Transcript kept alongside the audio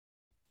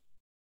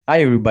Hi,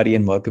 everybody,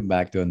 and welcome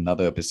back to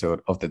another episode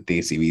of the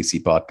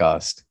E65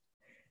 podcast.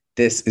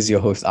 This is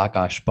your host,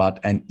 Akash Bhatt,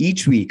 and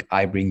each week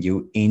I bring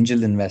you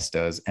angel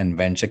investors and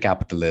venture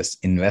capitalists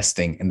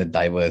investing in the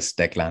diverse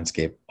tech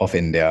landscape of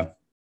India.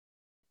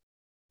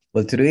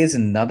 Well, today is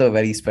another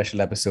very special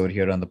episode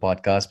here on the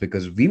podcast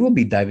because we will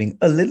be diving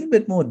a little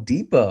bit more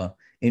deeper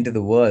into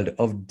the world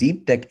of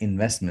deep tech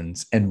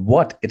investments and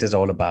what it is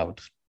all about.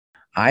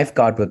 I've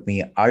got with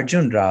me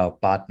Arjun Rao,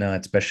 partner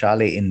at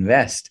Speciale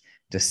Invest,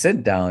 to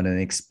sit down and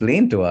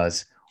explain to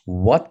us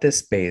what this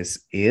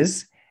space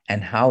is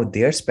and how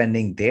they're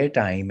spending their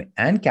time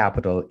and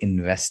capital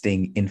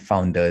investing in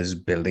founders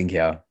building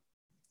here.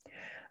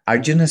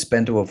 Arjun has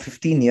spent over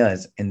 15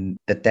 years in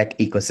the tech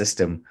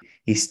ecosystem.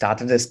 He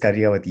started his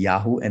career with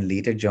Yahoo and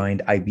later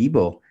joined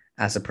Ibibo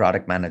as a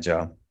product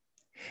manager.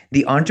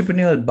 The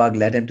entrepreneurial bug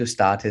led him to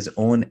start his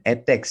own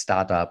edtech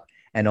startup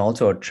and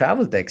also a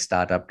travel tech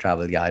startup,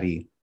 Travel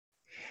Yari.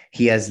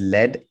 He has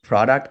led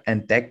product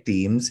and tech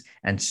teams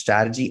and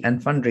strategy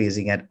and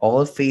fundraising at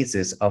all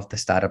phases of the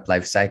startup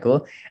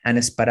lifecycle and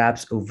is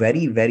perhaps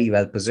very, very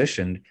well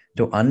positioned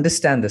to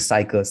understand the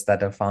cycles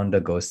that a founder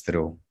goes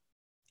through.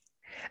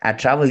 At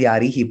Travel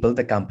Yari, he built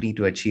the company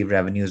to achieve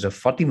revenues of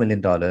 $40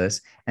 million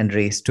dollars and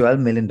raised $12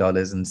 million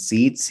dollars in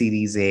seed,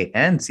 Series A,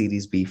 and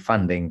Series B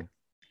funding.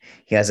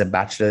 He has a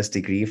bachelor's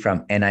degree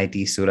from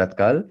NIT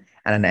Surathkal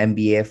and an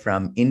MBA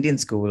from Indian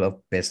School of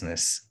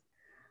Business.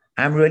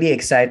 I'm really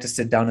excited to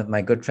sit down with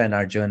my good friend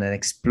Arjun and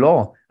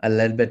explore a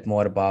little bit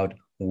more about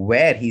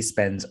where he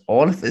spends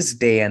all of his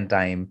day and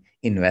time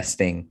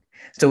investing.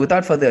 So,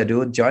 without further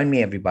ado, join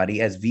me, everybody,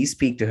 as we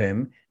speak to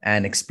him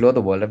and explore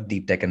the world of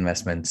deep tech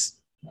investments.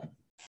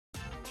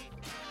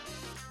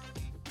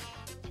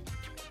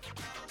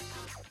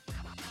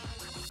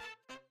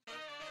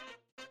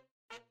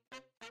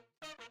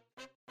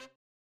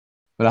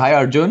 Well, hi,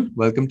 Arjun.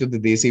 Welcome to the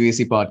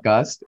DCVC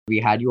podcast. We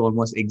had you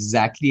almost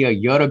exactly a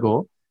year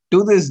ago,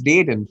 to this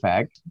date, in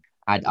fact,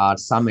 at our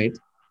summit,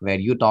 where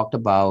you talked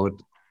about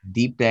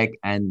deep tech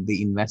and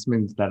the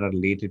investments that are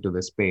related to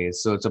the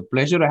space. So it's a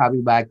pleasure to have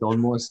you back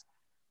almost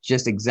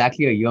just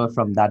exactly a year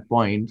from that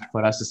point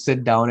for us to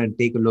sit down and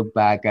take a look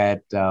back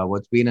at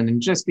what's been an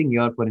interesting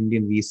year for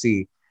Indian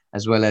VC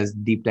as well as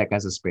deep tech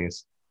as a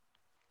space.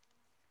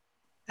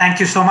 Thank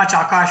you so much,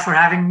 Akash, for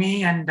having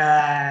me. And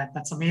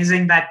that's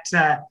amazing that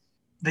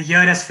the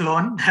year has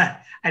flown.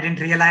 I didn't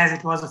realize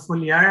it was a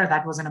full year.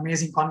 That was an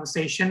amazing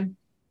conversation,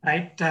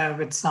 right,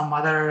 with some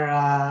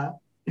other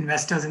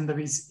investors in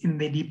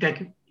the deep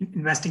tech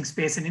investing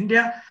space in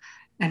India.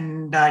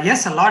 And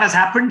yes, a lot has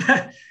happened.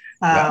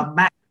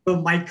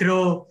 Macro,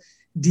 micro,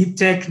 deep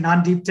tech,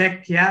 non-deep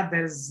tech. Yeah,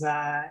 there's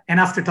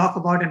enough to talk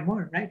about and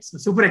more, right? So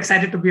super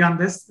excited to be on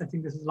this. I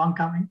think this is long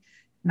coming.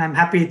 And I'm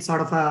happy it's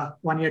sort of a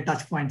 1 year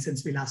touch point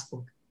since we last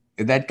spoke.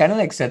 That kind of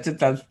like sets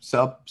itself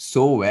up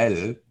so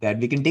well that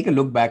we can take a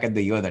look back at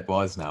the year that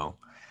was now.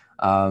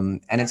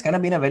 And it's kind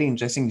of been a very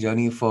interesting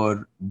journey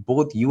for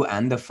both you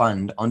and the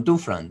fund on two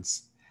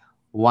fronts.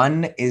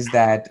 One is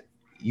that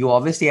you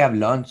obviously have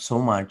learned so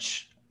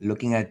much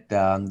looking at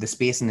the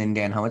space in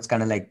India and how it's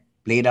kind of like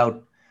played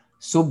out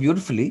so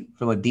beautifully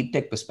from a deep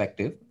tech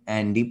perspective.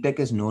 And deep tech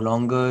is no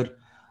longer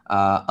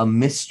a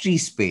mystery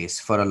space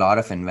for a lot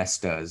of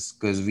investors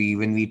because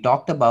when we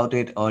talked about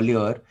it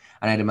earlier,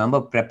 and I remember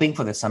prepping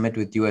for the summit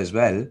with you as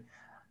well,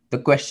 the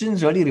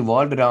questions really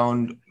revolved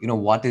around,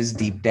 what is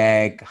deep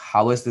tech?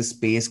 How is the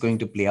space going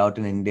to play out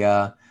in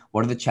India?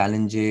 What are the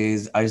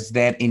challenges? Is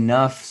there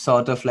enough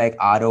sort of like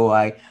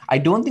ROI? I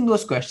don't think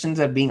those questions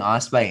are being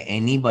asked by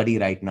anybody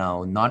right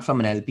now, not from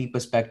an LP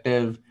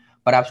perspective,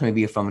 perhaps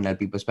maybe from an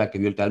LP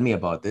perspective, you'll tell me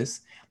about this,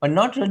 but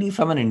not really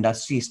from an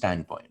industry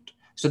standpoint.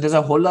 So there's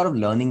a whole lot of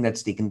learning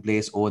that's taken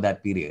place over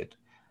that period.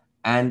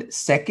 And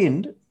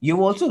second, you've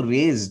also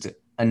raised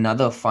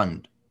another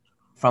fund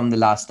from the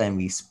last time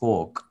we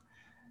spoke.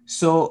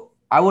 So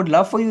I would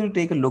love for you to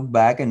take a look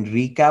back and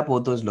recap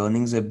what those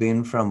learnings have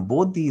been from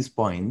both these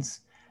points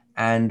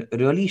and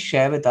really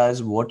share with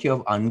us what you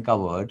have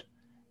uncovered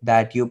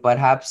that you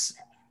perhaps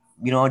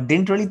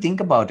didn't really think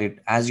about it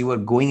as you were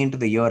going into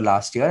the year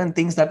last year and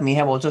things that may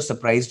have also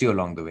surprised you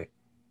along the way.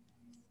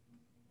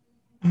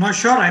 I'm not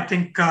sure. I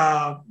think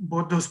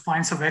both those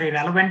points are very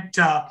relevant.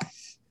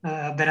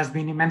 There has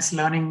been immense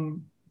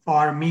learning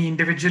for me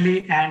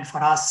individually and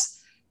for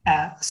us,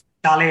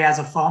 Speciale as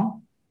a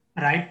firm,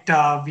 right?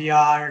 We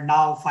are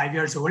now 5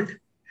 years old.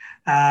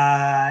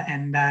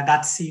 And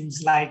that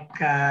seems like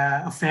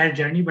a fair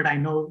journey, but I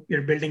know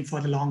we're building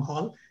for the long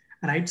haul,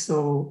 right?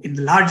 So in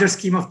the larger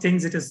scheme of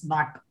things, it is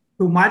not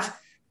too much,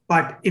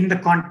 but in the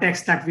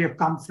context that we have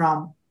come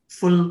from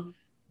full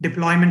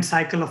deployment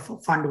cycle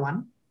of Fund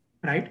One,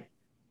 right?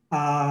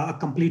 A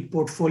complete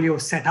portfolio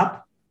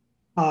setup,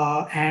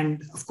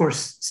 and of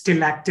course,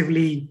 still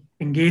actively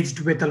engaged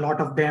with a lot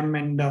of them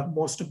and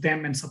most of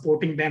them and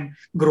supporting them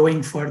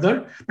growing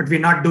further. But we're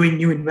not doing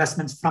new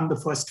investments from the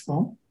first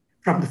firm,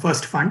 from the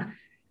first fund.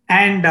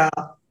 And,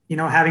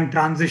 having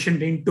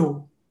transitioned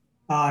into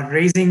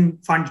raising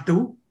Fund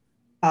Two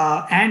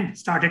and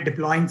started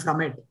deploying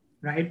from it,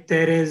 right?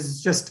 There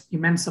is just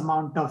immense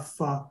amount of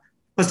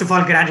first of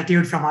all,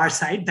 gratitude from our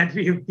side that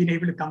we have been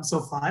able to come so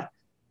far.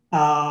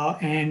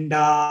 And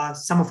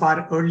some of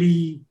our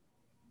early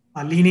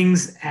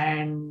leanings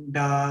and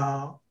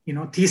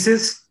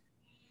thesis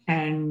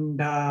and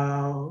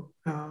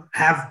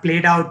have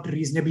played out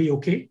reasonably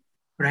okay,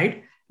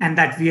 right? And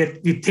that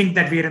we think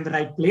that we are in the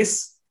right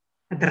place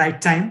at the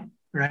right time,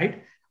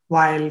 right?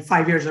 While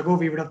 5 years ago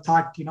we would have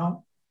thought,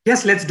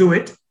 yes, let's do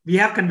it. We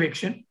have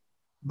conviction,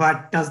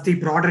 but does the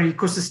broader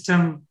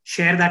ecosystem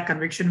share that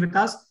conviction with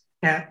us?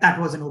 Yeah, that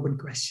was an open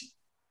question,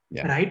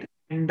 right?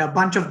 And a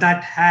bunch of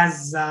that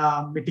has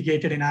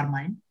mitigated in our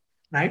mind,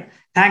 right?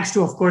 Thanks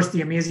to, of course,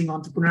 the amazing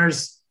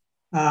entrepreneurs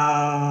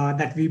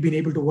that we've been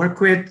able to work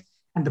with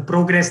and the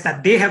progress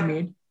that they have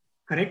made,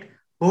 correct?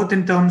 Both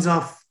in terms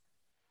of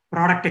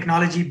product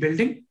technology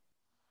building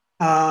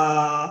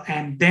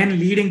and then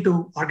leading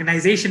to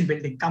organization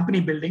building,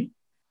 company building.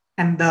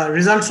 And the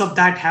results of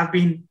that have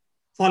been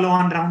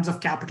follow-on rounds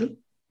of capital,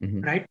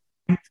 right?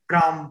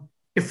 From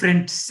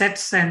different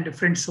sets and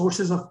different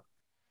sources of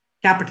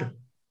capital,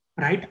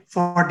 right?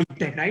 For deep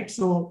tech, right?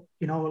 So,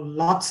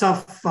 lots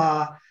of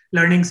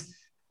learnings.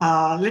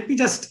 Let me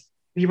just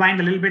rewind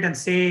a little bit and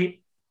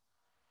say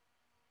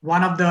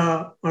one of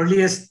the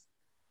earliest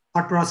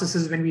thought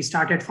processes when we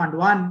started Fund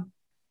One,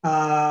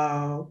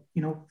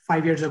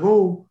 5 years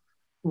ago,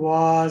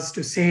 was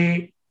to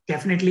say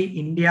definitely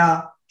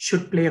India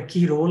should play a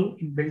key role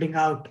in building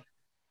out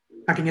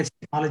cutting-edge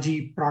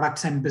technology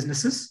products and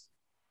businesses,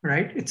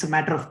 right? It's a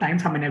matter of time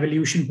from an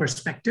evolution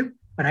perspective,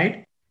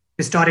 right?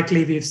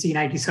 Historically, we've seen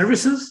IT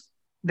services.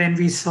 Then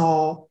we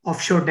saw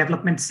offshore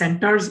development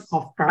centers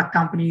of product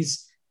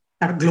companies,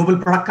 that are global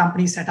product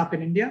companies set up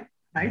in India,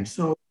 right?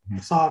 So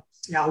saw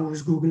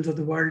Yahoo's, Google's of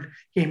the world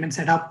came and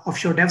set up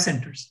offshore dev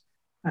centers,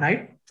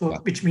 right? So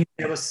which means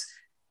there was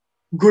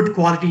good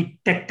quality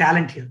tech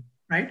talent here,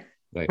 right?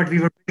 But we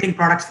were building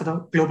products for the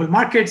global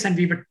markets, and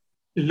we were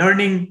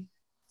learning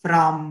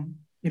from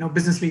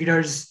business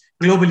leaders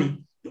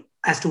globally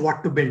as to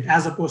what to build,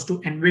 as opposed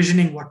to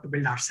envisioning what to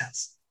build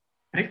ourselves,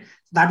 right? So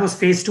that was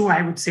phase two,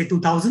 I would say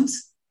 2000s.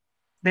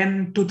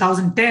 Then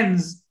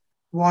 2010s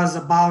was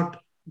about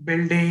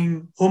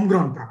building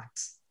homegrown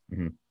products,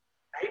 right?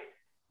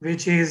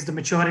 Which is the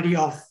maturity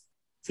of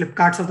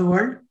Flipkarts of the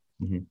world,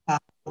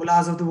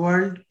 Olas of the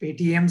world,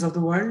 Paytms of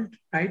the world,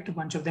 right? A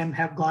bunch of them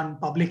have gone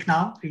public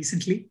now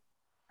recently,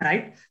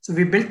 right? So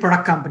we built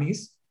product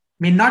companies,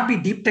 may not be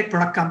deep tech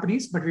product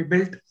companies, but we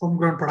built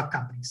homegrown product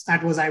companies.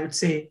 That was, I would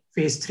say,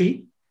 phase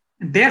three.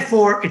 And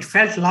therefore, it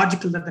felt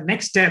logical that the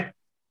next step,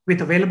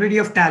 with availability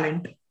of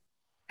talent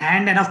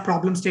and enough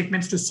problem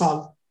statements to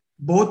solve,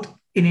 both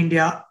in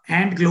India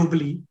and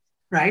globally,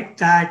 right,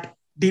 that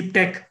deep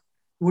tech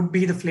would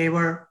be the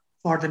flavor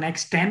for the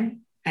next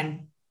 10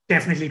 and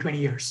definitely 20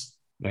 years.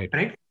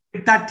 Right?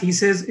 That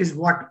thesis is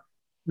what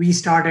we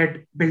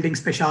started building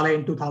Speciale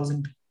in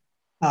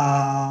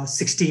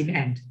 2016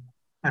 end,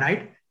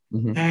 right?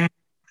 And the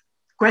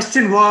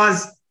question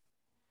was,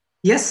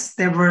 yes,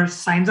 there were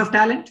signs of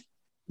talent.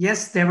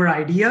 Yes, there were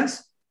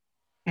ideas.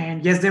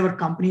 And yes, there were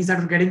companies that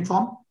were getting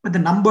formed, but the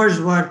numbers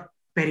were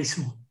very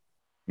small,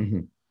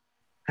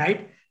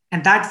 right?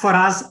 And that for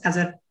us as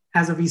a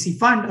VC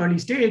fund, early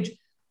stage,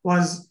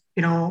 was,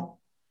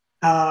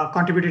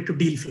 contributed to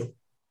deal flow,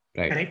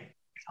 right?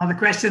 Now the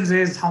question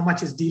is, how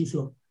much is deal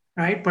flow,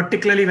 right?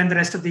 Particularly when the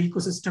rest of the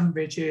ecosystem,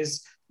 which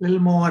is a little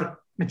more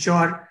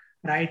mature,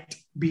 right?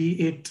 Be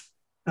it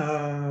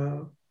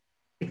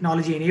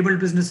technology-enabled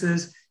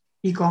businesses,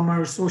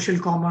 e-commerce, social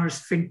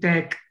commerce,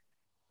 fintech,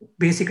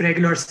 basic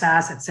regular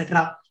SaaS,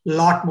 etc., a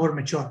lot more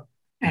mature.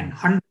 And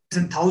hundreds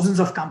and thousands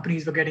of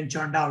companies were getting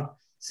churned out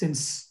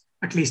since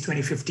at least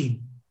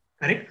 2015,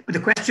 correct? But the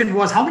question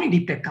was, how many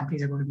deep tech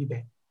companies are going to be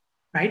there,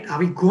 right? Are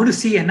we going to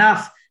see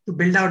enough to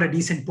build out a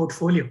decent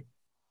portfolio,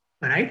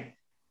 right?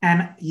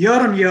 And year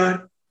on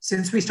year,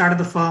 since we started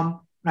the firm,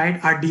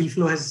 right, our deal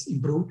flow has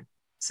improved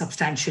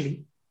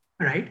substantially,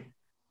 right?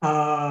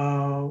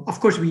 Of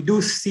course, we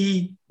do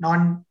see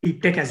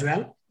non-deep tech as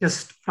well,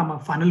 just from a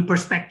funnel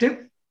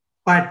perspective,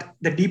 but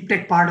the deep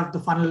tech part of the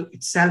funnel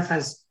itself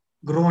has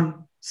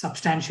grown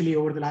substantially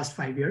over the last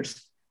 5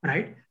 years,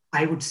 right?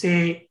 I would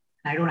say,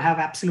 I don't have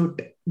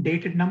absolute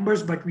dated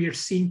numbers, but we are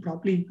seeing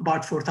probably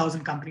about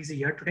 4,000 companies a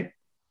year today,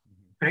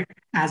 right?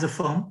 As a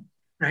firm,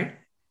 right?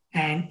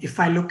 And if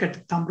I look at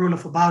the thumb rule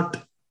of about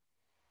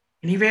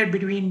anywhere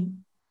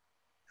between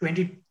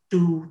 20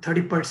 to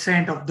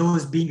 30% of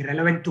those being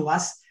relevant to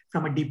us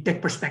from a deep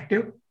tech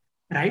perspective,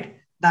 right?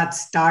 That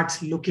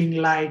starts looking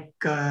like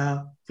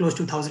close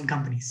to 1,000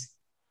 companies,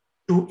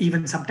 to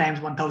even sometimes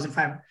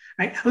 1,500,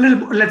 right? A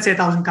little, let's say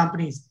 1,000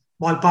 companies,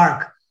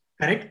 ballpark,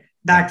 correct?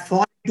 That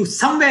fall to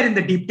somewhere in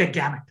the deep tech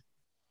gamut,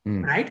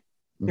 right?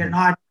 They're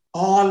not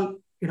all,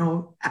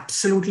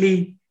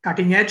 absolutely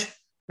cutting edge,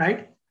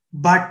 right?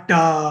 But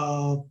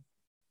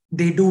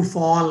they do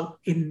fall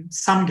in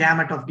some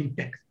gamut of deep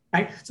tech,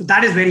 right? So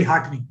that is very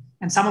heartening.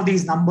 And some of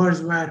these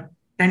numbers were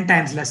 10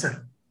 times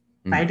lesser,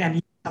 right?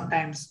 And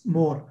sometimes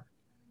more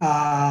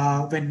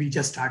when we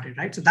just started,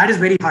 right? So that is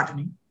very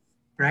heartening,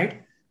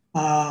 right?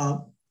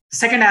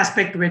 Second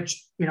aspect,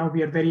 which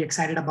we are very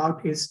excited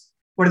about is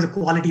what is the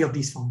quality of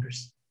these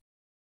founders,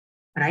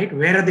 right?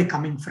 Where are they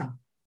coming from,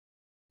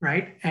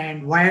 right?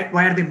 And why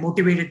are they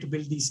motivated to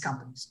build these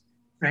companies,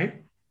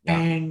 right? Yeah.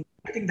 And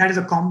I think that is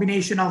a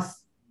combination of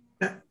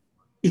the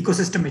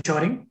ecosystem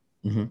maturing,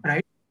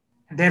 right?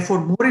 And therefore,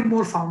 more and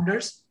more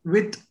founders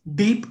with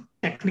deep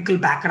technical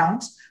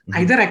backgrounds,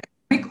 either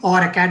academic or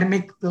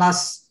academic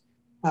plus,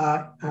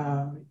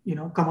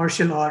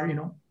 commercial or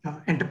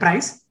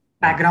enterprise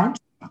background,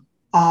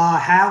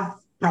 have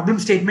problem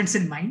statements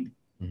in mind,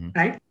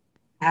 right?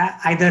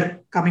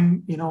 Either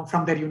coming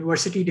from their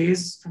university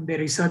days, from their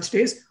research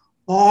days,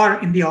 or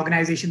in the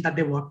organization that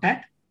they worked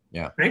at,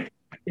 right?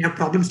 They have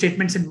problem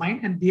statements in mind,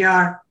 and they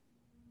are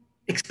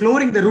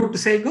exploring the route to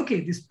saying,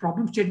 okay, this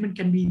problem statement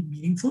can be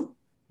meaningful.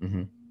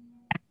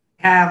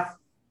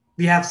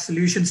 We have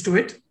solutions to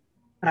it,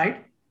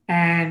 right?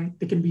 And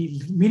they can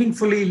be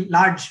meaningfully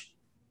large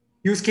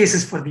use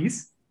cases for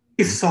these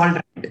if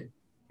solved right.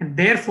 And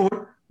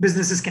therefore,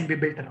 businesses can be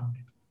built around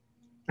it,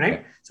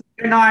 right? So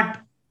we're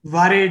not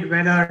worried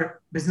whether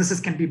businesses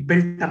can be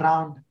built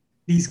around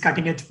these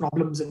cutting edge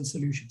problems and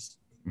solutions.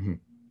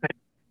 Right?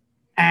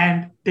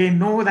 And they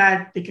know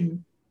that they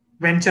can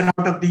venture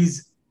out of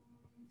these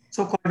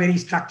so-called very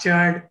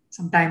structured,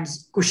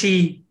 sometimes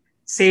cushy,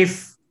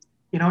 safe,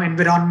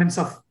 environments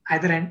of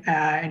either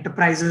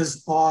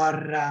enterprises or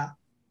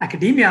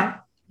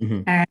academia,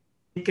 and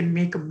they can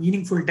make a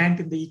meaningful dent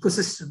in the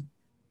ecosystem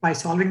by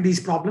solving these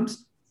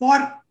problems for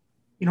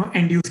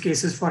end use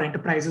cases for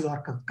enterprises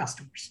or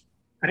customers.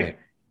 Correct? Right.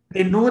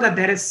 They know that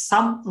there is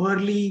some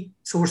early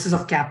sources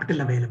of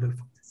capital available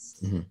for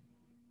this,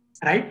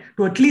 right?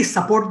 To at least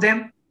support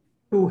them,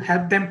 to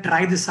help them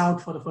try this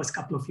out for the first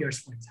couple of years,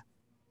 for example.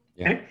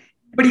 Right?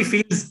 Everybody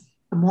feels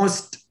the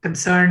most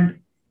concerned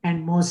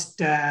and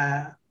most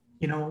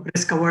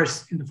risk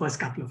averse in the first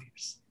couple of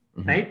years,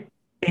 right?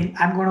 And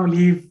I'm going to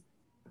leave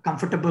a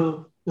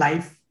comfortable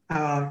life,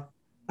 a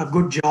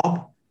good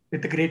job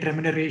with a great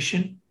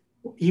remuneration.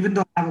 Even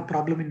though I have a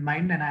problem in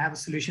mind and I have a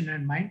solution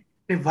in mind,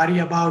 they worry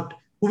about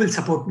who will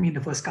support me in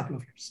the first couple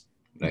of years.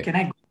 Right. Can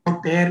I go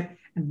out there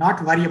and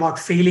not worry about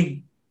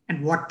failing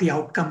and what the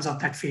outcomes of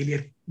that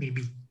failure may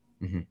be?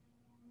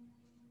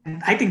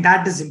 And I think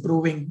that is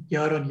improving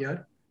year on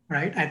year,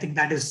 right? I think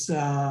that is,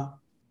 a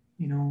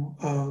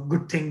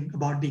good thing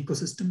about the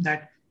ecosystem,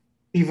 that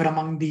we were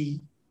among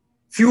the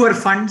fewer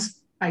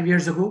funds 5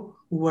 years ago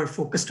who were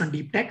focused on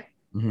deep tech.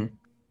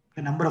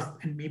 The number of,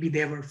 and maybe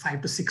there were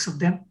 5 to 6 of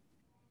them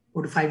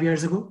 4 to 5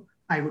 years ago.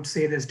 I would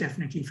say there's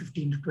definitely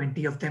 15 to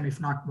 20 of them,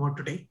 if not more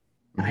today,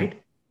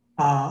 right?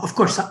 Of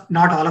course,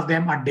 not all of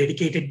them are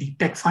dedicated deep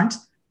tech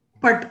funds,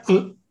 but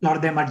a lot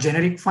of them are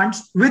generic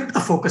funds with a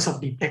focus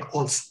of deep tech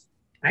also,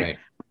 right?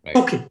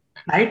 Okay,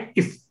 right?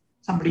 If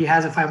somebody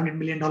has a $500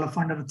 million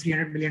fund or a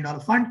 $300 million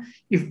fund,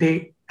 if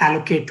they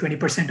allocate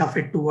 20% of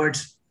it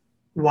towards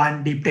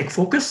one deep tech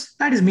focus,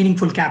 that is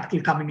meaningful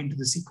capital coming into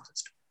this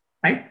ecosystem,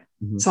 right?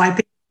 So I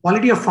think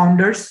quality of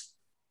founders,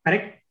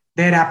 correct?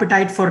 Their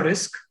appetite for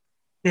risk,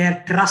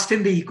 their trust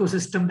in the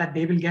ecosystem that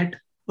they will get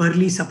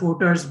early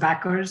supporters,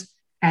 backers,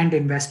 and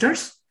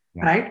investors,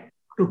 right?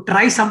 To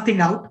try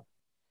something out,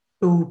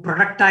 to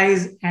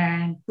productize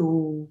and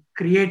to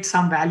create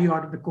some value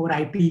out of the core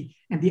IP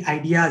and the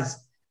ideas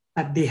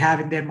that they have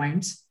in their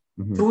minds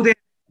through their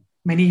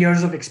many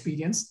years of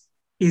experience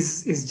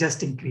is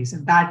just increase.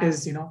 And that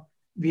is,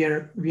 we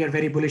are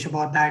very bullish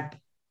about that.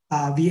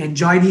 We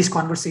enjoy these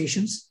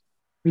conversations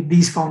with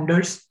these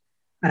founders,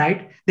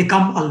 right? They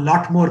come a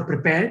lot more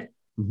prepared,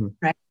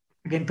 right?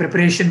 Again,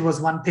 preparation was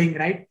one thing,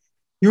 right?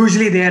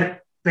 Usually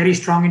they're very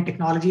strong in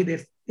technology.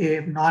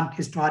 They've not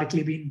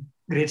historically been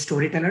great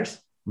storytellers,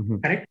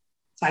 correct?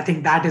 So I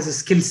think that is a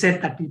skill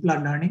set that people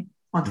are learning.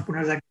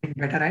 Entrepreneurs are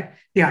getting better at.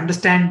 They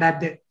understand that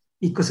the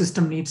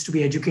ecosystem needs to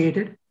be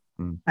educated,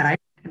 right?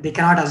 They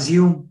cannot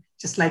assume,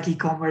 just like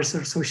e-commerce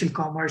or social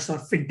commerce or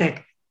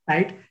fintech,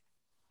 right?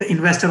 The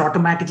investor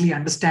automatically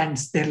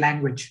understands their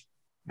language,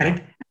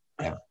 right?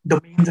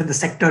 Domains and the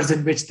sectors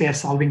in which they are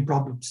solving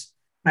problems,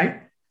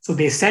 right? So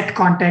they set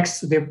context.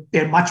 So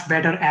they're much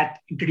better at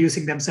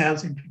introducing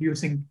themselves,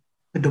 introducing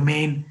the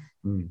domain,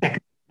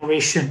 technical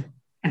innovation,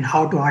 and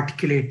how to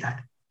articulate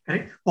that,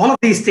 right? All of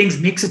these things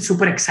makes it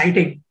super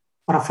exciting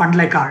for a fund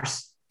like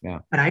ours,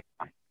 right?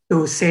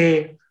 To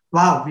say,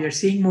 wow, we are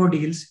seeing more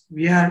deals.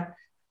 The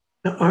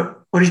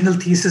original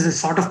thesis is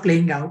sort of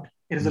playing out.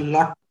 There is a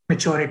lot of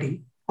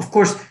maturity. Of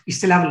course, we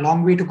still have a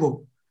long way to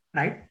go,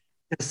 right?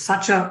 There's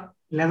such a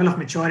level of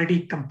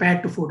maturity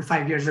compared to 4 to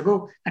 5 years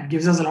ago that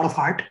gives us a lot of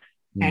heart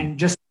and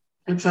just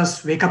helps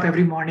us wake up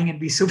every morning and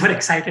be super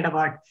excited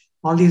about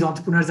all these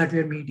entrepreneurs that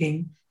we're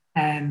meeting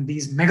and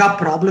these mega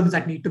problems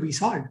that need to be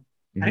solved,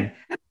 right?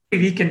 And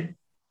we can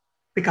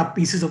pick up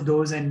pieces of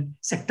those and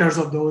sectors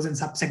of those and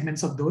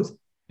subsegments of those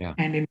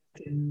and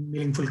in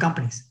meaningful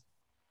companies.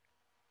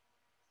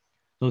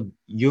 So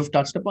you've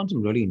touched upon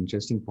some really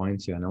interesting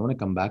points here, and I want to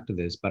come back to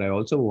this, but I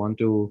also want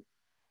to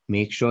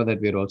make sure that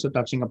we're also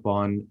touching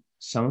upon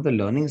some of the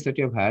learnings that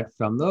you've had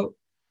from the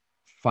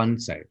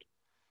fund side,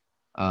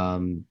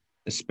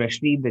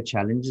 especially the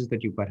challenges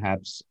that you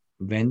perhaps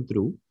went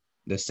through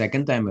the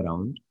second time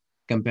around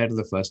compared to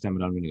the first time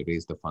around when you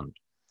raised the fund?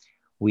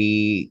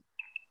 We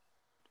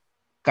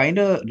kind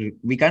of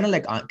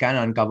like can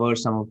uncover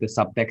some of the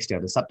subtext here.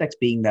 The subtext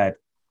being that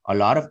a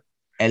lot of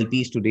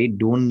LPs today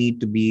don't need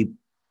to be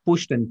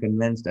pushed and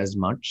convinced as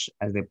much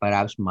as they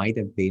perhaps might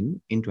have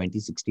been in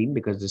 2016,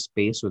 because the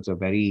space was a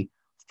very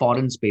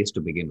foreign space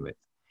to begin with.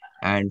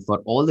 And for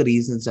all the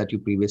reasons that you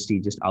previously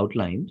just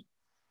outlined,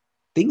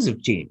 things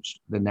have changed.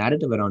 The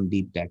narrative around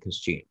deep tech has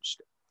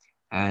changed.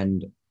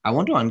 And I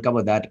want to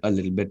uncover that a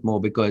little bit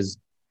more because,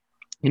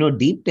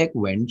 deep tech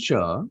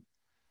venture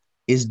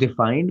is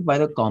defined by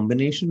the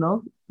combination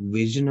of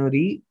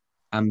visionary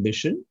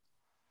ambition,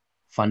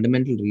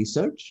 fundamental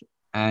research,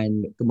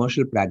 and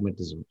commercial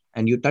pragmatism.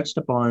 And you touched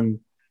upon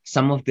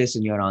some of this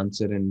in your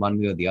answer in one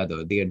way or the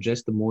other. They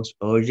address the most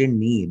urgent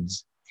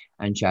needs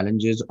and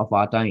challenges of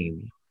our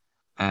time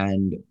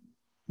and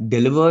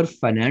deliver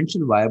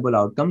financial viable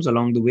outcomes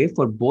along the way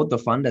for both the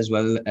fund as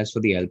well as for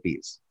the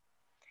LPs.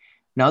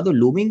 Now, the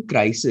looming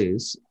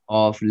crisis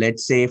of,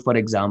 let's say, for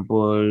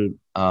example,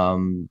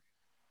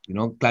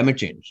 climate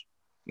change,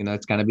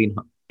 it's kind of been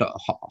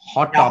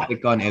hot Yeah.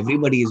 topic on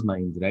everybody's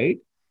minds, right?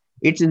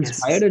 It's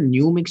inspired Yes. a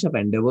new mix of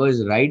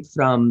endeavors, right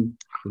from,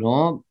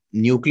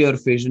 nuclear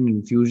fission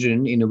and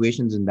fusion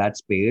innovations in that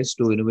space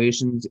to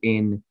innovations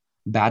in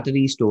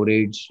battery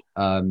storage,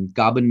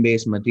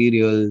 carbon-based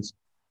materials.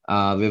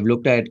 We've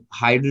looked at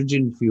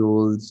hydrogen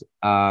fuels,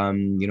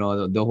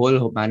 the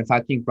whole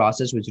manufacturing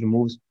process, which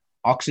removes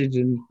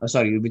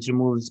which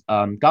removes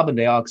carbon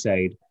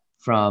dioxide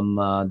from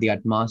the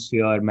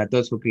atmosphere,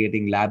 methods for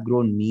creating lab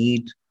grown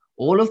meat.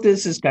 All of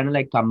this has kind of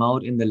like come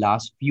out in the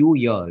last few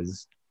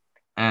years.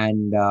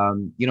 And,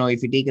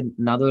 if you take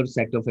another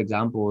sector, for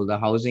example, the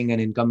housing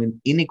and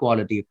income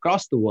inequality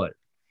across the world,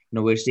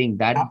 we're seeing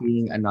Yeah. that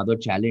being another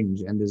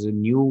challenge. And there's a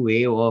new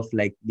way of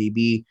like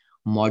maybe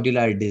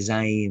modular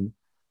design,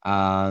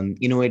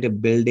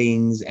 innovative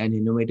buildings and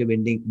innovative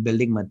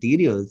building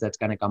materials that's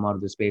going to come out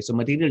of the space. So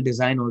material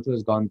design also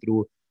has gone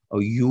through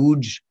a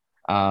huge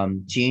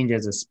change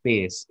as a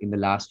space in the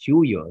last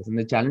few years. And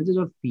the challenges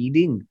of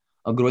feeding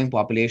a growing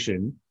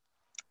population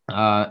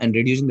and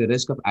reducing the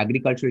risk of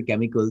agricultural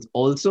chemicals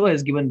also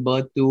has given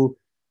birth to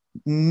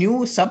new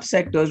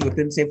subsectors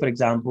within, say, for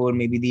example,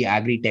 maybe the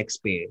agri-tech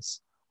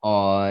space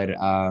or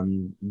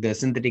the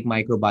synthetic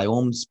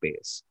microbiome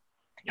space.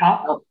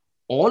 Yeah. Now,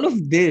 all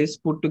of this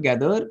put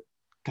together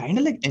kind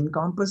of like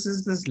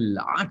encompasses this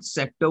large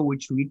sector,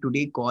 which we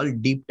today call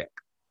deep tech,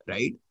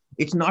 right?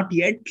 It's not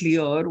yet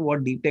clear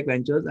what deep tech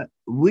ventures are,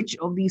 which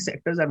of these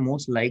sectors are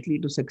most likely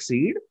to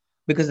succeed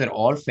because they're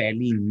all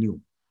fairly new.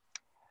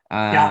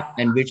 Yeah.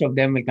 And which of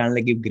them will kind of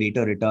like give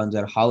greater returns,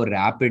 or how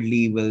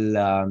rapidly will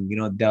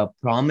the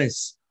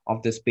promise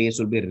of the space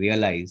will be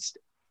realized.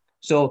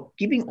 So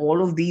keeping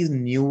all of these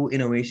new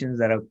innovations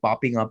that are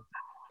popping up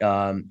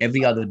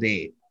every other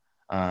day,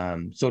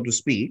 so to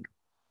speak,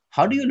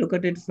 how do you look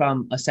at it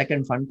from a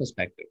second fund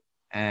perspective?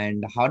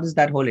 And how does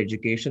that whole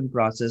education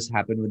process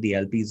happen with the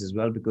LPs as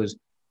well? Because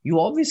you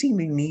obviously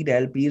need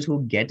LPs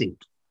who get it.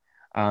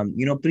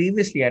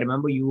 Previously, I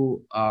remember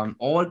you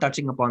all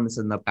touching upon this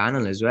in the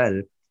panel as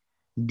well.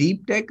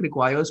 Deep tech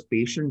requires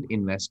patient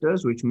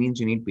investors, which means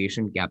you need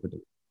patient capital.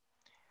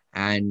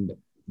 And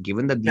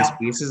given that these Yeah.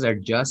 spaces are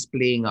just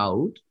playing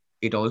out,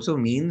 it also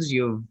means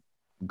you've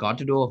got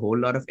to do a whole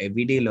lot of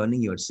everyday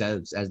learning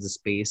yourselves as the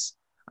space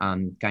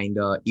kind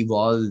of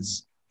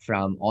evolves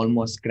from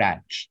almost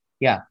scratch.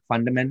 Yeah,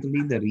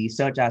 fundamentally, the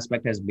research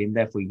aspect has been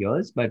there for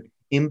years, but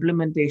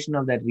implementation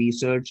of that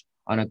research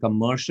on a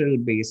commercial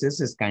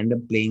basis is kind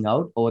of playing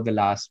out over the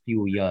last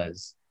few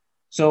years.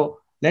 So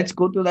let's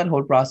go through that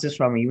whole process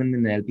from even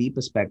an LP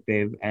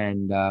perspective.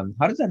 And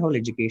how does that whole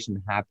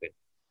education happen?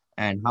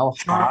 And how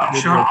Sure. hard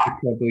it Sure.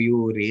 was for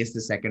you raise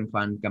the second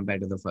fund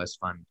compared to the first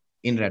fund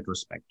in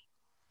retrospect?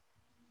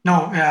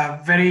 No,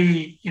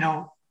 very,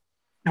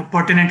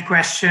 pertinent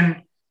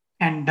question.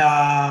 And,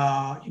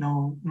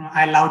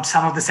 I loved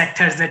some of the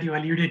sectors that you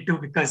alluded to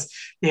because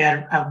they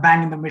are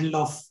bang in the middle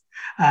of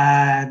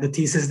the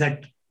thesis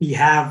that we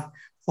have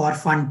for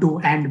Fund 2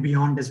 and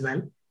beyond as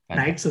well,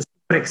 right? Fantastic. So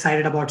super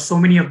excited about so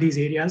many of these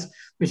areas,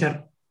 which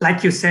are,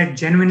 like you said,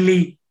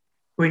 genuinely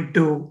going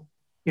to,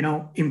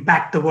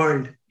 impact the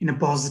world in a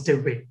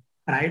positive way,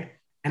 right?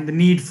 And the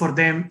need for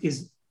them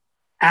is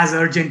as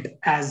urgent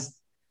as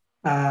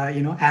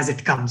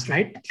it comes,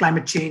 right?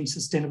 Climate change,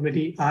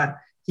 sustainability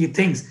are key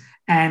things,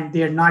 and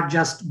they are not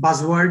just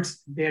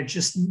buzzwords. They are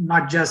just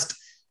not just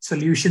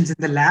solutions in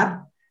the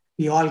lab.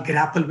 We all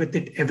grapple with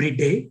it every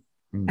day,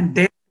 Mm. and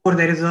therefore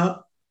there is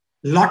a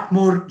lot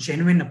more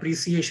genuine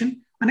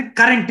appreciation and a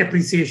current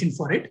appreciation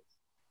for it,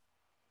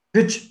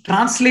 which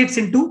translates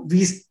into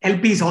these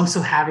LPs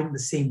also having the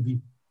same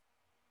view.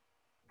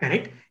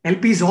 Correct?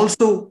 LPs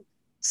also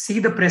see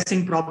the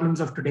pressing problems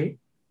of today,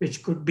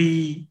 which could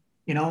be,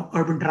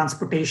 urban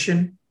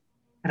transportation,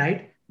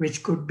 right?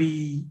 Which could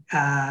be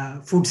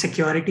food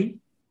security,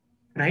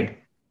 right?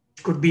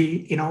 It could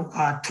be,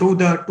 through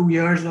the 2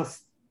 years of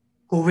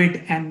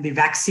COVID and the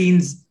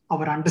vaccines,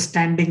 our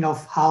understanding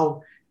of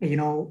how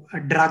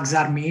drugs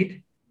are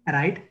made,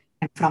 right?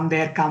 And from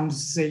there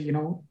comes,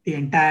 the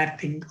entire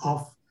thing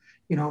of,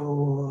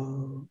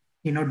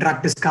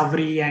 drug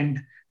discovery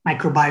and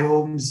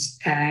microbiomes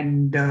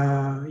and,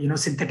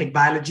 synthetic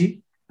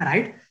biology,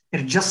 right?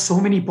 There are just so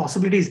many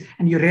possibilities.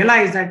 And you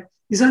realize that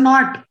these are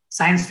not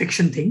science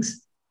fiction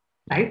things,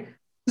 right?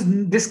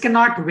 This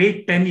cannot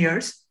wait 10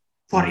 years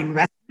for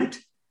investment,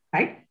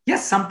 right?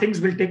 Yes, some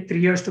things will take 3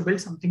 years to build,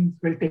 some things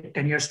will take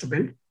 10 years to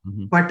build.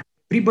 But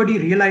everybody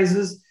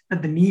realizes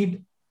that the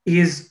need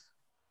is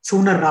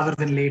sooner rather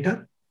than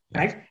later,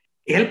 right?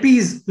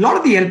 LPs, a lot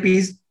of the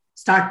LPs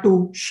start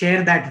to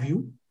share that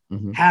view,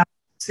 have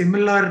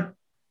similar,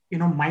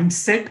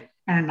 mindset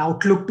and an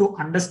outlook to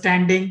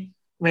understanding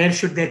where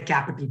should their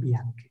capital be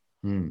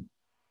allocated,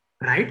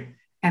 right?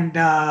 And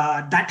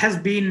that has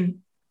been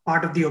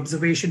part of the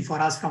observation for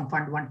us from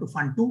Fund 1 to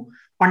Fund 2.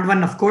 Fund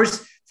 1, of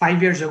course,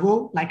 5 years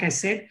ago, like I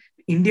said,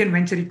 the Indian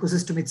venture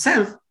ecosystem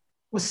itself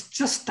was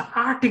just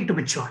starting to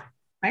mature,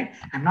 right?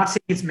 I'm not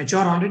saying it's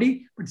mature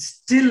already, but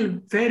still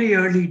very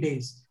early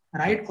days,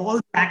 right? All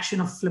the action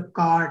of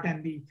Flipkart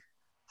and the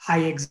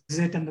high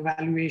exit and the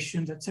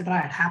valuations, etc.,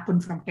 had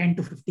happened from 10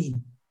 to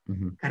 15,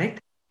 correct?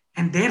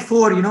 And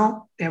therefore,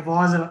 there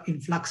was an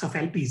influx of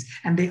LPs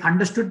and they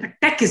understood that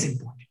tech is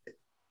important,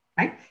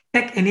 right?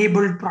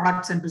 Tech-enabled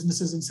products and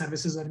businesses and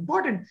services are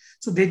important.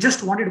 So they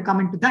just wanted to come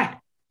into that.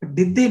 But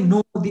did they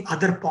know the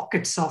other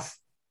pockets of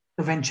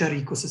the venture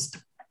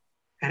ecosystem?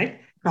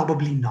 Correct?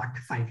 Probably not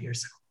 5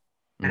 years ago.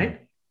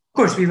 Correct? Of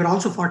course, we were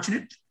also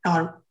fortunate,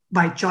 or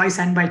by choice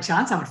and by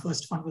chance, our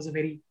first fund was a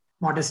very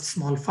modest,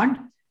 small fund.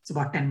 It's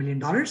about $10 million.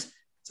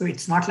 So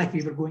it's not like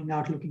we were going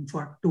out looking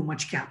for too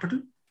much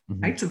capital,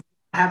 right? So we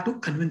have to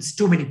convince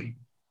too many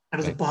people. That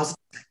was a positive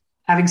thing.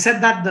 Having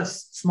said that, the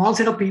small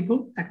set of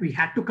people that we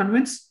had to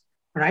convince,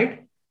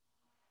 right,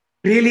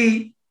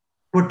 really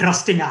were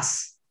trusting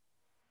us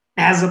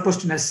as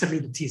opposed to necessarily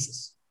the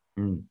thesis.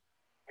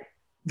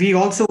 We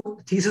also,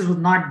 the thesis was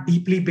not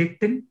deeply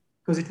baked in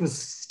because it was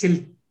still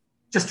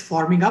just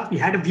forming up. We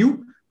had a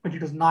view, but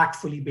it was not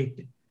fully baked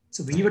in.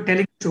 So we were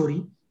telling a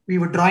story. We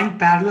were drawing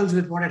parallels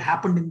with what had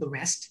happened in the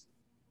West,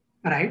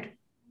 right?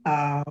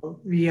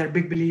 We are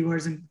big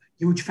believers and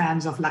huge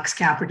fans of Lux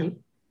Capital,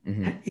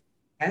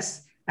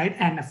 yes, right?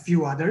 And a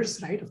few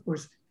others, right? Of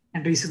course,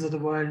 and Reasons of the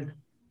World,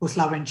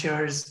 Khosla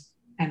Ventures,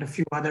 and a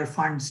few other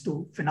funds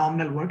do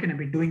phenomenal work. And have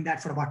been doing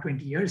that for about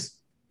 20 years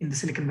in the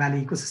Silicon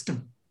Valley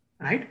ecosystem,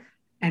 right?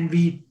 And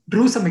we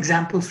drew some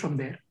examples from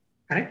there,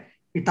 correct?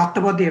 We talked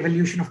about the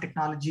evolution of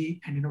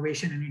technology and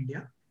innovation in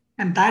India.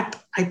 And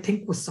that, I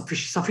think, was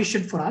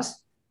sufficient for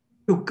us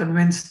to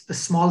convince the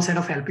small set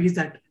of LPs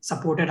that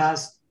supported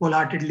us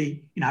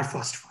wholeheartedly in our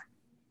first fund,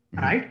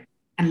 right?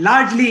 And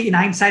largely, in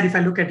hindsight, if I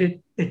look at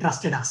it, they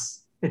trusted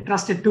us. They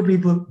trusted two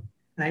people,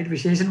 right?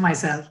 Vishesh and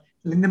myself,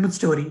 telling them a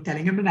story,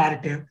 telling them a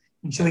narrative,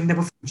 and showing them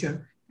a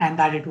future, and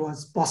that it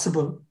was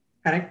possible,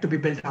 correct, to be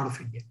built out of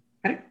India,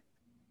 correct?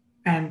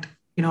 And,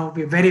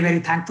 we're very, very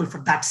thankful for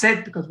that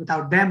set, because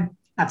without them,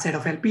 that set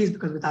of LPs,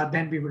 because without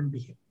them, we wouldn't be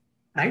here,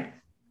 right?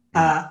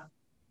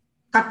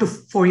 Cut to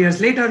 4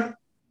 years later,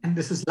 and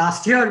this was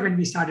last year when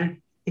we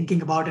started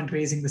thinking about and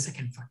raising the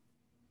second fund,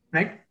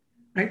 right?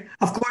 Right.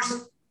 Of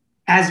course,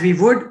 as we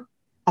would,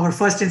 our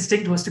first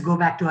instinct was to go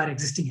back to our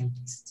existing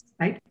LPs,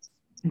 right?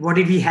 And what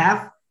did we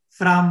have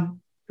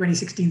from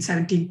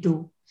 2016-17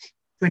 to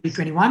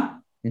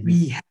 2021?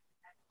 We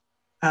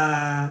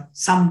had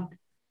some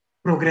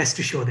progress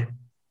to show them,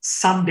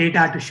 some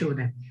data to show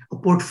them, a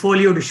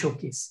portfolio to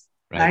showcase,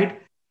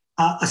 right?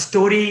 A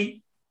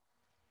story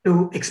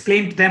to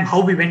explain to them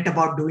how we went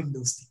about doing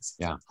those things.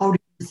 How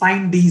did we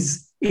find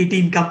these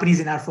 18 companies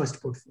in our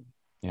first portfolio?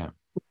 Where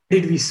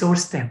did we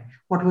source them?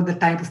 What were the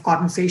type of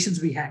conversations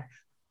we had?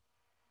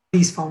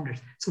 These founders.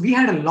 So we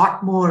had a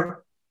lot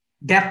more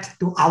depth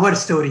to our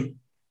story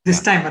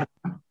this time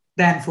around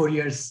than 4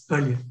 years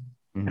earlier,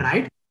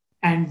 right?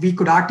 And we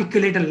could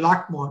articulate a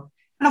lot more.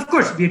 And of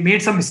course, we had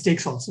made some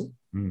mistakes also,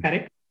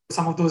 correct?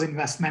 Some of those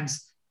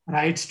investments,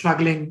 right?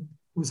 Struggling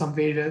to some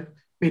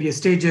various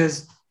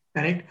stages,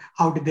 correct?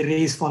 How did they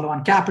raise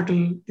follow-on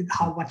capital?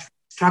 How much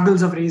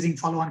struggles of raising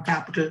follow-on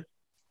capital?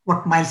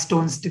 What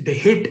milestones did they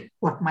hit?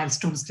 What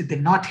milestones did they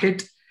not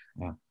hit?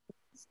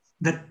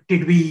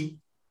 Did we,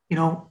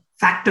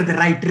 factor the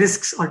right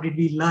risks, or did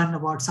we learn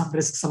about some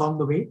risks along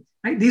the way?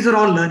 Right? These are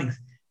all learnings,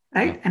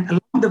 right? And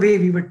along the way,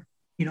 we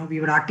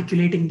were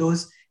articulating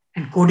those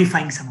and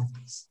codifying some of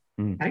these,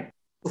 right?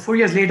 So 4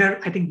 years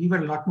later, I think we were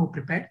a lot more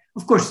prepared.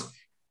 Of course,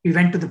 we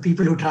went to the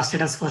people who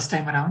trusted us first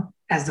time around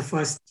as the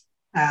first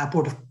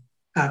port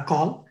of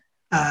call.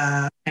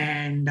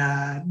 And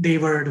they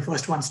were the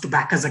first ones to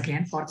back us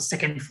again for the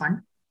second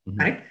fund,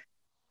 right?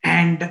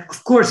 And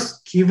of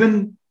course,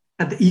 given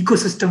that the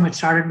ecosystem had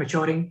started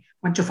maturing,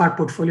 a bunch of our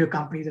portfolio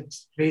companies had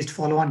raised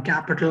follow-on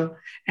capital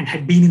and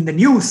had been in the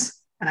news,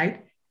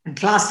 right? And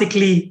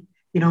classically,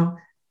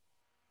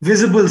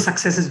 visible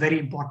success is very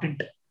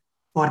important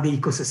for the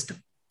ecosystem,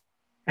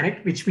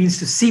 correct? Which means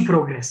to see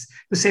progress.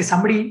 To say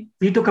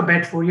we took a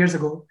bet 4 years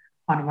ago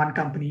on one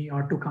company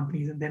or two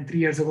companies, and then 3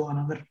 years ago on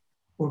another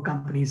 4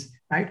 companies,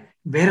 right?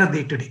 Where are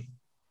they today?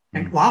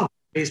 And wow,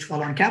 raised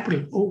follow-on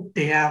capital. Oh,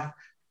 they have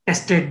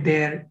tested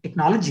their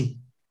technology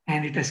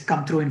and it has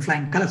come through in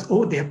flying colors.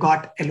 Oh, they have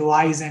got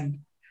LOIs and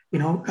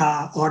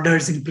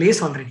orders in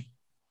place already,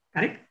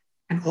 correct?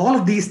 And all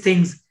of these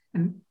things,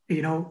 and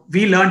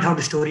we learned how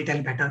to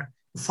storytell better.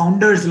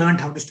 Founders learned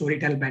how to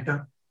storytell better,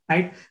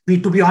 right?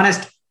 To be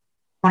honest,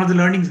 one of the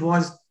learnings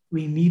was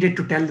we needed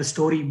to tell the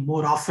story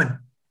more often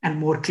and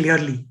more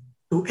clearly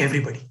to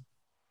everybody,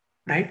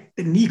 right?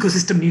 The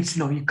ecosystem needs to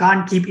know. You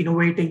can't keep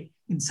innovating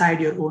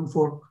inside your own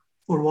four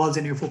walls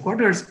and your 4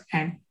 quarters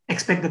and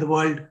expect that the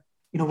world,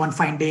 one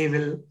fine day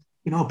will,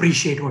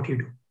 appreciate what you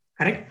do,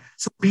 correct?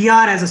 So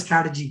PR as a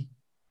strategy,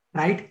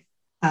 right?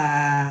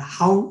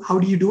 How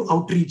do you do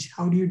outreach?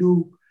 How do you do,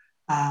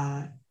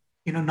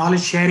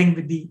 knowledge sharing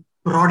with the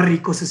broader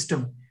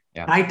ecosystem?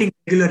 Yeah. Writing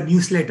regular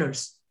newsletters,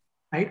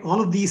 right? All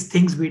of these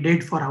things we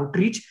did for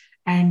outreach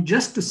and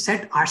just to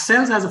set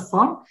ourselves as a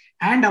firm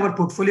and our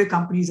portfolio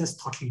companies as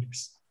thought leaders,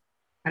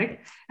 right?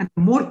 And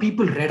the more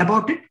people read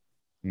about it,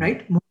 right?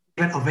 More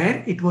they were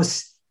aware, it was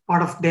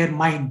part of their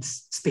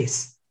minds space,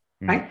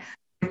 right?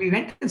 When we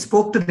went and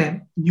spoke to them,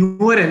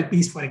 newer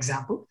LPs, for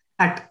example,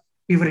 that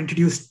we were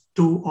introduced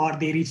to or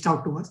they reached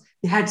out to us,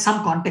 they had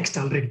some context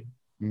already,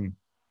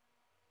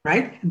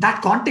 right? And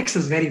that context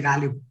was very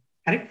valuable,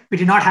 right? We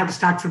did not have to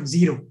start from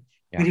zero.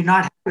 Yeah. We did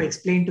not have to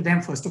explain to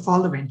them, first of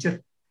all, the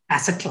venture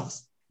asset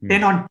class.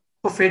 Then on top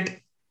of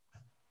it,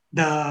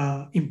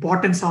 the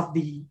importance of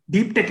the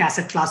deep tech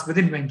asset class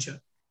within venture,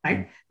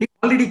 right? They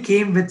already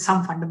came with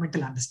some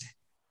fundamental understanding.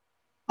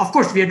 Of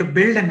course, we had to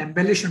build and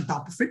embellish on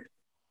top of it,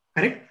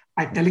 correct?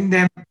 By telling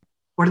them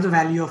what is the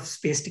value of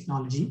space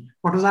technology,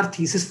 what was our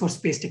thesis for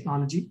space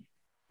technology,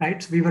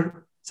 right? So we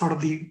were sort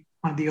of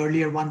one of the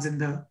earlier ones in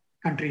the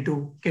country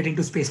to get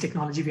into space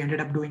technology. We ended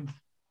up doing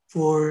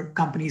 4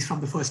 companies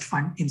from the first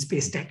fund in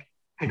space tech.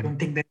 I don't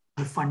think there's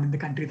a fund in the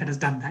country that has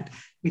done that.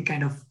 We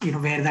kind of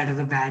wear that as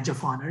a badge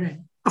of honor.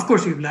 And of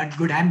course, we've learned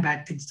good and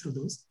bad things through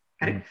those,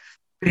 correct?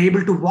 We're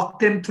able to walk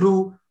them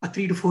through a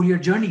 3 to 4 year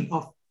journey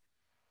of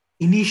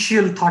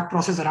initial thought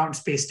process around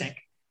space tech,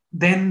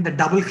 then the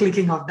double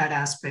clicking of that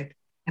aspect,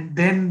 and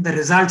then the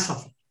results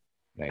of it,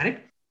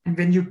 right? And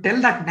when you tell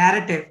that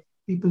narrative,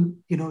 people,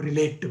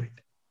 relate to it,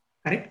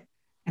 correct?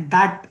 And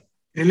that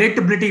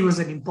relatability was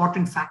an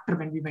important factor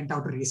when we went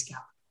out to raise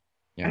capital.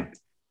 Yeah. Right?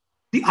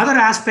 The other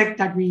aspect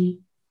that we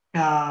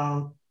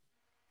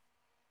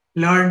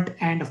learned,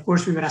 and of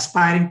course, we were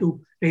aspiring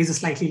to raise a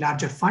slightly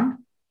larger fund,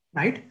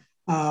 right?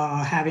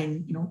 Having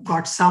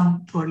got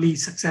some early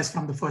success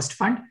from the first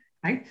fund,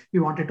 right? We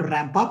wanted to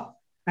ramp up,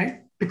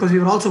 right? Because we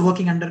were also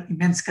working under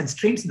immense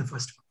constraints in the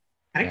first fund,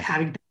 right? Yeah.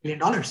 Having $10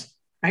 million,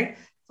 right?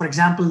 For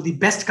example, the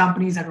best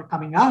companies that were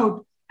coming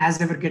out as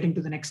they were getting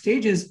to the next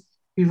stages,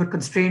 we were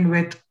constrained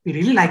with, we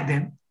really liked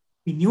them.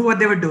 We knew what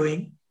they were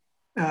doing.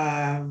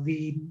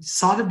 We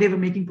saw that they were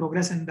making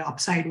progress and the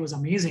upside was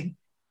amazing,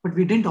 but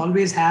we didn't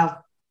always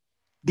have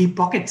deep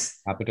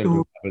pockets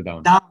capital to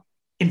double down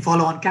in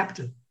follow-on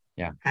capital.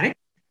 Yeah. Correct?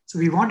 So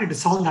we wanted to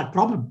solve that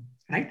problem,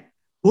 right?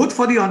 Both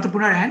for the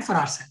entrepreneur and for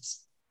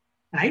ourselves,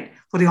 right?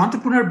 For the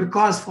entrepreneur,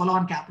 because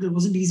follow-on capital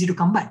wasn't easy to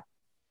come by,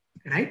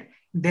 right?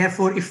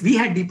 Therefore, if we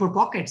had deeper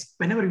pockets,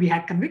 whenever we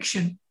have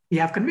conviction,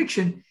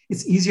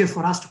 it's easier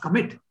for us to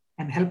commit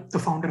and help the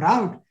founder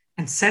out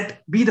and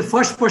be the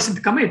first person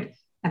to commit.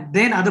 And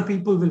then other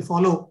people will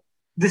follow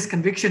this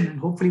conviction and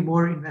hopefully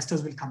more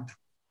investors will come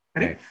through.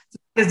 Right? So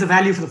that is the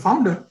value for the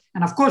founder.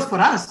 And of course, for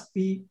us,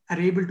 we are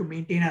able to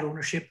maintain our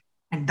ownership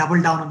and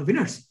double down on the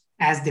winners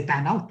as they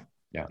pan out.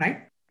 Yeah.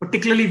 Right?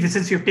 Particularly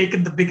since you've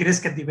taken the big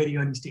risk at the very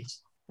early stage.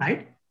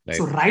 Right?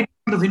 So right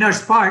on the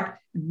winner's part,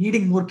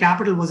 needing more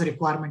capital was a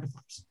requirement of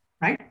ours.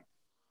 Right?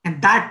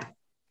 And that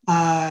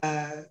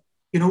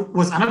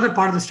was another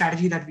part of the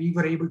strategy that we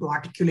were able to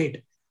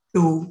articulate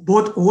to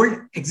both old,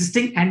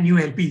 existing, and new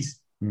LPs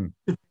to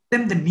tell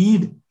them the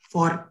need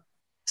for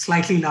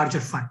slightly larger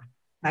fund,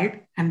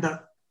 right? And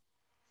the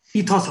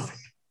ethos of it,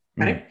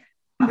 right?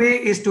 One way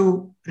is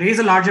to raise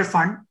a larger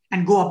fund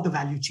and go up the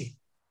value chain,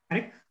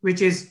 right?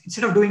 Which is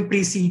instead of doing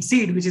pre-seed,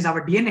 seed, which is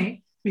our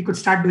DNA, we could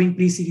start doing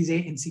pre-series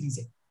A and series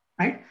A,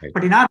 right?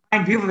 But in our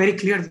mind, we were very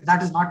clear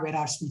that is not where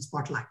our sweet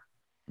spot lies.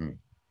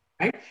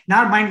 Right? In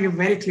our mind, we are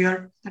very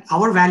clear that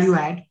our value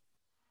add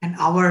and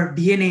our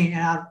DNA and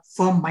our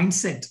firm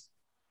mindset,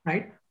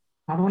 right?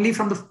 Not only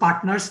from the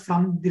partners,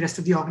 from the rest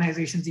of the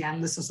organizations, the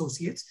analysts,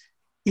 associates,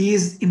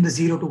 is in the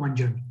 0 to 1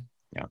 journey.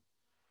 Yeah.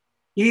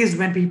 Is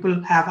when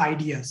people have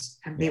ideas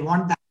and they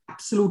want that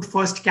absolute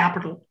first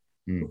capital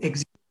to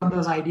execute on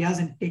those ideas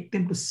and take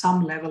them to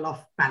some level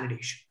of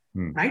validation,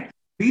 right?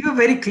 We were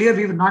very clear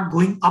we were not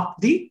going up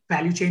the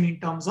value chain in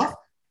terms of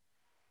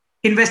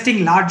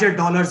investing larger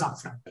dollars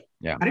upfront.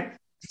 Yeah. Right?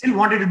 Still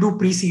wanted to do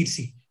pre-seed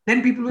seed.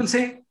 Then people will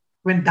say,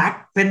 when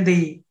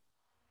the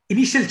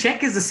initial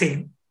check is the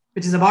same,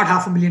 which is about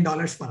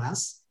 $500,000 for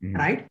us,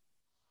 right?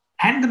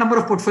 And the number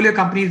of portfolio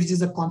companies, which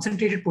is a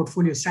concentrated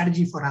portfolio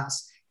strategy for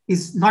us,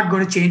 is not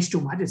going to change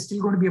too much. It's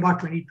still going to be about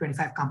 20,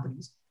 25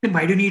 companies. Then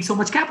why do you need so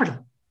much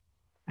capital?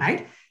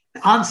 Right?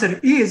 The answer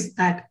is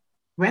that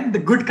when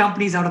the good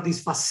companies out of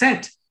these first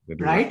set,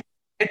 right,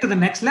 get to the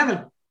next level,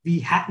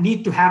 we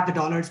need to have the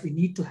dollars, we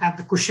need to have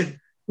the cushion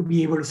to be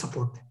able to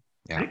support them.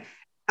 Right?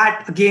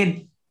 That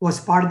again was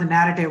part of the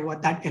narrative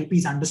what that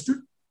LPs understood,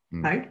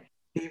 right?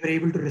 They were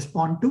able to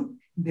respond to.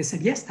 They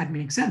said, yes, that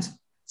makes sense.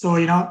 So,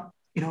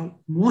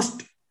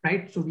 most,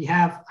 right? So we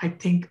have, I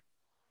think,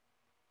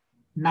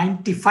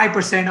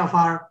 95% of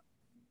our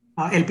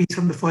LPs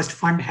from the first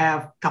fund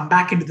have come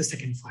back into the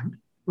second fund,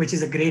 which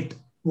is a great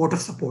vote of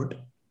support.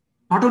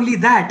 Not only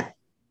that,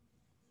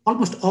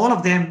 almost all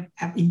of them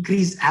have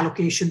increased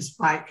allocations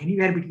by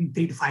anywhere between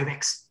 3 to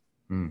 5x,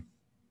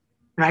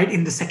 right,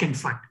 in the second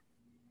fund,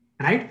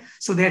 right?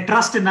 So their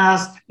trust in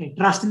us, their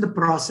trust in the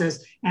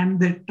process, and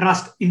the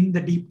trust in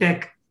the deep tech,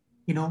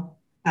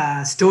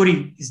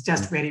 story is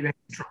just very,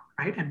 very strong,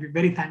 right? And we're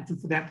very thankful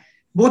for them.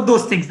 Both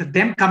those things, that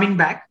them coming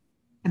back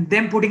and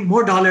them putting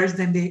more dollars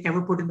than they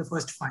ever put in the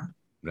first fund,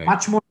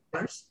 much more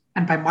dollars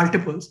and by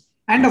multiples.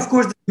 And of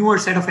course, the newer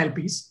set of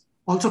LPs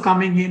also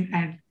coming in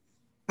and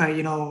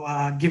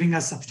giving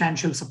us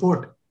substantial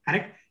support,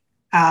 correct?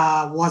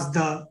 Was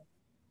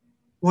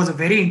a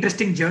very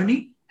interesting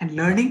journey and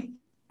learning.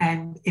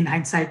 And in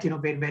hindsight,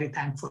 we're very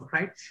thankful,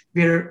 right?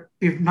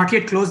 We've not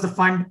yet closed the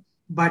fund,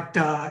 but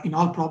in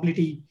all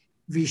probability,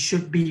 we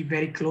should be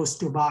very close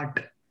to about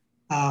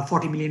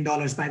 $40 million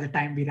by the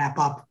time we wrap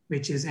up,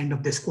 which is end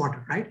of this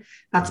quarter, right?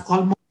 That's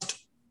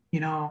almost,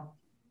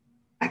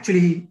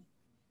 actually,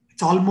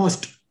 it's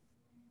almost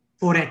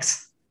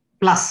 4x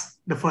plus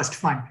the first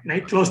fund,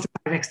 right? Close to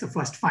 5x the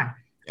first fund,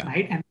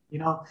 right? And,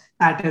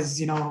 that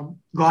has,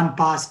 gone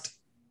past,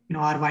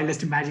 our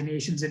wildest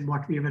imaginations and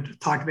what we ever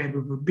thought where we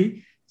would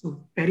be.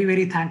 So very,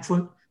 very thankful,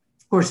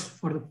 of course,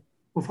 for the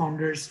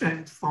co-founders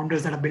and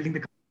founders that are building the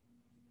company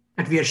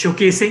that we are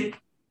showcasing,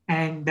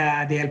 and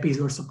the LPs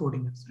who are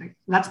supporting us, right?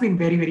 That's been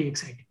very, very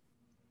exciting.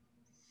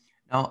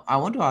 Now, I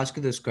want to ask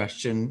you this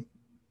question,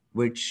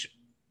 which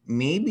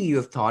maybe you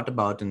have thought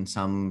about in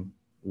some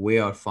way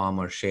or form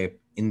or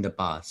shape in the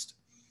past.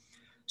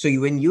 So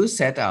when you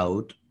set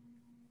out,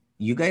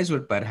 you guys were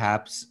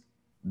perhaps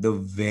the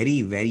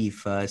very, very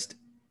first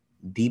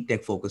deep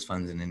tech focused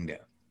funds in India,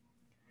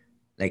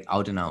 like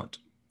out and out.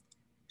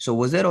 So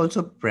was there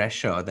also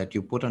pressure that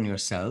you put on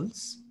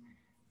yourselves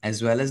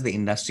as well as the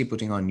industry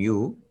putting on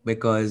you?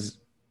 Because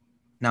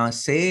now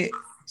say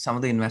some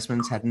of the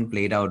investments hadn't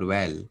played out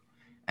well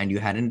and you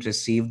hadn't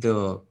received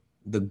the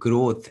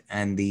growth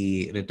and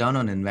the return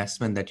on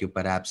investment that you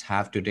perhaps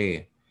have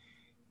today,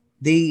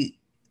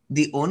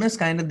 the onus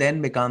kind of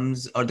then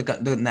becomes, or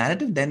the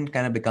narrative then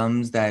kind of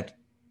becomes that,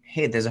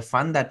 hey, there's a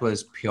fund that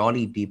was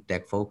purely deep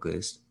tech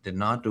focused, did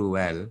not do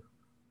well.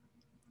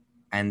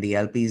 And the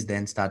LPs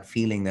then start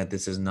feeling that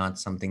this is not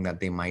something that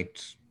they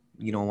might,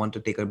 want to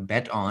take a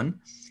bet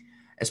on,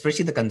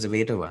 especially the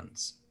conservative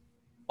ones.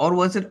 Or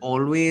was it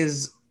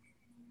always,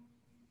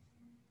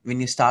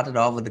 when you started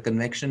off with the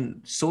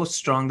conviction so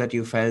strong that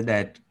you felt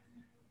that,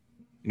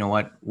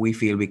 we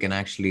feel we can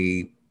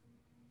actually,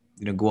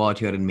 go out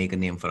here and make a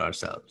name for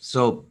ourselves?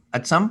 So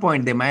at some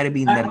point there might have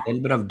been that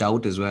little bit of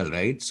doubt as well,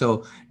 right?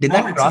 So did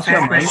that cross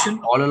your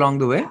mind all along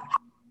the way?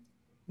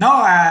 No,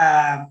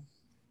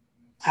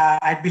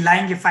 I'd be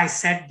lying if I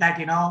said that,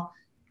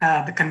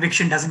 the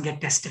conviction doesn't get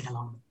tested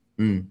along.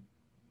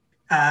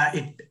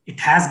 It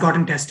has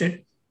gotten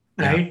tested,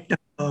 right?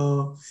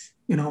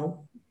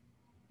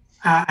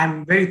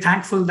 I'm very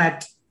thankful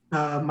that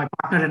my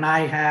partner and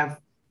I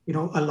have,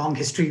 a long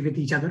history with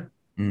each other,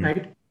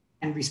 right?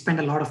 And we spend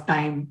a lot of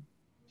time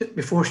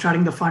before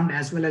starting the fund,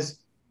 as well as,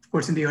 of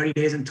course, in the early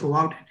days and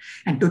throughout.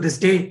 And to this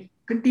day,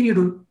 continue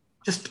to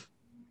just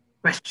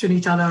question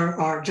each other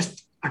or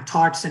just our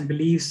thoughts and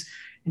beliefs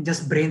and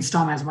just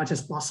brainstorm as much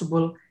as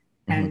possible.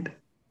 And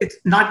it's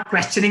not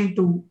questioning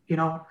to,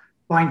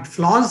 point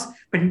flaws,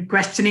 but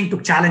questioning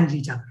to challenge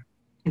each other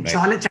and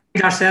challenge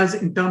ourselves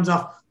in terms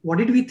of what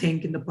did we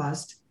think in the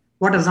past?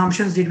 What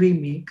assumptions did we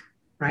make,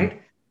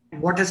 right?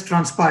 And what has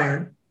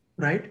transpired,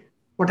 right?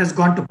 What has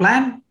gone to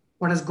plan?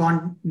 What has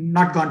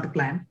not gone to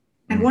plan?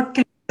 And what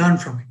can we learn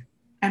from it?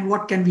 And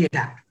what can we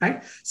adapt,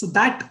 right? So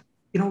that,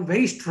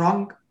 very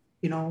strong,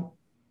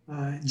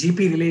 GP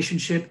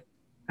relationship,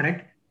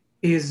 correct,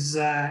 is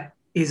a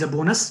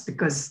bonus,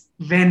 because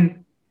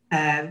when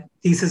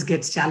thesis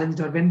gets challenged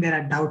or when there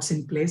are doubts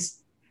in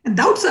place, and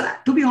doubts are,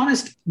 to be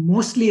honest,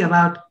 mostly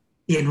about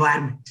the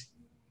environment.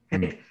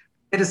 Right?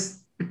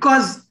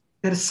 Because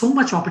there is so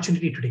much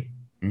opportunity today,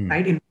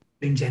 right?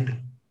 In general,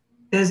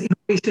 there's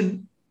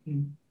innovation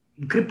in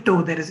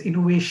crypto, there is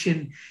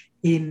innovation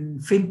in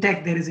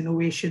fintech, there is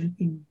innovation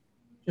in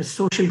just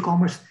social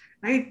commerce,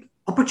 right?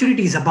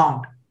 Opportunities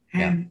abound,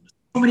 and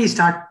so many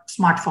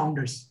smart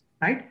founders,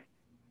 right?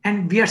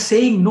 And we are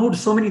saying no to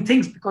so many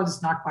things because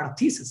it's not part of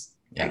thesis.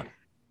 Right?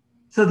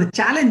 So the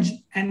challenge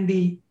and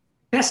the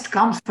test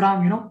comes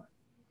from,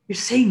 you're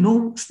saying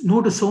no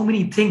to so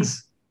many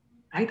things,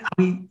 right?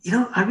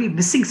 Are we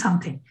missing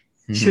something?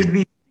 Should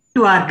we stick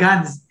to our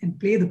guns and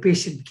play the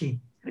patient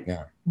game? Right?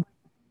 Yeah.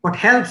 What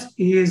helps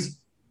is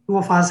two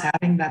of us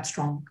having that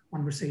strong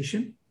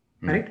conversation,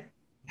 right?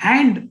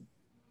 And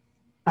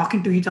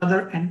talking to each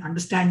other and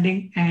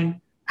understanding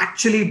and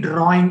actually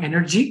drawing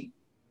energy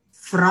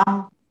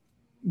from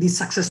these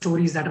success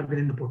stories that are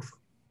within the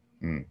portfolio.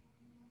 Mm.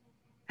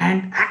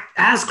 And act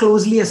as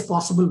closely as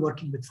possible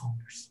working with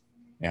founders.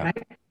 Yeah.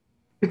 Right?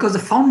 Because the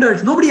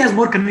founders, nobody has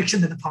more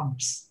conviction than the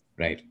founders.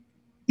 Right.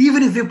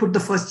 Even if you put the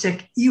first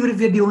check, even if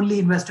you're the only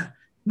investor,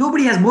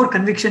 nobody has more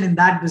conviction in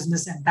that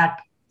business and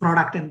that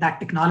product and that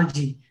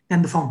technology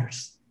than the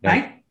founders.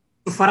 Right?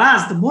 So for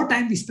us, the more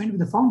time we spend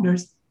with the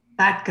founders,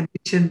 that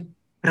conviction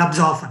rubs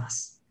off on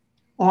us.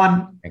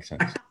 On Makes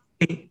sense. a tough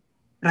day,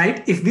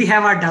 right? If we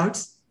have our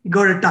doubts, we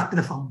go to talk to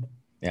the founder.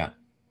 Yeah.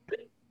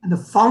 And the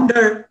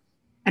founder,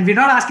 and we're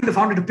not asking the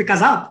founder to pick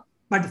us up,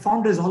 but the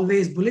founder is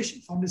always bullish.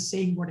 The founder is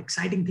saying what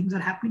exciting things are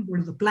happening, what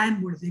is the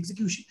plan, what is the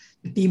execution.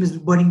 The team is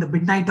burning the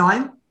midnight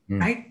oil,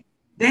 right?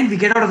 Then we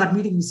get out of that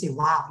meeting, we say,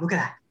 wow, look at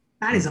that.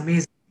 That is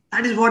amazing.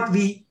 That is what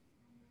we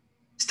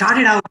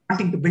started out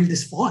wanting to build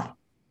this for.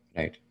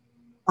 Right.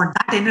 For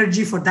that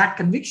energy, for that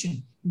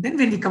conviction. Then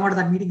when we come out of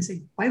that meeting,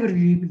 say, why were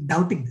we even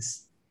doubting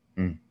this?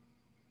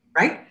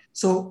 Right?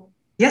 So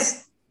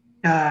yes,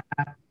 there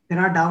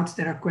are doubts,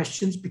 there are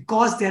questions,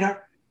 because there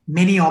are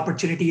many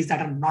opportunities that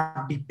are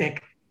not deep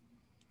tech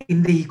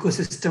in the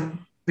ecosystem,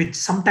 which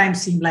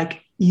sometimes seem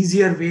like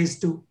easier ways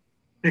to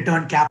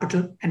return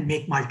capital and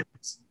make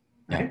multiples.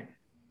 Right?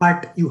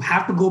 But you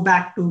have to go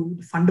back to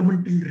the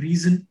fundamental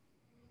reason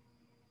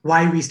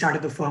why we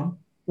started the firm,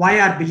 why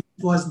our belief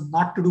was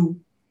not to do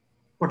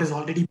what has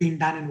already been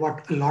done and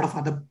what a lot of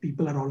other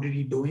people are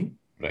already doing.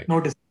 Right. No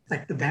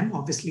disrespect to them.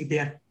 Obviously, they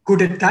are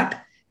good at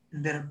that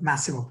and they're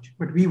massive opportunity.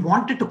 But we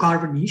wanted to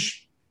carve a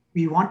niche.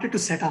 We wanted to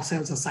set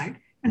ourselves aside.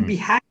 And we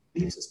had a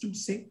belief system to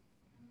say,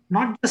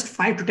 not just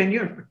 5 to 10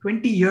 years, but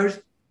 20 years,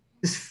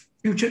 this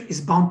future is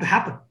bound to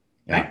happen.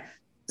 Right?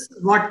 This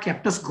is what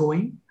kept us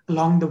going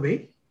along the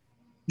way.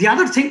 The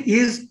other thing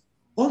is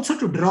also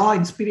to draw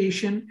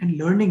inspiration and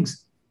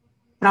learnings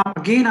from,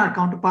 again, our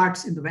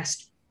counterparts in the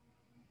West.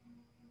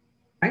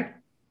 Right?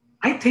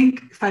 I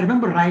think, if I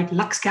remember right,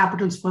 Lux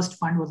Capital's first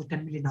fund was a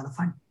 $10 million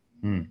fund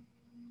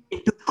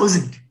in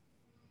 2000.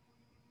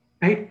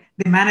 Right?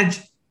 They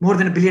manage more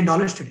than $1 billion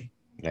today.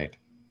 Right?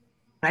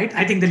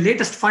 I think the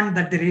latest fund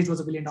that they raised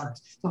was $1 billion.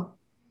 So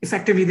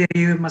effectively, their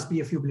AUM must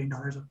be a few $1 billion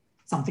or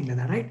something like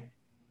that, right?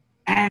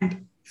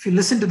 And if you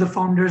listen to the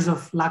founders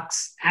of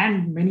Lux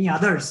and many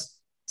others,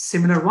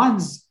 similar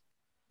ones,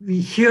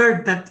 we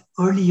hear that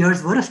early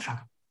years were a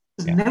struggle.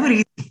 It was never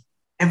easy.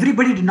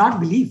 Everybody did not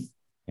believe.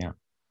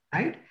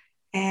 Right?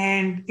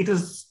 And it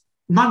was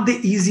not the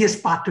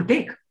easiest path to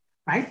take,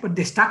 right? But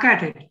they stuck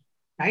at it,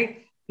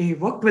 right? They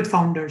worked with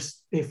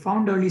founders. They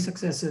found early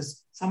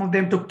successes. Some of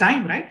them took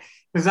time, right?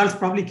 Results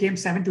probably came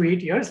 7 to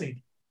 8 years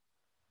later,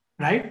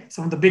 right?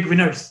 Some of the big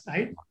winners,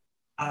 right?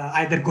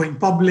 Either going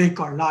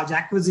public or large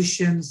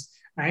acquisitions,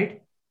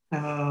 right?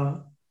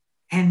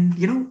 And,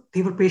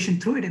 they were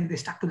patient through it and they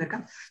stuck to their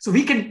guns. So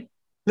we can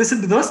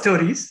listen to those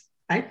stories,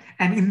 right?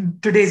 And in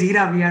today's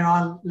era, we are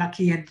all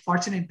lucky and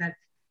fortunate that,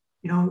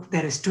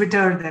 there is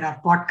Twitter, there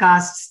are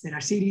podcasts, there are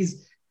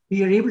series.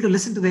 We are able to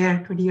listen to their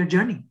 20-year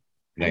journey.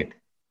 Right?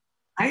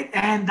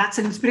 And that's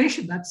an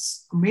inspiration.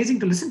 That's amazing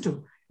to listen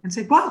to and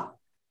say, wow,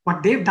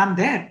 what they've done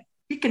there,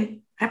 we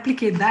can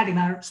replicate that in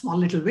our small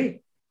little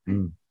way.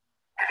 And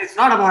it's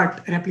not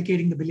about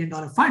replicating the $1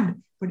 billion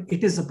fund, but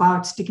it is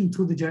about sticking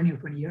through the journey of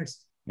 20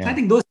 years. So I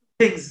think those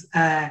things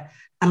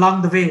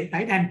along the way,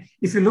 right? And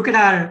if you look at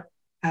our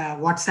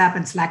WhatsApp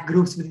and Slack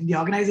groups within the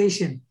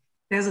organization,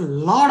 there's a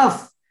lot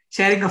of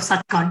sharing of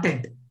such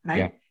content,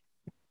 right?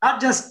 Not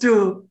just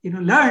to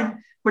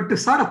learn, but to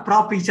sort of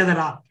prop each other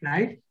up,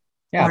 right?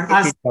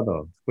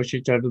 Push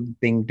each other to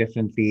think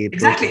differently.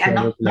 Exactly,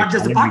 and not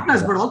just the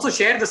partners, but also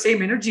share the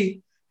same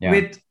energy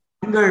with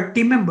younger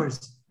team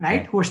members,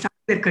 right? Who are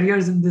starting their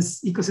careers in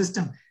this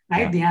ecosystem,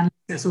 right? The analysts,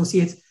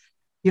 associates,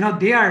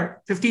 they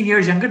are 15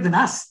 years younger than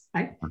us,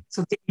 right?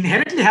 So they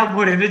inherently have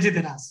more energy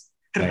than us,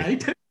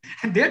 right?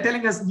 And they're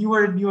telling us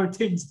newer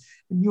things,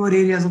 newer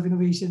areas of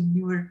innovation,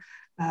 newer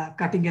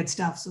cutting edge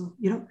stuff. So,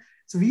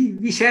 so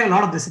we share a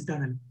lot of this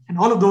internally. And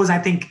all of those, I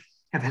think,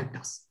 have helped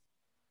us.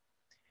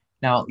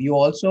 Now, you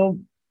also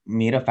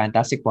made a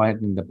fantastic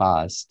point in the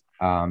past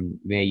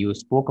where you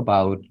spoke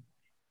about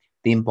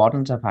the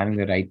importance of having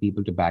the right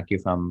people to back you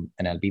from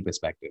an LP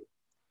perspective.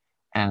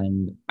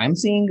 And I'm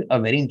seeing a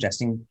very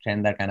interesting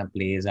trend that kind of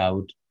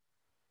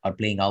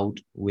playing out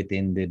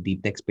within the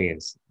deep tech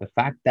space. The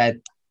fact that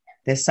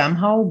there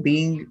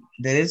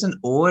is an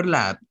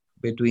overlap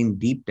between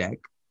deep tech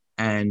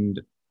and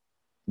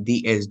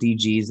the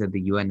SDGs that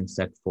the UN has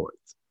set forth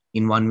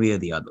in one way or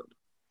the other.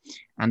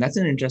 And that's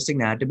an interesting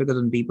narrative because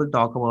when people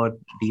talk about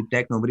deep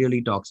tech, nobody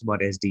really talks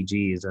about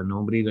SDGs or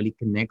nobody really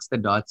connects the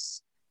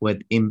dots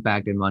with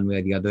impact in one way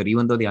or the other,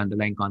 even though the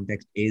underlying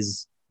context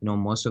is,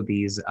 most of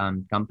these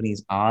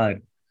companies are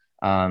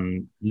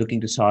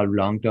looking to solve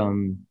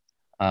long-term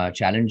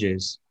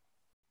challenges.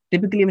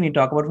 Typically, when you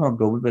talk about from a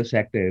global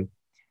perspective,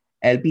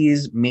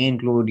 LPs may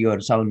include your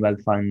sovereign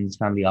wealth funds,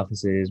 family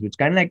offices, which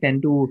kind of like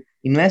tend to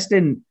invest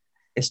in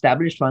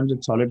established funds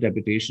with solid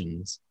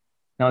reputations.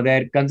 Now,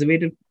 there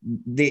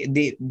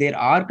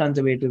are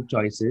conservative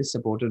choices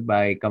supported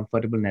by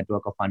comfortable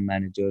network of fund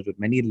managers with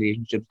many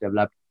relationships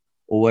developed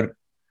over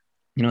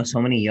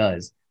so many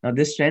years. Now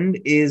this trend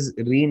is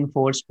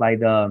reinforced by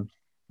the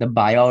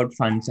buyout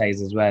fund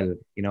size as well,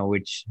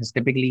 which has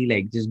typically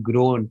like just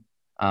grown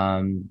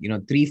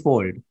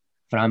threefold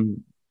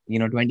from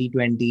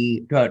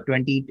 2020 to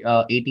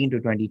 2018 to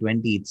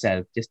 2020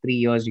 itself. Just 3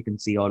 years you can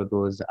see all of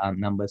those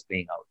numbers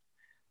playing out.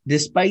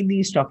 Despite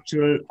these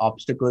structural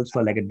obstacles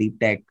for like a deep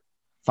tech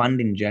fund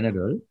in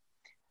general,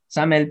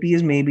 some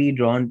LPs may be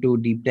drawn to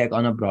deep tech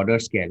on a broader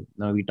scale.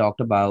 Now, we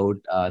talked about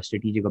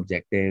strategic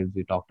objectives,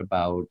 we talked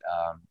about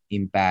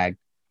impact,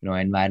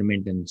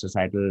 environment and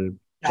societal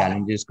Yeah.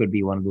 challenges could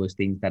be one of those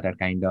things that are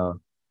kind of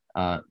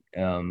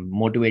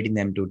motivating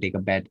them to take a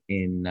bet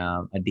in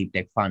a deep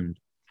tech fund.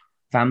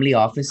 Family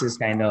offices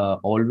kind of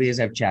always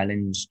have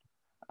challenged,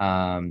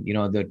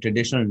 the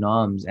traditional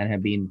norms and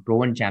have been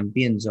proven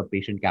champions of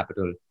patient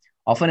capital,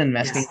 often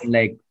investing Yes. in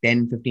like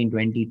 10, 15,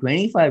 20,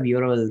 25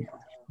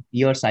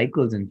 year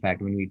cycles, in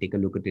fact, when we take a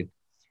look at it,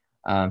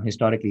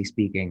 historically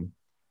speaking.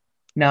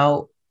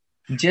 Now,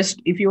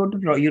 just if you were to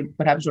draw, you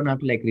perhaps don't have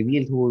to like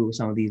reveal who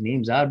some of these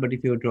names are, but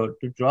if you were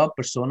to draw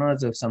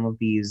personas of some of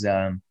these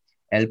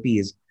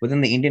LPs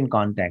within the Indian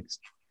context,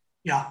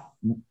 Yeah.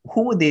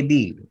 who would they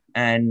be?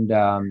 And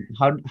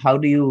how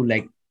do you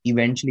like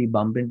eventually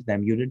bump into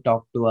them? You did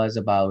talk to us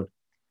about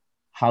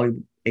how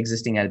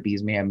existing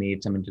LPs may have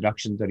made some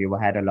introductions or you've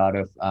had a lot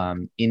of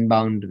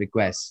inbound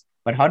requests,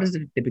 but how does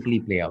it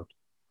typically play out?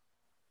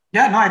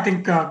 Yeah, no, I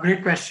think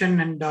great question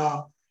and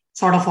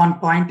sort of on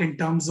point in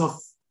terms of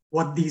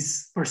what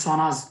these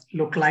personas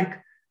look like,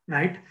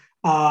 right?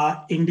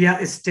 India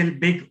is still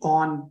big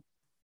on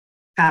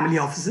family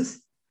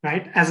offices,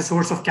 right, as a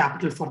source of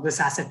capital for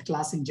this asset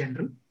class in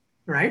general,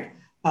 right?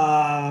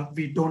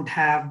 We don't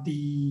have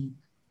the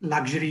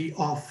luxury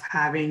of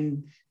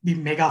having the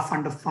mega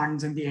fund of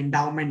funds and the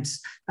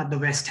endowments that the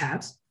West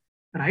has,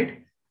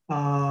 right?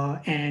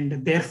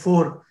 And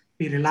therefore,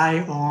 we rely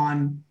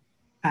on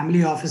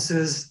family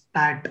offices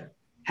that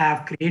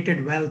have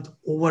created wealth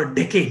over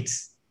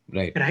decades,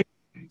 Right. right?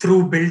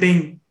 Through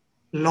building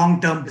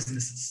long-term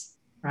businesses,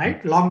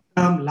 right?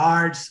 Long-term,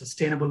 large,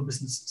 sustainable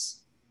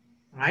businesses,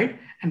 right?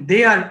 And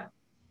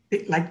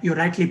like you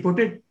rightly put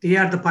it, they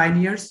are the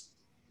pioneers.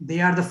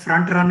 They are the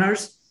front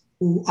runners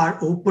who are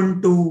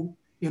open to,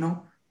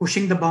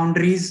 pushing the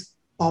boundaries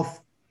of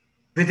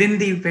within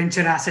the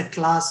venture asset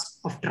class,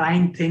 of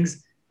trying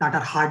things that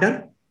are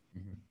harder,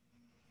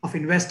 of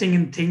investing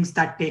in things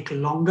that take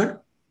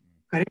longer,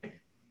 correct?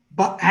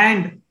 But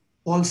and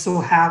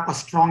also have a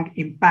strong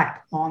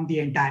impact on the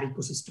entire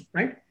ecosystem,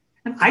 right?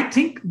 And I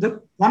think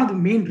the one of the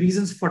main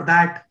reasons for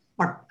that,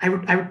 or I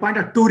would point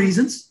out two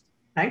reasons,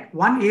 right?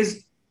 One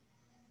is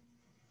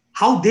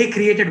how they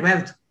created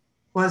wealth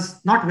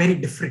was not very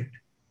different,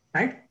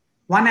 right?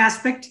 One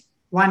aspect,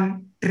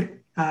 one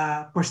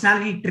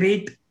personality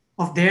trait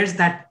of theirs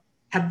that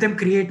helped them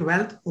create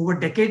wealth over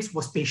decades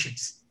was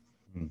patience.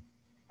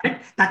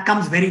 Right? That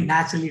comes very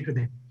naturally to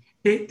them.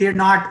 They're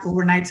not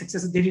overnight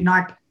successes. They did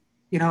not,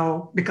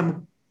 become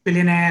a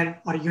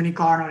billionaire or a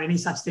unicorn or any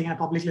such thing in a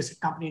public listed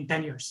company in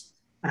 10 years,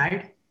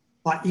 right?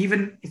 Or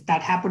even if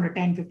that happened to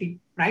 10, 15,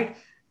 right?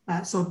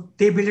 So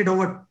they built it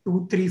over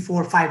 2, 3,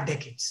 4, 5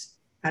 decades,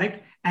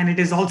 correct? And it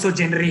is also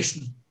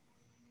generational,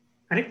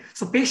 correct?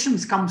 So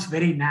patience comes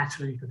very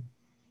naturally to them,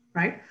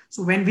 right?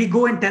 So when we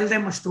go and tell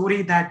them a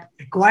story that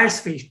requires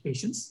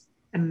patience,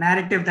 a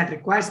narrative that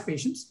requires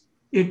patience,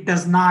 it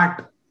does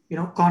not,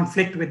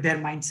 conflict with their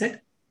mindset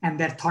and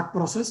their thought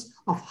process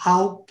of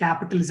how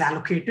capital is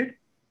allocated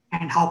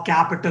and how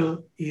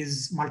capital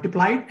is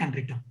multiplied and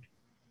returned,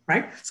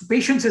 right? So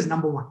patience is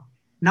number one.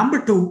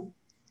 Number two,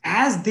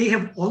 as they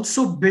have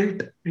also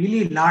built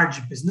really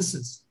large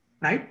businesses,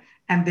 right?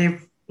 And a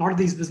lot of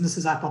these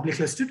businesses are public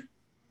listed,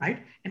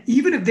 right? And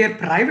even if they're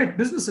private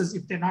businesses,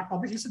 if they're not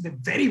public listed, they're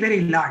very,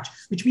 very large,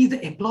 which means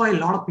they employ a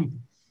lot of people,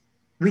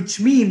 which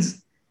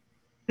means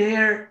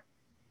their,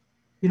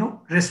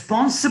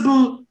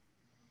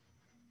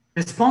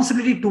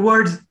 responsibility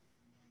towards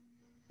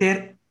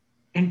their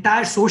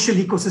entire social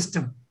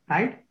ecosystem,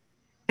 right?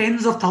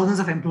 Tens of thousands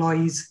of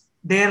employees,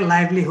 their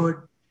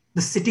livelihood,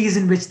 the cities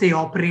in which they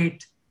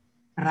operate,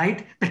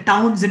 right? The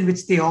towns in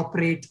which they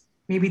operate,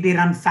 maybe they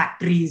run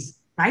factories,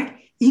 right?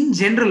 In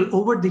general,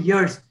 over the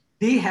years,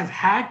 they have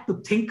had to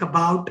think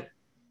about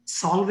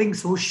solving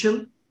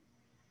social,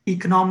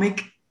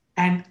 economic,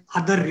 and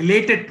other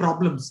related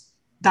problems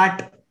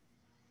that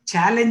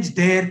challenge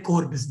their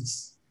core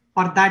business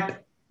or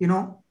that,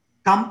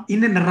 come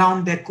in and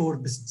around their core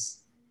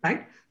business,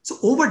 right? So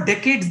over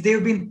decades,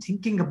 they've been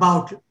thinking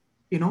about,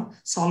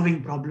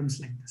 solving problems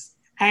like this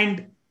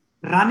and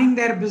running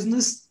their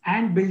business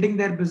and building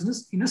their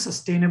business in a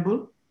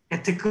sustainable,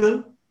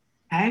 ethical,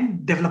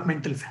 and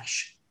developmental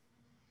fashion.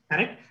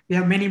 Correct? We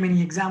have many, many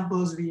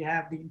examples. We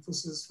have the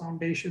Infosys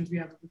foundations, we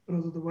have the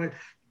Wipros of the world,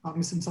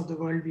 Cognizance of the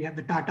world, we have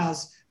the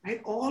Tatas,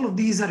 right? All of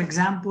these are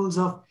examples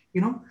of,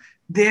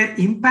 their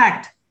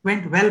impact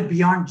went well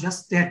beyond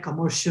just their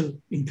commercial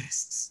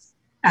interests,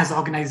 as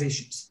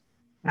organizations,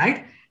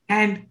 right?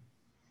 And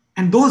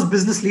those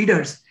business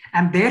leaders,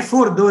 and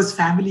therefore those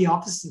family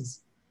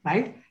offices,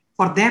 right?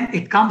 For them,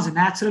 it comes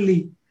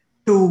naturally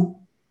to,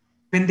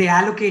 when they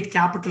allocate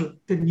capital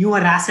to newer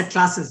asset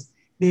classes,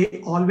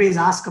 they always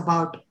ask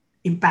about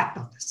impact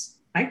of this,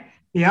 right?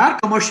 They are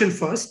commercial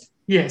first,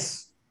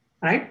 yes,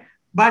 right?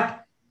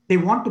 But they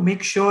want to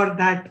make sure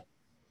that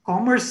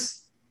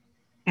commerce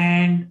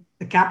and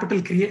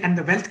the and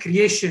the wealth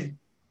creation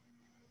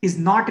is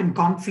not in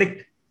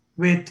conflict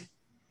with,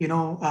 you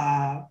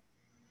know,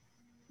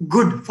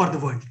 good for the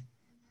world,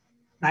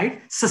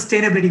 right?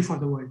 Sustainability for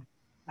the world,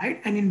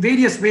 right? And in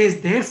various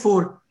ways,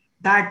 therefore,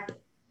 that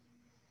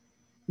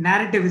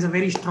narrative is a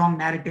very strong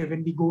narrative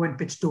when we go and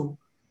pitch to,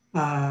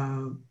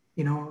 uh,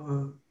 you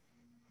know,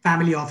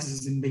 family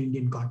offices in the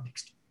Indian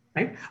context,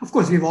 right? Of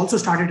course, we've also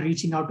started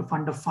reaching out to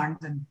fund of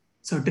funds and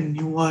certain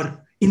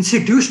newer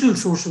institutional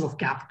sources of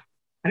capital,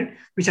 right?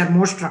 Which are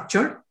more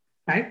structured,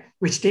 right?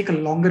 Which take a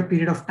longer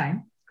period of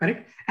time,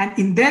 correct? And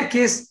in their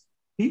case,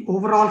 the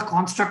overall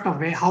construct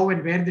of how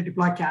and where they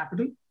deploy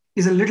capital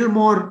is a little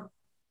more,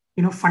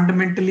 you know,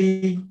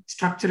 fundamentally,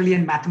 structurally,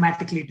 and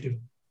mathematically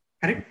driven,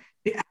 correct?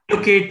 They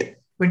allocate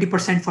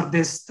 20% for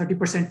this,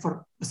 30%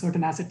 for a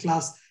certain asset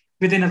class.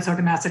 Within a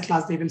certain asset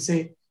class, they will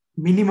say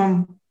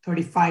minimum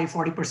 35,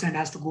 40%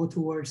 has to go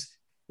towards,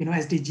 you know,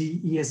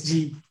 SDG,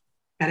 ESG,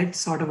 correct,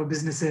 sort of a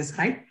businesses,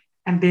 right?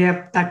 And they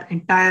have that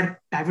entire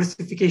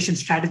diversification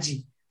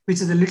strategy, which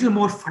is a little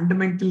more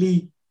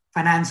fundamentally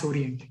finance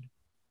oriented,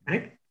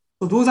 correct?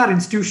 So those are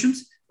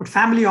institutions, but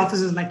family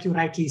offices, like you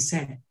rightly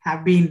said,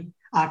 have been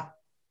our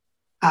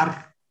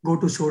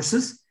go-to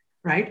sources,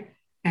 right?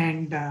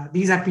 And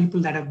these are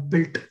people that have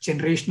built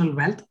generational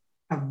wealth,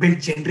 have built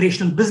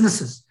generational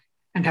businesses,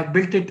 and have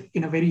built it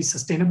in a very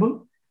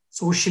sustainable,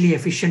 socially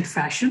efficient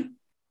fashion,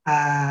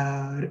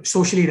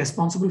 socially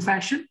responsible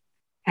fashion,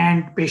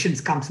 and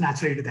patience comes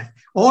naturally to that.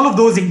 All of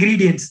those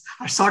ingredients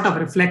are sort of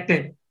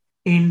reflected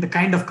in the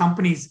kind of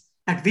companies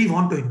that we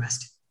want to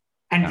invest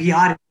in, and we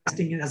are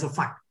investing in as a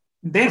fund.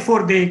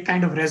 Therefore, they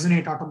kind of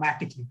resonate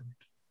automatically.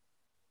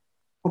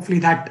 Hopefully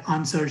that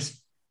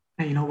answers,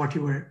 you know, what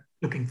you were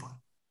looking for.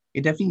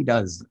 It definitely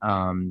does.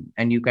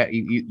 And you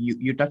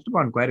touched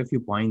upon quite a few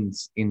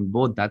points in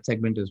both that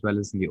segment as well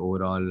as in the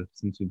overall,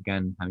 since we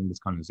began having this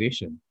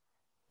conversation,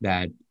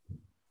 that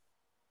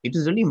it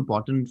is really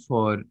important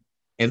for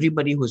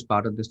everybody who's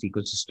part of this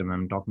ecosystem.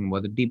 I'm talking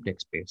about the deep tech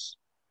space,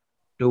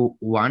 to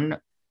one,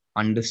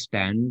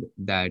 understand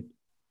that,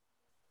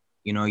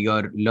 you know,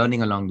 you're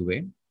learning along the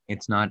way.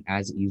 It's not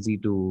as easy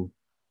to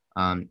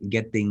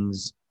get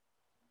things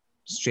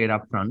straight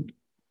up front,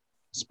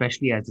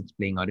 especially as it's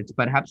playing out. It's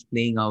perhaps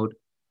playing out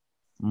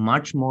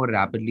much more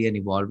rapidly and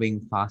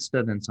evolving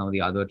faster than some of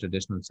the other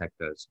traditional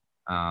sectors.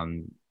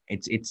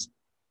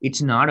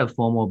 It's not a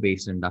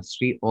FOMO-based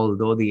industry,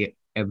 although the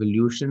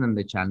evolution and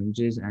the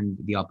challenges and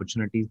the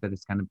opportunities that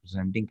it's kind of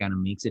presenting kind of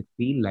makes it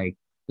feel like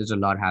there's a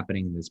lot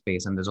happening in this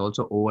space. And there's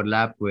also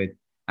overlap with,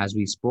 as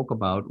we spoke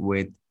about,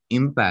 with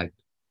impact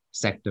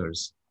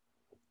sectors,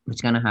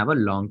 which kind of have a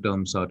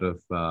long-term sort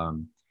of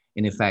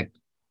in effect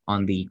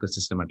on the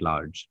ecosystem at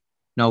large.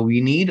 Now,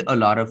 we need a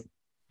lot of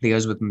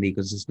players within the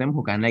ecosystem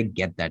who kind of like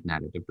get that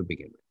narrative to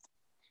begin with.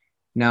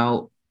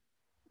 Now,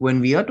 when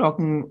we are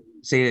talking,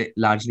 say,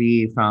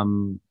 largely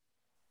from,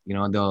 you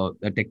know,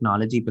 the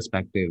technology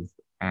perspective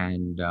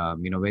and,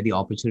 you know, where the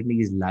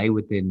opportunities lie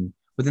within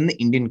the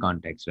Indian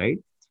context, right?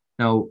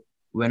 Now,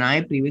 when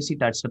I previously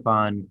touched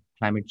upon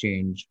climate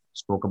change,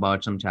 spoke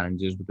about some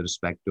challenges with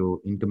respect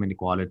to income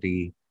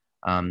inequality,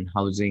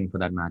 housing for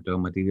that matter,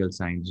 material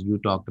science, you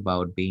talked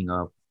about being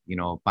a, you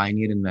know,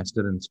 pioneer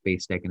investor in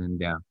space tech in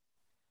India.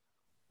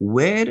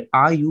 Where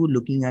are you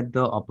looking at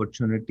the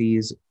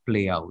opportunities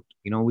play out?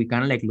 You know, we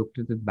kind of like looked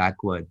at it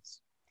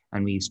backwards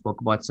and we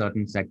spoke about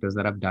certain sectors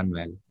that have done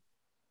well.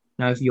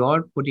 Now, if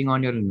you're putting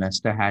on your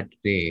investor hat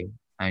today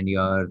and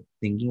you're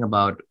thinking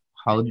about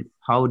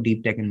how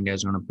deep tech in India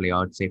is going to play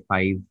out, say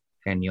 5-10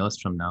 years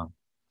from now,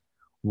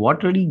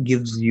 what really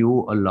gives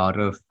you a lot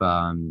of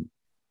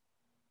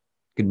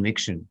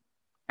conviction,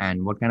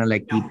 and what kind of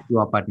like keeps you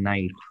up at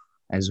night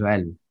as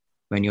well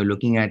when you're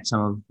looking at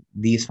some of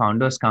these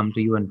founders come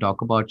to you and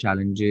talk about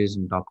challenges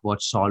and talk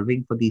about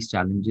solving for these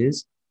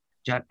challenges,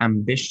 which are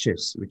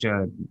ambitious, which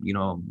are, you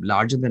know,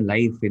 larger than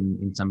life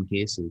in some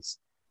cases,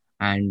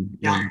 and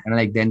you know, kind of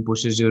like then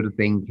pushes you to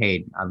think,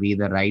 hey, are we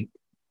the right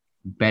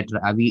bet?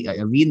 Are we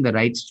in the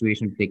right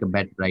situation to take a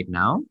bet right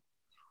now?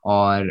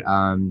 Or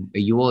are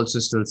you also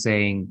still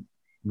saying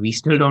we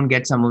still don't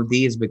get some of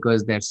these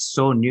because they're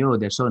so new,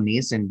 they're so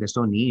nascent, they're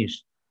so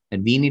niche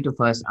that we need to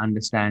first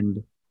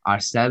understand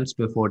ourselves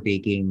before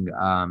taking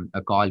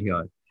a call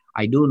here?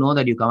 I do know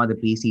that you come at the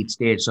pre-seed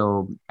stage,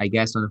 so I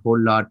guess a whole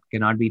lot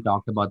cannot be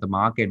talked about the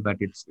market, but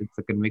it's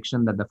the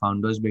conviction that the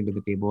founders bring to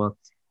the table.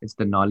 It's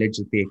the knowledge,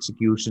 it's the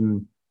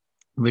execution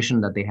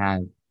vision that they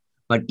have.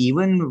 But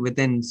even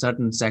within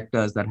certain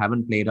sectors that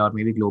haven't played out,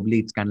 maybe globally,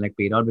 it's kind of like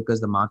played out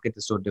because the market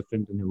is so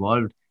different and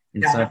evolved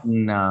in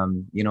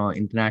certain, you know,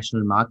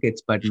 international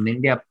markets, but in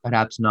India,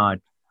 perhaps not.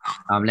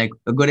 Like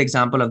a good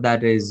example of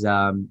that is,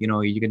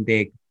 you can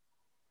take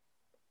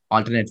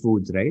alternate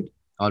foods, right?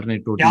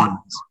 Alternate Yeah,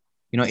 proteins.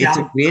 It's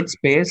a yeah, great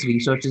space.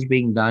 Research is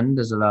being done.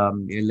 There's a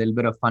little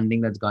bit of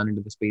funding that's gone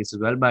into the space as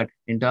well. But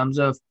in terms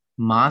of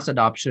mass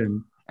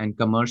adoption and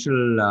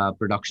commercial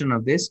production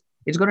of this,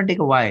 it's going to take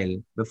a while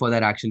before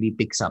that actually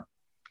picks up.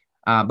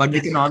 But we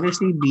yes, can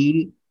obviously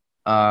be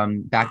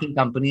backing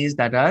companies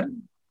that are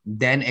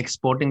then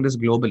exporting this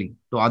globally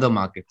to other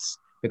markets,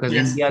 because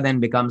yes, India then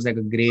becomes like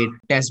a great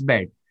test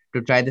bed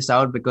to try this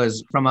out.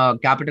 Because from a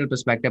capital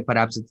perspective,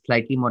 perhaps it's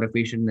slightly more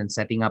efficient than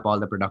setting up all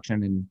the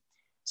production in,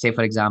 say,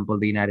 for example,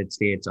 the United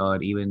States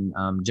or even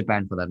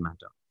Japan for that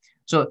matter.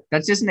 So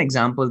that's just an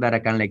example that I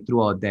kind of like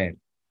threw out there.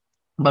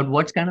 But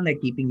what's kind of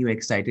like keeping you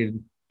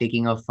excited,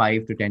 taking a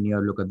 5 to 10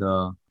 year look at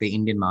the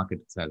Indian market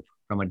itself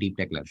from a deep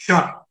tech lens?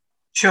 sure.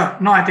 Sure.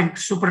 No, I think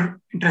super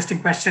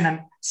interesting question and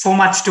so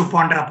much to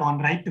ponder upon,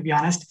 right? To be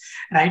honest,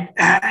 right?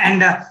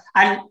 And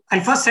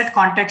I'll first set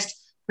context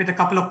with a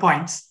couple of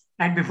points,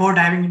 right? Before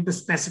diving into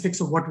specifics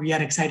of what we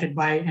are excited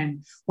by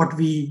and what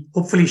we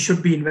hopefully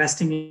should be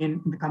investing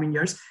in the coming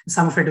years.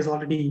 Some of it has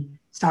already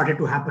started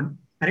to happen,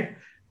 right?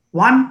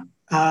 One,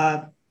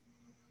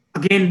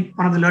 again,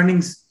 one of the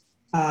learnings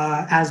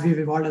as we've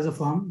evolved as a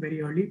firm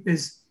very early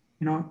is,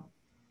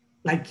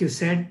 like you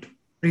said,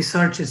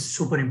 research is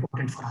super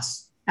important for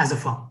us as a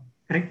firm,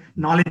 correct?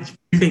 Knowledge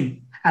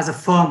building as a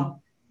firm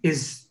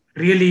is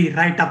really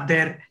right up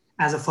there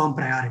as a firm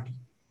priority,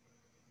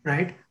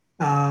 right?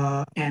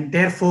 And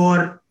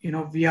therefore,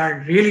 we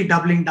are really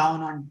doubling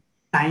down on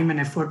time and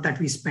effort that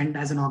we spend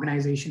as an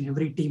organization,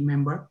 every team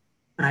member,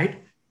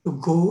 right? To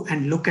go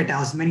and look at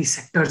as many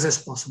sectors as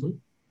possible,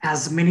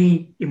 as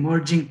many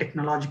emerging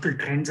technological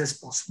trends as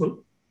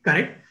possible,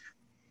 correct?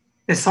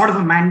 There's sort of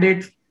a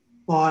mandate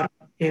for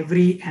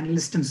every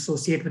analyst and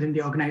associate within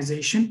the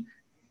organization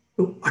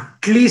to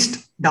at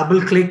least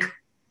double click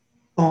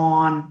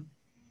on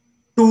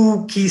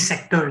two key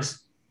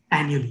sectors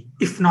annually,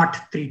 if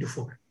not 3 to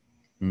 4,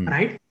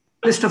 right?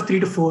 List of 3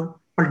 to 4,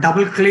 or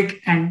double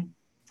click and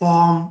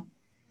form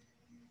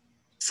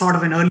sort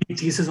of an early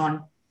thesis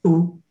on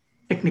two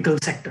technical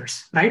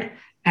sectors, right?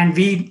 And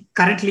we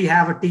currently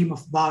have a team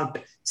of about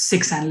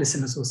 6 analysts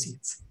and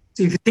associates.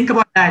 So if you think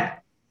about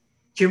that,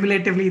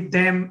 cumulatively,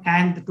 them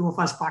and the two of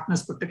us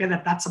partners put together,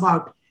 that's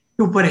about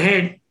 2 per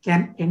head,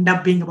 can end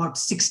up being about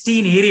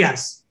 16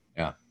 areas.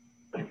 Yeah.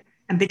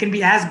 And they can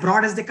be as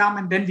broad as they come,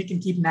 and then we can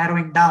keep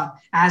narrowing down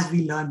as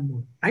we learn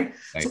more, right?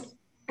 So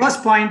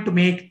first point to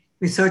make,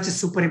 research is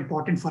super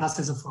important for us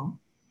as a firm,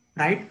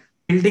 right?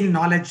 Building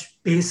knowledge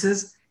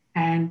bases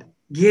and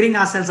gearing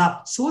ourselves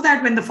up so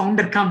that when the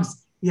founder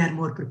comes, we are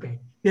more prepared,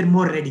 we are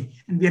more ready,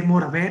 and we are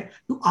more aware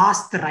to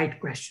ask the right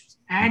questions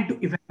and to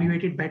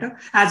evaluate it better,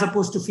 as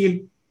opposed to feel,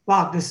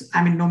 wow,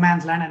 I'm in no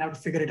man's land and I have to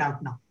figure it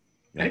out now,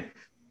 right?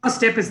 First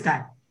step is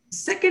that.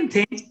 Second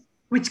thing,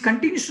 which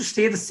continues to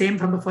stay the same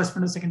from the first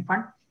fund to the second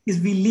fund, is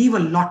we leave a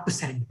lot to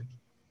serendipity.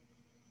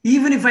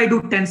 Even if I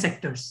do 10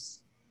 sectors,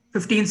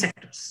 15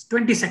 sectors,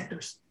 20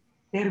 sectors,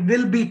 there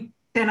will be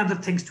 10 other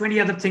things, 20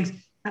 other things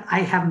that I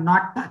have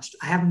not touched,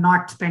 I have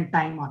not spent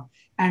time on.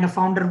 And a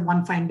founder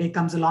one fine day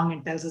comes along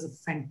and tells us a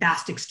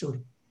fantastic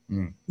story.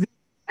 We,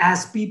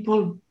 as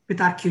people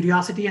with our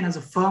curiosity and as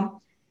a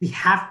firm, we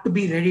have to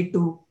be ready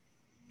to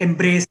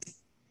embrace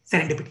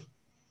serendipity,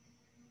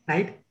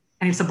 right?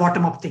 And it's a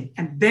bottom-up thing.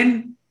 And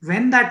then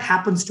when that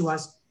happens to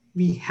us,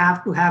 we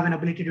have to have an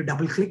ability to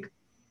double click,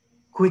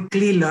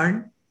 quickly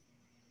learn,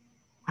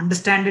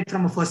 understand it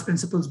from a first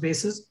principles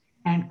basis,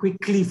 and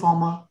quickly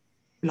form a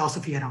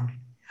philosophy around it.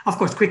 Of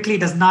course, quickly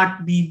does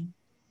not mean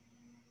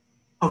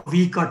a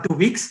week or 2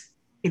 weeks,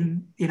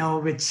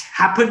 which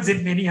happens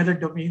in many other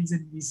domains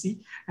in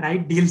VC,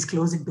 right? Deals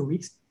close in 2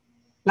 weeks.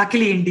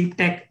 Luckily, in deep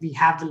tech, we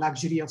have the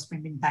luxury of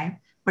spending time,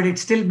 but it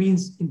still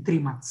means in 3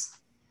 months,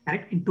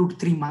 right? In 2 to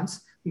 3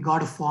 months, we got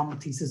to form a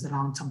thesis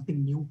around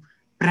something new,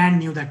 brand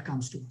new that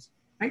comes to us,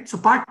 right? So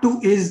part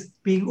 2 is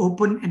being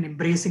open and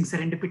embracing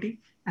serendipity,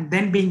 and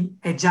then being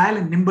agile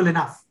and nimble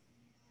enough,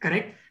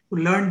 correct,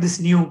 to learn this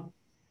new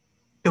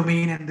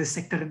domain and this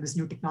sector and this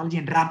new technology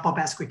and ramp up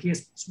as quickly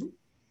as possible,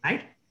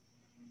 right?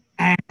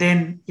 And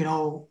then,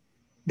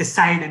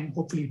 decide and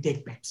hopefully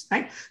take bets,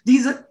 right?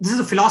 This is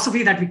a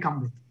philosophy that we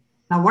come with.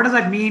 Now, what does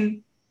that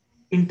mean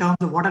in terms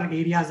of what are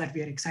areas that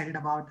we are excited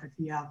about, that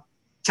we have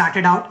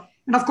charted out?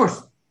 And of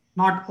course,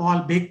 not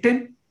all baked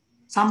in,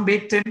 some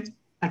baked in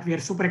that we are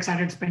super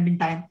excited spending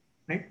time,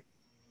 right?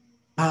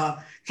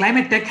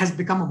 Climate tech has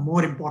become a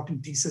more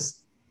important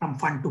thesis from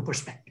fund 2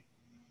 perspective,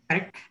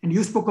 right? And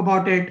you spoke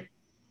about it.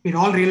 We're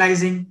all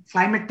realizing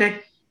climate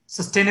tech,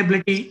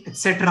 sustainability,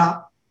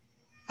 etc.,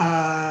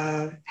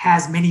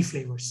 has many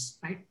flavors,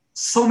 right?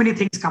 So many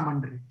things come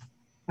under it,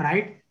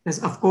 right? There's,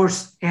 of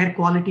course, air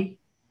quality,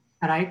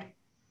 right?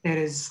 There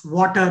is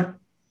water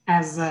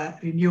as a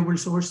renewable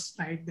source,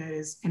 right? There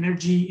is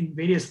energy in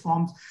various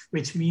forms,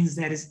 which means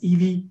there is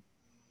EV,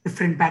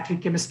 different battery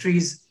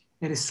chemistries.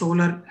 There is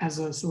solar as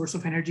a source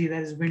of energy.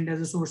 There is wind as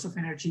a source of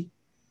energy.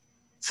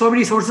 So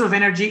many sources of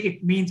energy.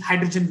 It means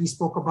hydrogen we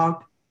spoke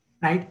about,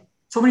 right?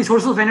 so many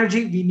sources of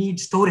energy, we need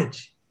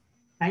storage,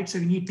 right? So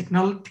we need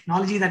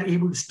technology that are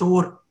able to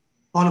store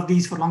all of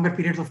these for longer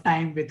periods of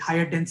time with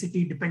higher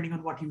density, depending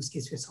on what use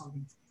case we're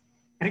solving.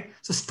 Correct?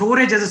 So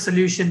storage as a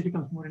solution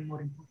becomes more and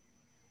more important,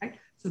 right?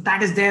 So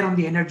that is there on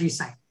the energy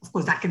side. Of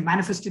course, that can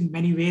manifest in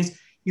many ways.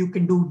 You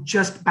can do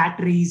just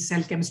batteries,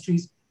 cell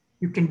chemistries.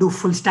 You can do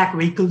full stack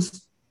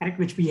vehicles, right?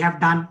 Which we have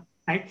done,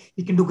 right?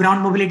 We can do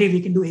ground mobility.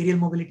 We can do aerial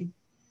mobility,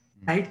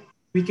 right?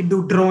 We can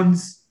do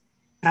drones,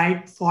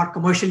 right? For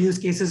commercial use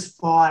cases,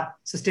 for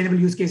sustainable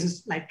use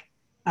cases like,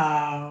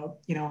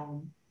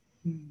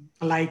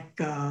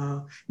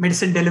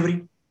 medicine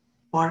delivery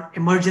or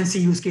emergency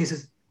use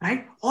cases,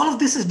 right? All of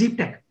this is deep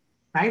tech,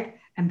 right?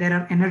 And there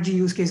are energy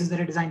use cases that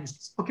are design use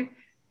cases. Okay.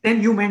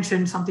 Then you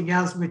mentioned something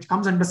else which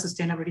comes under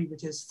sustainability,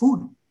 which is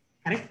food,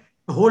 correct?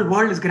 The whole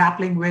world is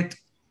grappling with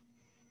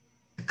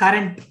the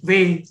current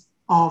way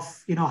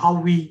of,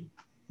 how we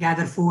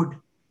gather food,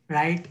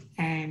 right?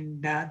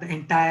 And the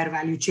entire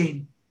value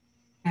chain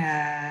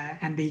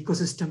and the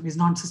ecosystem is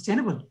not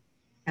sustainable,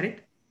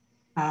 correct?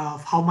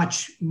 How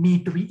much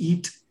meat we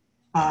eat,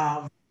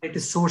 it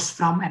is sourced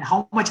from, and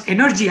how much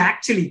energy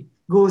actually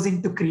goes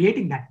into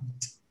creating that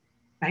meat,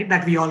 right?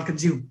 That we all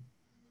consume,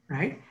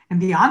 right?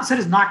 And the answer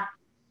is not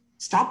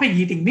stopping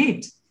eating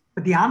meat,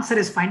 but the answer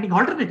is finding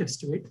alternatives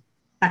to it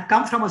that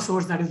come from a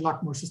source that is a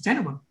lot more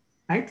sustainable,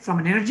 right? From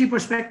an energy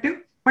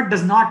perspective, but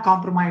does not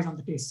compromise on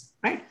the taste,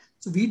 right?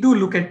 So we do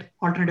look at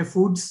alternative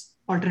foods,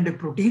 alternative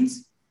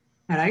proteins,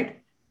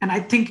 right? And I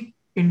think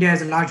India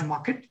is a large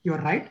market. You're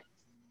right.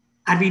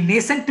 Are we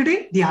nascent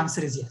today? The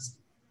answer is yes.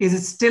 Is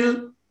it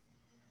still,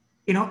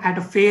 at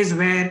a phase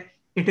where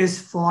it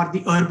is for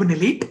the urban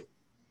elite,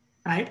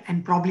 right?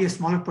 And probably a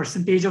smaller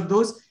percentage of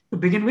those to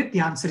begin with? The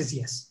answer is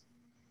yes.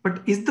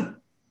 But is the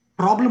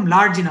problem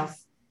large enough?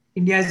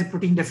 India is a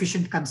protein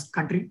deficient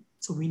country.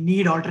 So we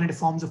need alternative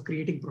forms of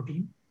creating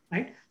protein,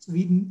 right? So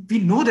we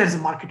know there's a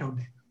market out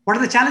there. What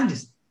are the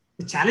challenges?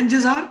 The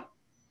challenges are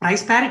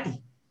price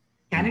parity.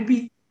 Can it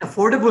be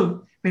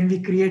affordable when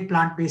we create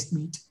plant-based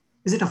meat?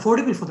 Is it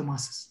affordable for the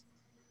masses?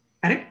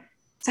 Correct?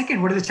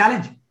 Second, what is the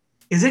challenge?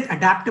 Is it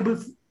adaptable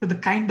to the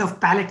kind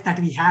of palate that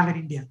we have in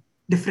India?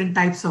 Different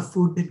types of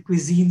food and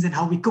cuisines and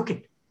how we cook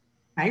it,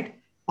 right?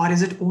 Or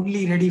is it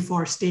only ready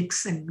for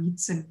steaks and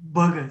meats and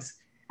burgers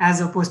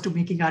as opposed to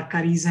making our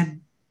curries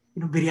and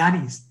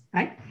biryanis,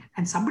 right?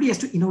 And somebody has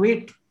to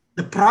innovate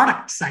the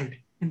product side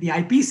and the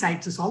IP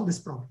side to solve this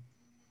problem.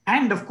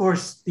 And of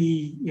course,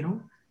 the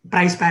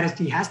price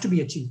parity has to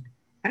be achieved.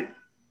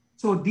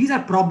 So these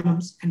are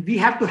problems, and we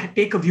have to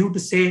take a view to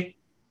say,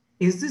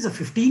 is this a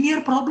 15-year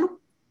problem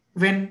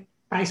when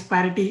price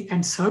parity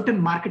and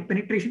certain market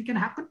penetration can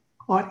happen?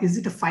 Or is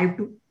it a 5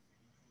 to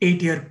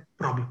 8-year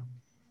problem?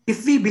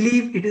 If we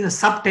believe it is a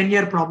sub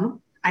 10-year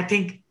problem, I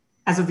think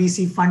as a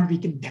VC fund, we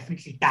can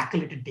definitely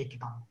tackle it and take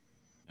it on.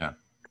 Yeah.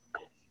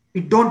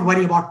 We don't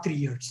worry about 3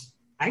 years,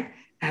 right?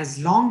 As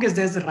long as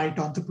there's the right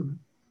entrepreneur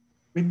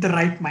with the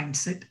right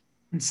mindset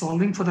and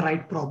solving for the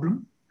right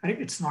problem,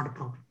 right? It's not a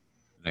problem,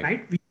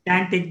 right? We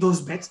can take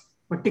those bets,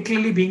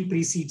 particularly being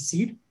pre-seed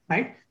seed,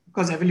 right?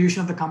 Because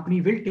evolution of the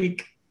company will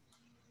take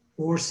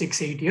 4,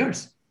 6, 8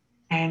 years.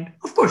 And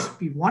of course,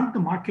 we want the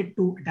market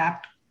to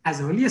adapt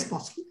as early as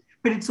possible,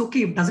 but it's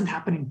okay if it doesn't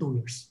happen in 2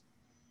 years,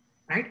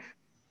 right?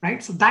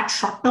 So that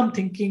short-term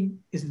thinking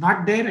is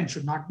not there and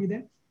should not be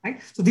there,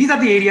 right? So these are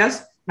the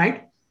areas,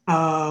 right?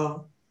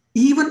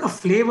 Even a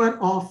flavor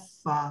of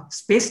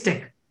space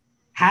tech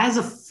has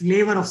a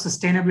flavor of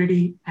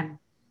sustainability and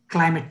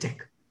climate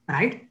tech,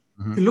 right?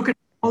 If you look at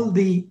all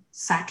the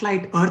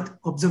satellite Earth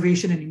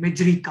observation and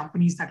imagery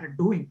companies that are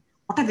doing,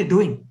 what are they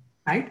doing,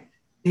 right?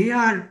 They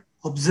are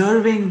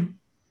observing,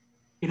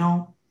 they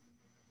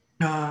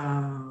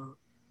are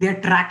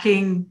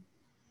tracking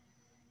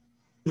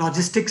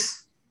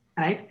logistics,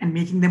 right? And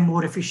making them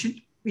more efficient,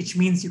 which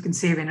means you can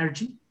save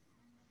energy,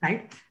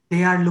 right?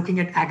 They are looking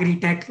at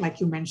agri-tech,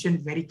 like you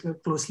mentioned, very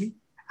closely,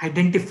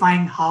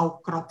 identifying how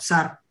crops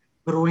are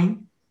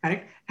growing,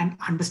 correct? And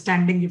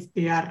understanding if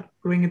they are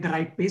growing at the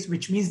right pace,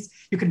 which means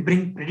you can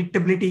bring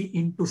predictability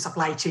into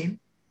supply chain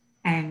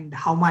and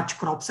how much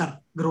crops are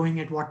growing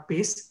at what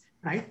pace,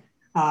 right?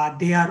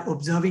 They are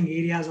observing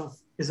areas of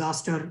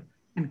disaster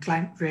and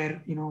climate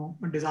where,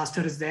 a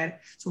disaster is there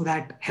so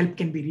that help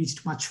can be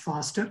reached much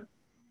faster,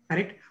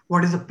 correct?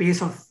 What is the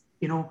pace of,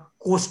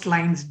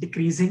 coastlines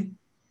decreasing,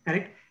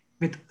 correct?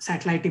 With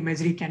satellite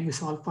imagery, can you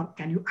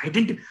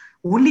identify,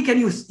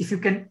 if you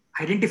can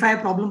identify a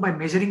problem by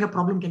measuring a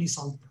problem, can you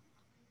solve it?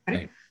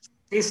 Right?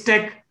 Space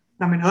tech,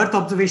 from an Earth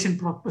observation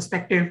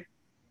perspective,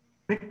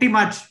 pretty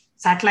much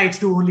satellites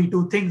do only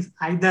two things,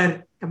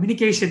 either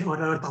communication or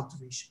Earth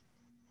observation.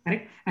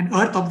 Right? And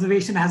Earth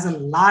observation has a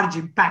large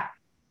impact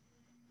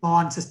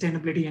on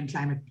sustainability and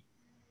climate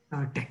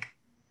tech.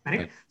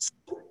 Right? So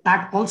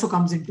that also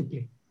comes into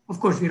play. Of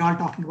course, we're all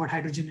talking about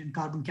hydrogen and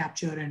carbon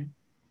capture and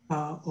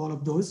all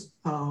of those.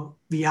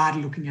 We are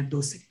looking at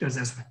those sectors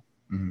as well.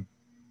 Mm-hmm.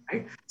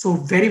 Right? So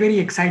very, very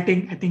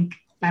exciting. I think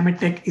climate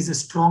tech is a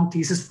strong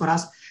thesis for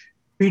us.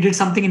 We did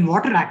something in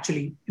water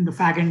actually in the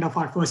fag end of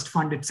our first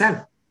fund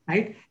itself.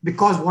 right?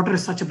 Because water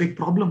is such a big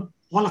problem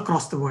all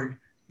across the world.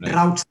 Right.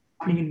 Droughts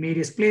happening in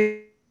various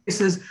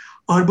places,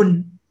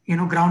 urban,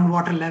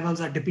 groundwater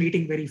levels are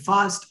depleting very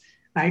fast,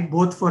 right?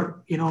 Both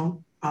for,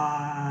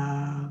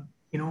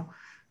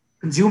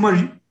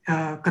 consumer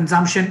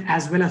consumption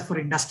as well as for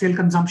industrial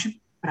consumption,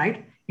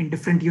 right? In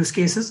different use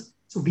cases.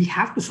 So we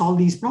have to solve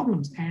these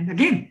problems. And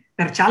again,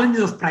 there are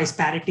challenges of price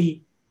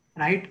parity,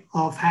 right?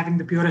 Of having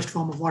the purest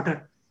form of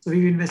water. So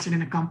we've invested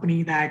in a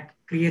company that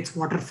creates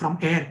water from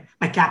air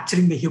by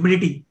capturing the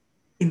humidity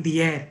in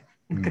the air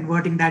and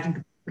converting that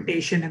into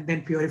precipitation and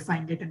then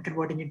purifying it and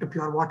converting it into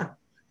pure water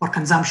for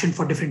consumption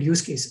for different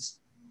use cases,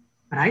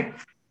 right?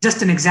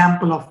 Just an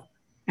example of,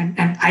 and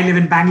I live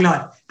in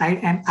Bangalore, right?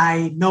 And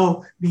I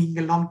know, being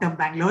a long-term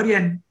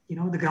Bangalorean,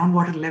 the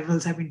groundwater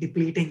levels have been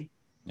depleting,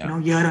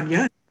 year on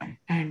year,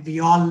 and we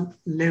all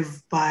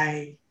live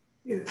by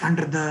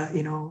under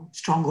the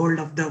stronghold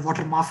of the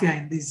water mafia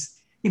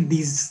in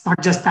these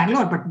not just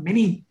Bangalore but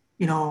many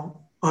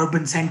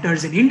urban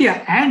centers in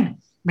India and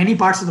many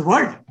parts of the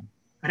world.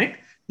 Correct.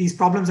 These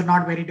problems are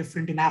not very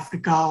different in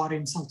Africa or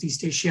in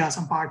Southeast Asia,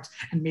 some parts,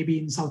 and maybe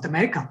in South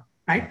America,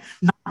 right?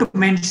 Not to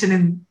mention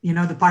in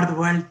the part of the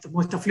world, the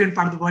most affluent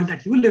part of the world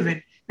that you live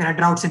in, there are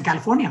droughts in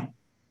California,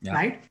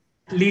 right?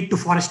 Lead to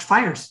forest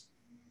fires,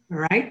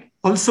 right?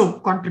 Also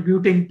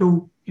contributing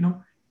to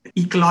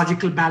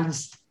ecological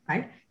balance,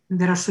 right? And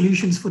there are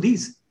solutions for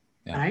these,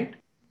 right?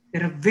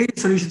 There are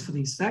various solutions for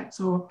these, right?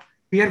 So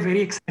we are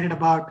very excited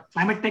about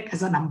climate tech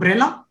as an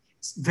umbrella.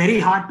 It's very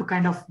hard to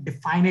kind of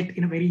define it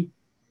in a very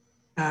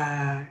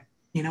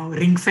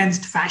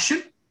ring-fenced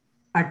fashion,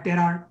 but there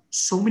are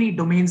so many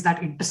domains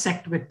that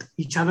intersect with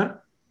each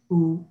other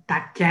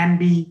that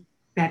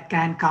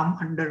can come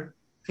under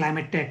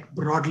climate tech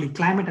broadly,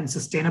 climate and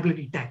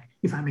sustainability tech,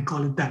 if I may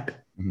call it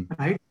that,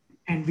 right?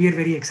 And we are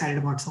very excited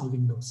about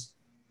solving those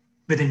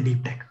within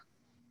deep tech.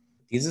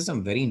 These are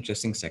some very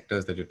interesting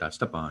sectors that you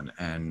touched upon,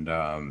 and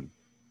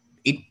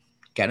it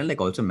kind of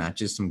like also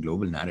matches some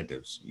global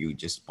narratives. You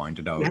just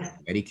pointed out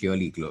very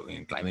clearly,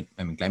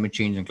 climate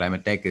change and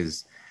climate tech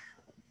is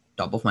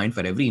top of mind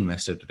for every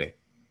investor today.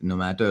 No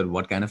matter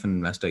what kind of an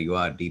investor you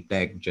are, deep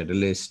tech,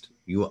 generalist,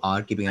 you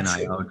are keeping an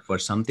eye out for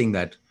something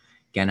that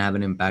can have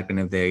an impact. And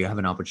if you have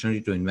an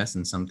opportunity to invest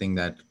in something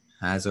that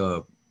has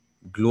a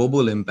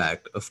global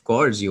impact, of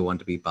course you want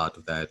to be part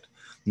of that.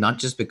 Not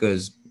just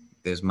because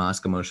there's mass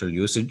commercial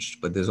usage,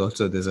 but there's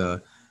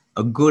a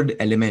good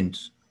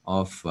element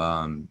of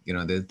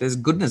there's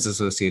goodness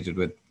associated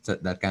with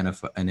that kind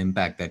of an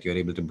impact that you're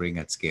able to bring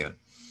at scale.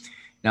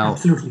 Now,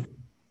 absolutely,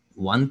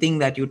 one thing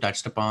that you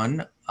touched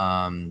upon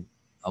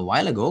a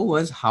while ago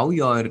was how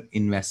your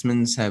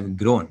investments have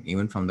grown,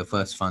 even from the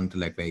first fund to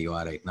like where you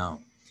are right now.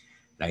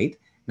 Right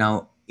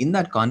now, in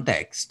that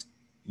context,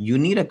 you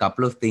need a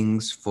couple of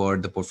things for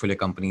the portfolio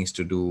companies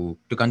to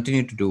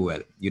continue to do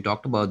well. You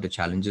talked about the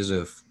challenges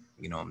of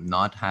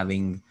not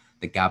having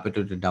the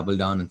capital to double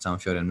down on some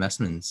of your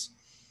investments.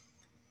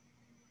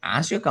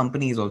 As your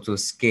companies also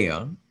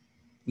scale,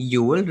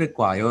 you will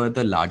require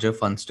the larger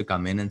funds to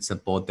come in and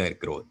support their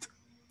growth.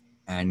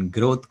 And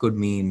growth could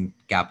mean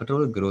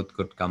capital. Growth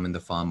could come in the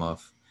form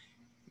of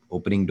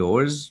opening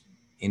doors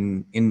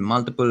in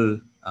multiple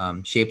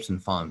shapes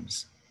and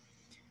forms.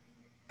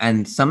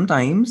 And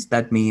sometimes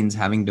that means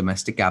having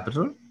domestic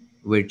capital,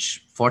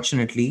 which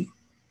fortunately,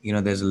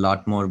 there's a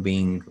lot more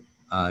being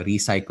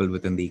recycled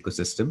within the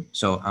ecosystem.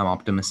 So I'm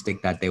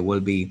optimistic that there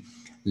will be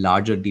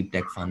larger deep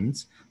tech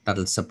funds that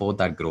will support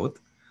that growth.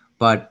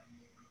 But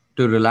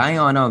to rely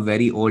on a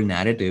very old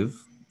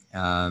narrative,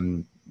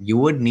 you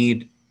would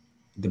need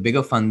the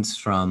bigger funds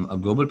from a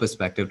global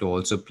perspective to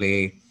also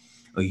play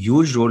a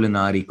huge role in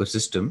our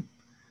ecosystem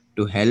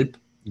to help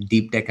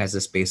deep tech as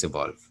a space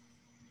evolve.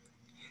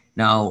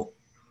 Now,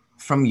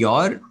 from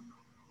your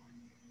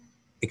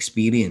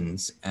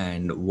experience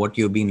and what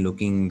you've been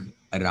looking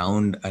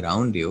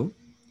around you,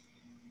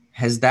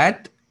 has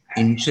that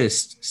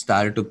interest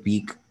started to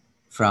peak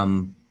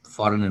from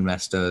foreign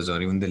investors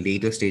or even the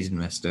later stage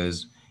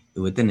investors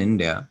within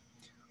India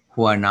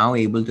who are now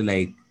able to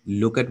like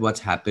look at what's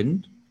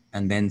happened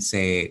and then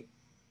say,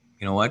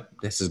 you know what,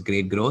 this is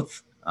great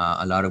growth.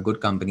 A lot of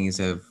good companies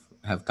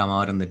have come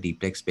out in the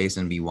deep tech space,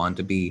 and we want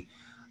to be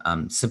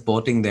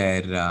supporting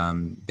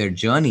their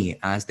journey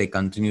as they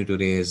continue to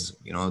raise,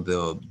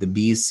 the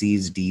B's,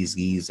 C's, D's,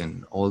 E's,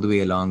 and all the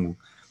way along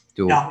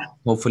to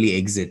hopefully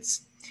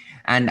exits.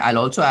 And I'll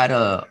also add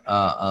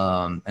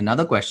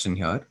another question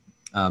here,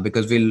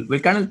 because we'll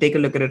kind of take a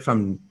look at it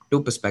from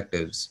two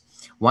perspectives.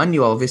 One,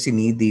 you obviously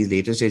need these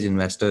later stage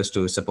investors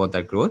to support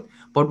that growth,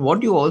 but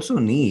what you also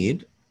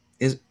need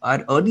is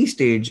our early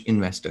stage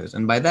investors.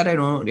 And by that, I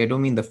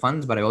don't mean the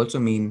funds, but I also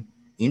mean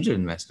angel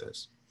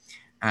investors.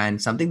 And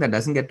something that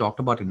doesn't get talked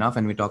about enough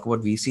when we talk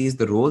about VCs,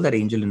 the role that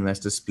angel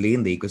investors play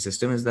in the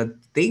ecosystem is that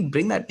they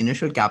bring that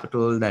initial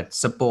capital, that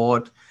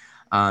support.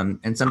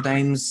 And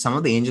sometimes some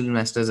of the angel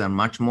investors are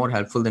much more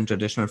helpful than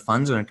traditional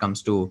funds when it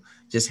comes to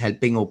just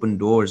helping open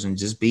doors and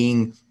just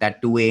being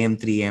that 2 a.m.,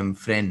 3 a.m.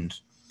 friend.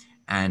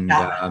 And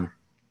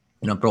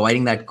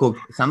providing that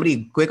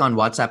somebody quick on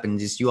WhatsApp and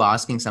just you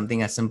asking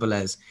something as simple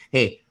as,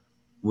 hey,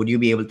 would you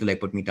be able to like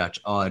put me touch,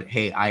 or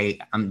hey,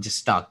 I'm just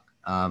stuck.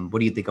 What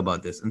do you think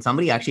about this? And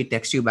somebody actually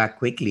texts you back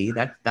quickly.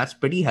 That's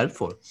pretty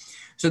helpful.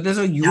 So there's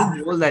a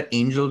huge role that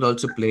angels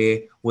also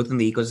play within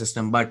the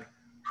ecosystem. But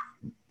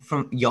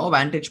from your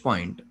vantage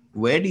point,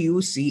 where do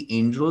you see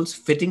angels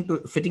fitting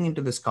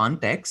into this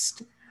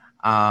context?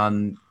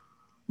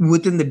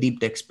 Within the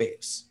deep tech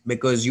space,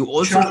 because you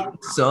also need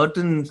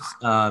certain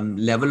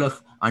level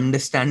of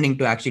understanding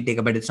to actually take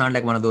a bet. It's not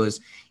like one of those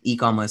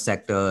e-commerce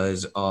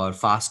sectors or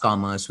fast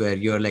commerce where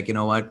you're like, you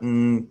know what,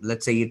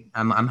 let's say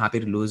I'm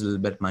happy to lose a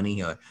little bit money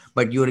here,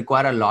 but you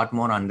require a lot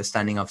more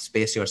understanding of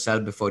space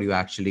yourself before you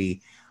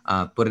actually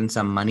put in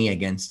some money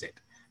against it.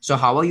 So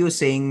how are you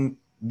saying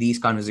these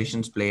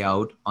conversations play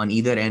out on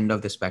either end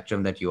of the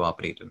spectrum that you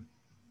operate in?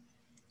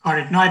 All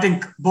right. No, I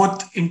think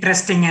both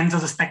interesting ends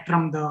of the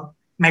spectrum, the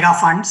mega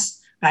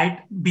funds, right?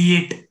 Be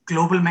it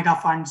global mega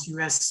funds,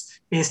 US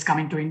based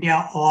coming to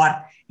India,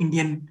 or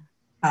Indian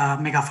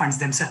mega funds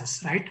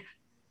themselves, right?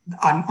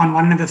 On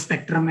one end of the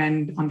spectrum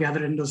and on the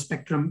other end of the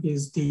spectrum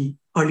is the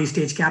early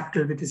stage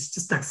capital, which is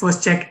just that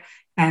first check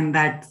and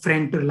that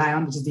friend to rely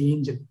on, which is the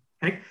angel,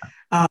 right?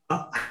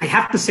 I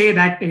have to say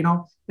that,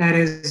 there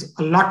is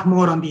a lot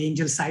more on the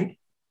angel side,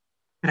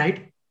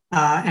 right?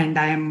 And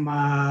I am,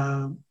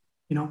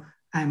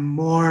 I'm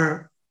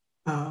more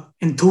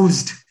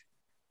enthused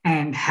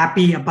and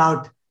happy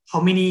about how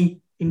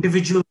many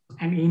individuals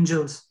and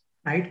angels,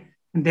 right?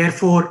 And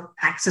therefore,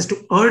 access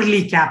to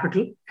early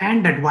capital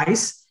and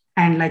advice.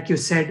 And like you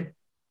said,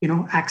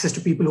 access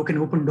to people who can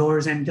open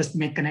doors and just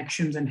make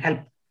connections and help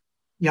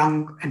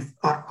young and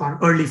or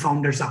early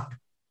founders out,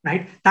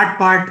 right? That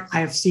part I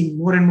have seen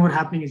more and more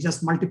happening is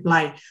just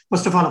multiply.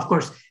 First of all, of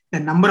course, the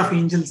number of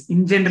angels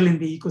in general in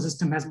the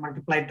ecosystem has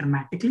multiplied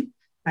dramatically,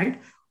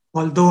 right?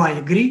 Although I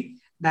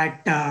agree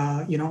that,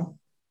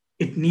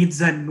 it needs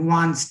a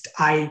nuanced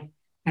eye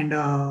and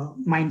a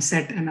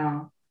mindset and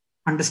a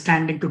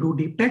understanding to do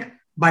deep tech,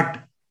 but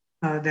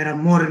there are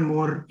more and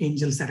more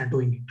angels that are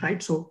doing it,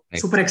 right? So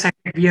super excited.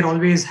 We are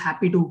always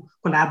happy to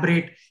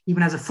collaborate.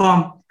 Even as a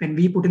firm, when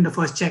we put in the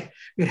first check,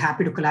 we're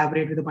happy to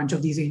collaborate with a bunch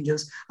of these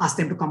angels, ask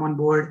them to come on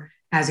board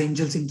as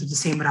angels into the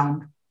same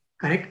round,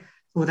 correct?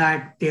 So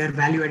that they are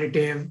value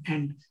additive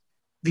and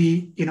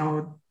we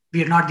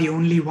are not the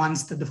only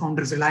ones that the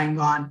founder is relying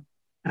on,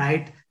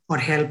 right? For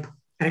help,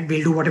 correct?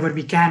 We'll do whatever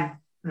we can,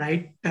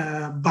 right?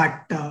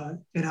 But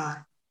there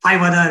are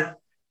 5 other,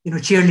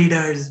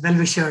 cheerleaders,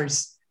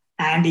 well-wishers,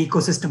 and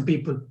ecosystem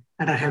people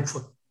that are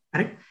helpful,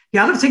 right? The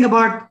other thing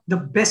about the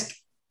best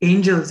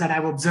angels that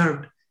I've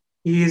observed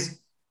is,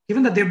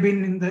 given that they've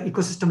been in the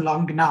ecosystem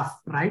long enough,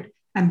 right?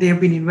 And they have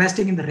been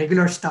investing in the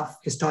regular stuff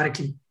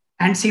historically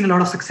and seen a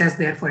lot of success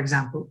there, for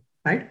example,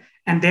 right?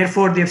 And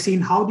therefore, they've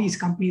seen how these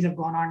companies have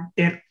gone on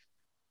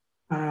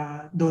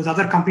those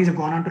other companies have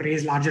gone on to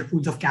raise larger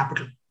pools of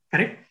capital,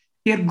 correct?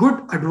 They are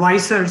good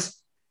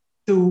advisors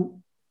to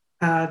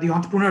the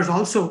entrepreneurs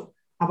also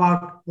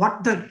about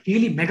what the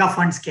really mega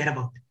funds care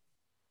about,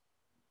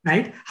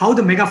 right? How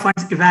the mega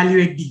funds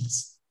evaluate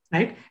deals,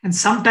 right? And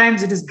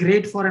sometimes it is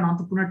great for an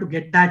entrepreneur to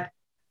get that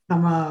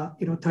from a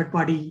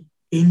third-party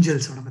angel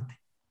sort of a thing,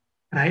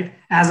 right?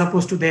 As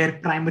opposed to their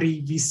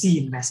primary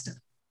VC investor,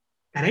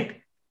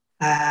 correct?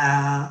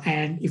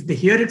 And if they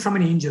hear it from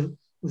an angel,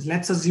 who's,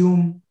 let's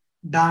assume,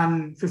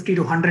 done 50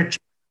 to 100,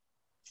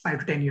 5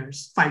 to 10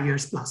 years, 5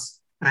 years plus,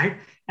 right?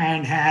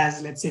 And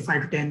has, let's say,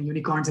 5 to 10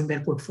 unicorns in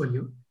their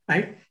portfolio,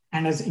 right?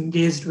 And has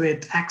engaged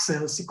with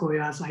Axel,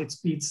 Sequoias,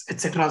 Lightspeeds,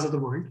 etc. of the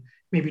world,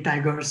 maybe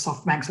Tigers,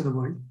 SoftBanks of the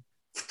world,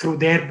 through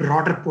their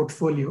broader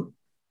portfolio,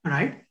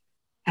 right?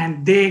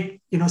 And they,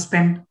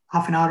 spend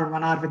half an hour or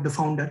 1 hour with the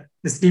founder,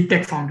 this deep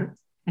tech founder,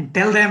 and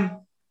tell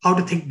them how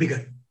to think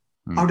bigger,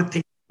 how to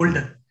think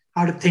bolder,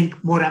 how to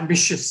think more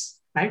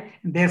ambitious, right?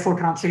 And therefore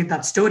translate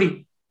that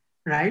story,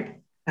 right?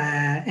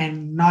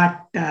 And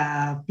not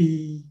tell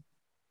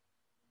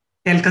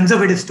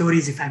conservative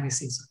stories, if I may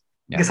say so.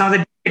 Yeah. Because some of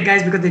the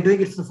guys, because they're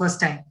doing it for the first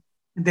time,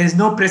 and there's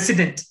no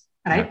precedent,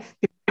 right? Yeah.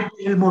 They might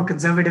be a little more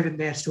conservative in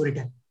their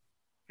storytelling,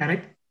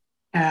 correct?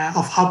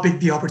 Of how big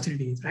the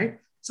opportunity is, right?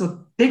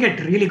 So they get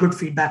really good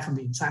feedback from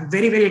them. So I'm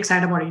very, very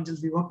excited about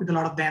angels. We work with a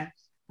lot of them,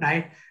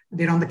 right?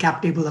 They're on the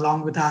cap table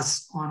along with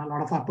us on a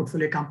lot of our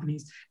portfolio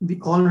companies. We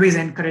always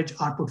encourage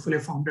our portfolio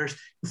founders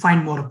to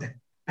find more of them,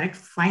 right?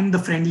 Find the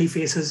friendly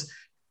faces,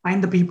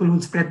 find the people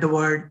who spread the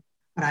word,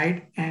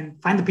 right?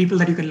 And find the people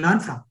that you can learn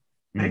from,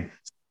 right?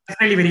 So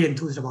definitely very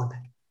enthused about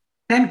that.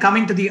 Then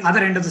coming to the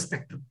other end of the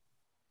spectrum,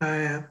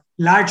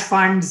 large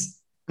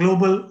funds,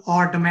 global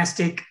or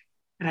domestic,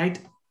 right?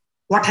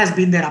 What has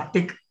been their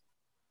uptick?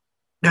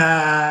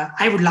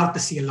 I would love to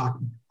see a lot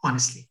more,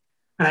 honestly,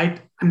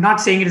 right? I'm not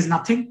saying it is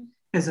nothing.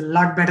 It's a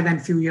lot better than a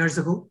few years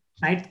ago,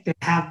 right? There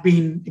have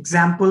been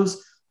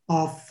examples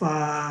of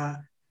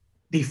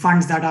the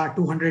funds that are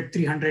 200,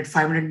 300,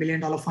 $500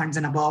 million funds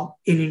and above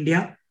in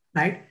India,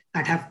 right?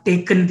 That have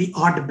taken the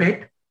odd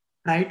bet,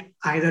 right?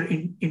 Either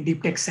in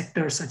deep tech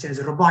sectors such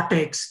as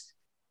robotics,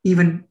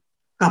 even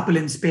a couple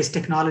in space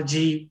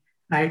technology,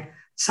 right?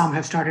 Some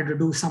have started to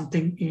do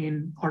something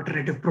in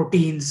alternative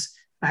proteins,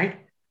 right?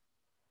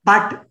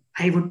 But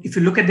if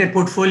you look at their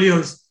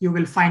portfolios, you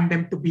will find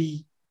them to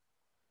be,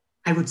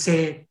 I would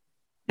say,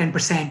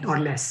 10% or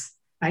less,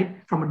 right?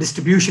 From a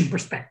distribution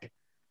perspective,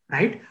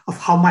 right? Of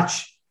how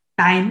much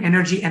time,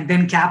 energy, and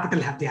then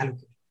capital have they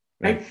allocated,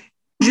 right?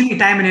 Usually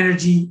time and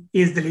energy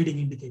is the leading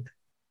indicator.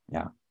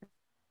 Yeah.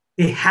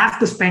 They have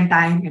to spend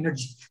time,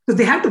 energy, because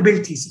they have to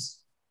build thesis,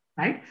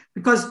 right?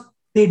 Because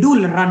they do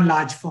run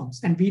large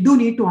firms. And we do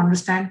need to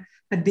understand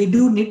that they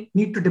do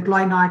need to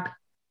deploy not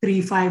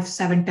 3, 5,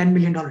 7, $10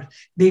 million.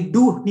 They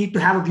do need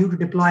to have a view to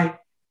deploy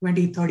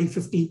 20, 30,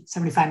 50,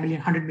 75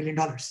 million, $100 million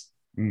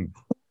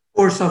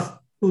course of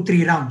 2,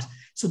 3 rounds.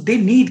 So they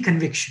need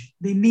conviction.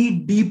 They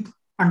need deep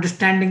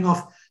understanding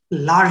of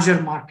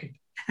larger market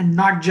and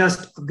not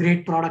just a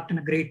great product and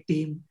a great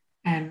team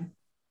and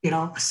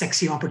a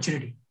sexy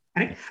opportunity.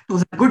 Right?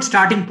 Those are good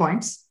starting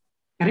points.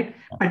 Correct?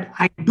 But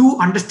I do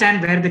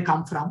understand where they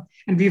come from.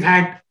 And we've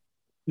had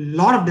a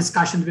lot of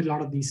discussions with a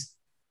lot of these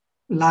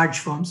large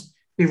firms.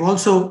 We've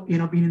also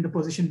been in the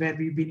position where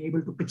we've been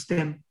able to pitch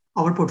them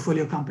our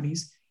portfolio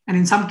companies, and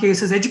in some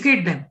cases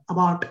educate them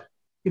about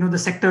the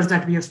sectors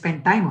that we have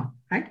spent time on,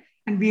 right?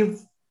 And we've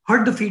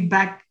heard the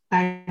feedback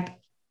that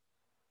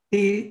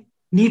they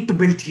need to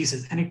build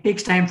thesis, and it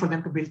takes time for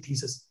them to build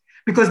thesis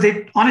because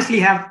they honestly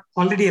have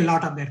already a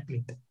lot on their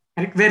plate,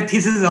 right? Where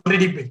thesis is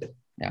already built,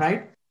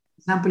 right?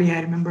 Example, I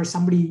remember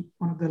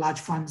one of the large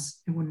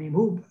funds, I won't name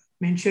who,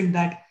 mentioned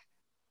that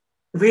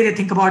the way they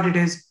think about it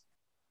is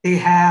they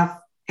have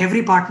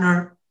every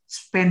partner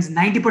spends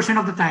 90%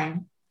 of the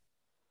time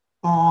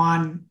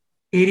on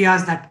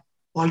areas that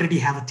already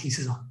have a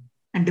thesis on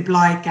and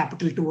deploy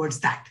capital towards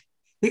that.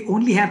 They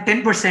only have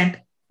 10%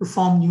 to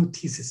form new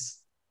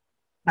thesis,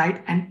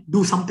 right? And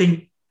do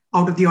something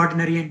out of the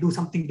ordinary and do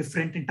something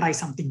different and try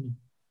something new,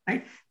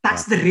 right?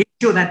 That's the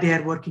ratio that they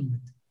are working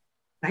with,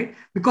 right?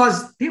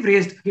 Because they've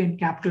raised, again,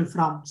 capital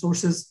from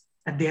sources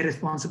that they are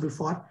responsible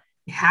for.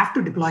 They have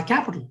to deploy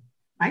capital,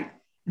 right?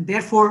 And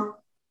therefore,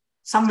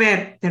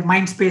 somewhere their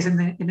mind space and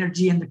the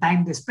energy and the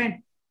time they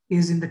spend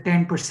is in the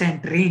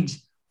 10% range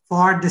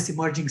for this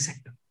emerging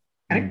sector,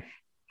 correct?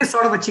 It's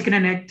sort of a chicken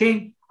and egg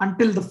thing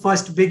until the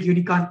first big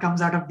unicorn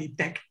comes out of deep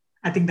tech.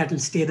 I think that will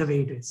stay the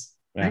way it is,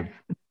 right?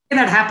 When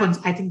that happens,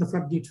 I think the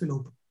floodgates will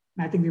open.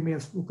 And I think we may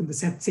have spoken the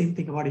same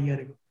thing about a year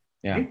ago.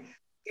 Right?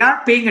 They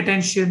are paying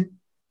attention.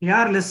 They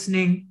are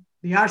listening.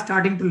 They are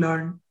starting to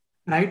learn,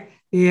 right?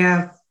 They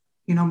have,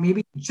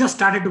 maybe just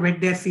started to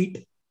wet their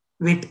feet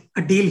with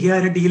a deal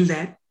here, a deal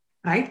there,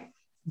 right?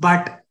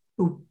 But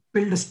to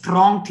build a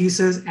strong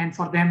thesis and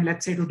for them,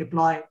 let's say, to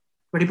deploy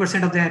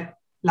 20% of their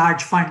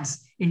large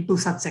funds into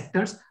such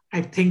sectors,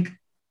 I think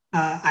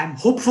I'm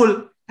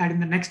hopeful that in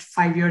the next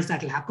 5 years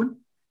that will happen.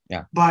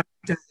 Yeah. But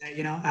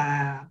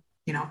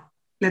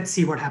let's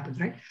see what happens,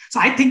 right? So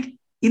I think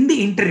in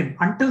the interim,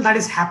 until that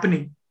is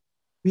happening,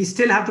 we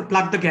still have to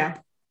plug the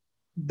gap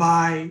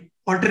by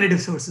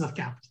alternative sources of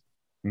capital.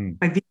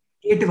 By being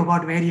creative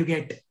about where you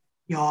get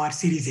your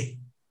Series A,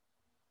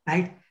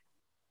 right?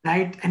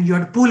 Right? And you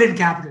have to pool in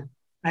capital,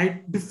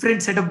 right?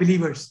 Different set of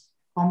believers,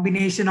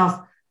 combination of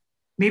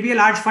maybe a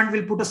large fund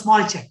will put a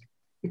small check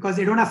because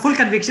they don't have full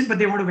conviction, but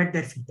they want to wet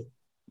their feet.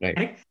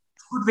 Right?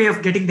 It's a good way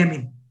of getting them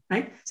in,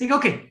 right? Saying,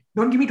 okay,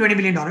 don't give me $20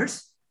 million,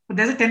 but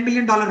there's a $10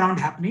 million round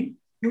happening.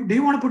 Do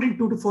you want to put in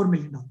 $2 to $4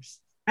 million,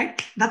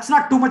 right? That's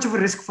not too much of a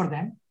risk for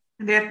them.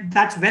 And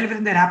that's well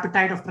within their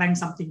appetite of trying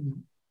something new,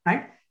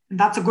 right? And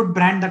that's a good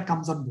brand that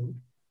comes on board,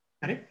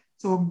 right?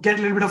 So get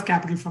a little bit of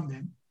capital from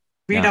them.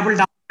 We double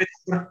down with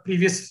our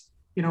previous,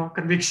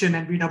 conviction,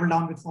 and we double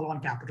down with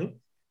follow-on capital.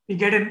 We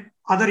get in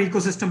other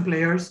ecosystem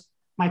players,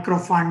 micro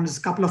funds,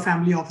 couple of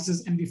family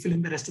offices, and we fill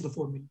in the rest of the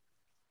 4 million.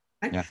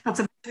 Right?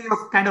 That's a way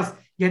of kind of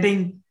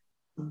getting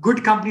a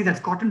good company that's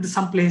gotten to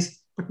some place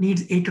but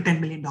needs $8 to $10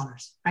 million,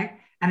 right?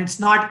 And it's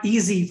not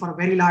easy for a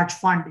very large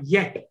fund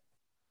yet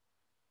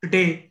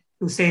today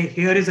to say,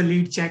 here is a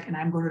lead check and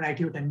I'm going to write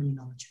you a $10 million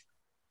check.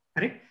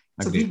 Correct?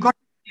 So we've got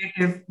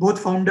both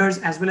founders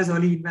as well as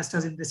early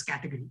investors in this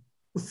category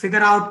to figure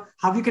out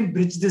how you can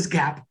bridge this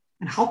gap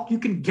and how you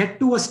can get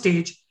to a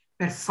stage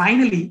where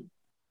finally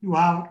you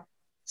are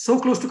so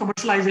close to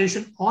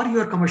commercialization or you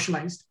are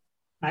commercialized,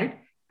 right?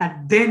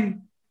 That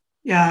then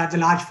the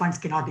large funds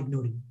cannot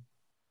ignore you.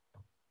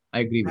 I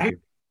agree with you.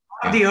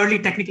 The early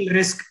technical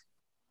risk,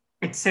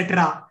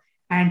 etc.,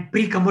 and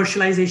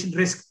pre-commercialization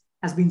risk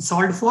has been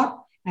solved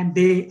for, and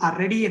they are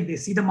ready and they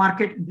see the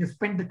market and they've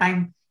spent the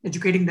time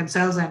educating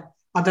themselves, and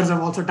others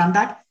have also done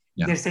that.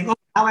 They're saying, oh,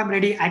 now I'm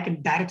ready. I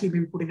can directly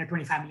maybe put in a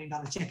 $25 million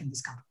check in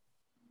this company.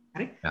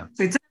 Right?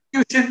 So it's an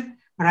institution,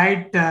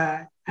 right?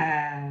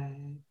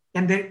 Can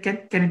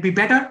it be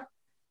better?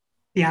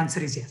 The answer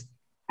is yes.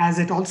 Has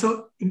it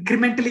also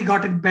incrementally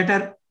gotten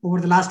better over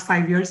the last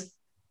 5 years?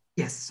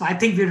 Yes. So I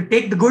think we'll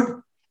take the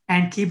good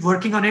and keep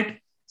working on it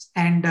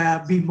and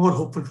be more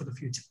hopeful for the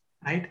future,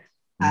 right?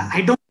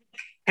 I don't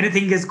think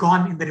anything has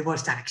gone in the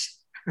reverse direction,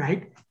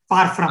 right?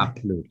 Far from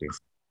Absolutely. it.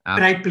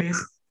 The right place,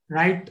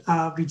 right?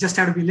 We just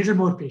have to be a little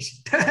more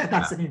patient.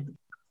 That's the name.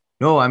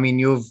 No, I mean,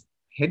 you've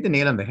hit the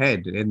nail on the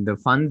head. And the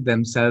funds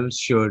themselves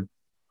should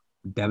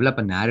develop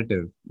a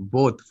narrative,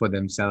 both for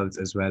themselves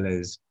as well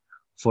as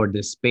for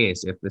this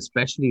space.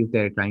 Especially if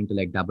they're trying to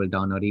like double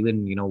down or even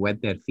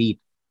wet their feet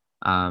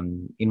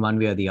in one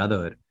way or the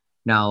other.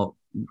 Now,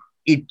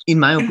 in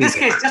my In this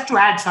opinion, case, just to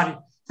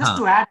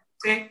add,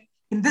 say,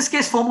 in this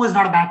case, FOMO is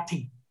not a bad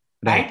thing,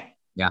 right?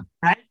 Yeah.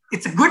 Right.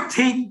 It's a good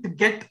thing to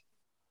get,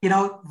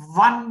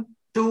 1,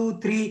 2,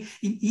 3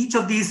 in each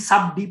of these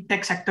sub deep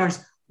tech sectors,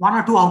 1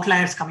 or 2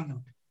 outliers coming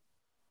out.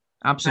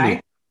 Absolutely.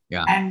 Right.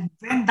 Yeah. And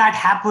when that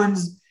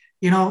happens,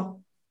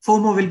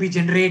 FOMO will be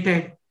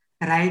generated,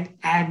 right?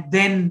 And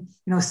then,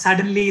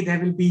 suddenly there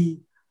will be,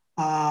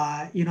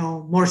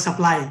 more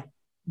supply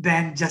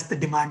than just the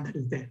demand that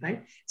is there, right?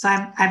 So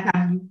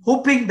I'm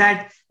hoping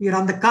that we're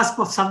on the cusp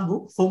of some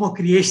FOMO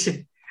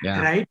creation,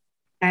 right?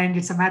 And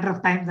it's a matter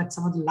of time that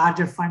some of the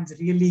larger funds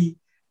really,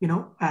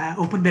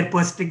 open their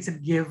purse strings and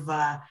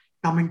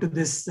come into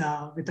this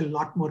with a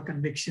lot more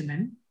conviction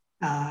and,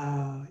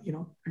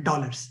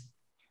 dollars.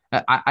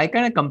 I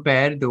kind of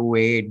compare the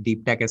way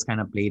deep tech has kind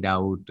of played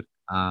out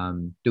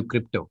to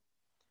crypto,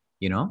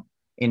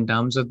 in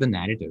terms of the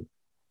narrative.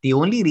 The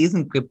only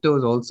reason crypto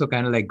has also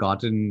kind of like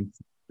gotten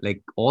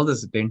like all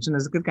this attention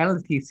is because kind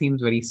of it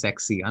seems very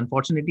sexy.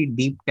 Unfortunately,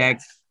 deep tech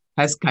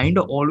has kind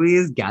of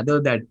always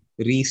gathered that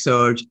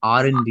research,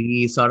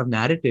 R&D sort of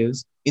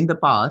narratives in the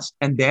past,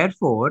 and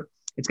therefore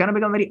it's kind of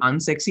become very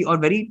unsexy or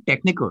very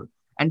technical.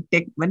 And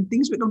when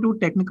things become too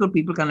technical,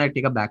 people kind of like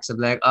take a back step,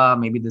 like,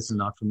 maybe this is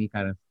not for me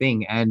kind of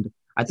thing. And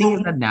I think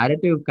if that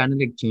narrative kind of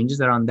like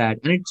changes around that,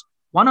 and it's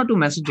one or two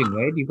messaging,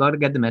 right? You got to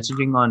get the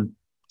messaging on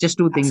just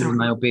two things, in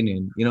my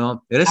opinion. The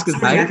risk is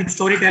high. I think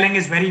storytelling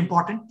is very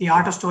important. The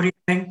art of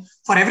storytelling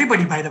for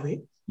everybody, by the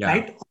way,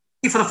 right?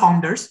 Only for the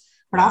founders.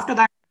 But after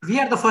that, we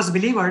are the first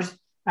believers,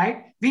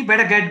 right? We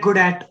better get good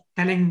at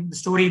telling the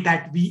story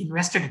that we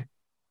invested in,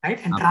 right?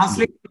 And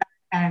translate that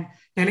and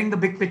telling the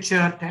big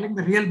picture, telling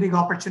the real big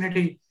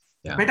opportunity.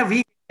 The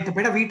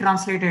better we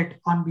translate it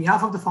on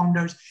behalf of the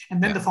founders,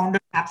 and then the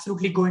founders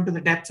absolutely go into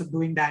the depths of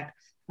doing that,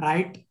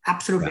 right?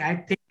 Absolutely. I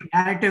think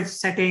narrative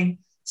setting,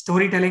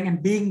 storytelling,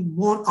 and being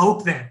more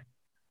out there,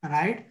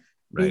 right?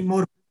 Being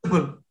more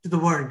visible to the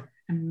world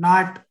and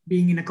not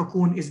being in a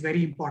cocoon is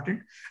very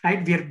important,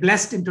 right? We are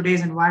blessed in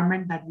today's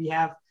environment that we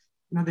have,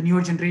 the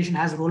newer generation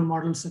has role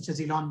models such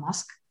as Elon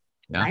Musk,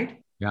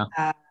 right?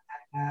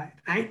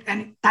 Right.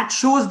 And that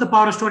shows the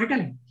power of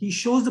storytelling. He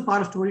shows the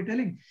power of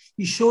storytelling.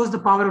 He shows the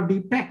power of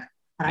deep tech,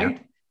 right?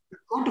 We've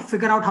got to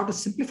figure out how to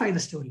simplify the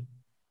story.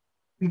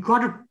 We've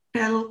got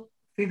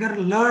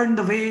to learn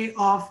the way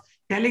of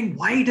telling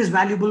why it is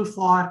valuable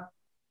for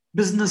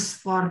business,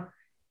 for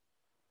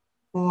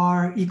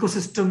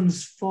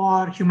ecosystems,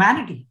 for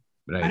humanity,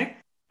 right?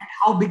 And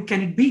how big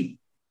can it be,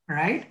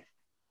 right?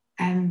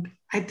 And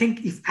I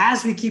think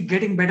as we keep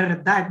getting better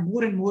at that,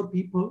 more and more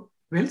people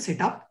will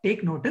sit up,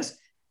 take notice,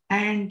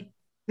 and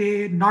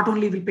they not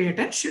only will pay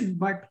attention,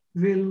 but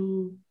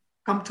will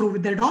come through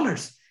with their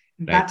dollars.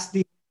 And that's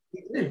the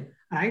way,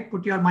 right?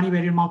 Put your money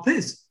where your mouth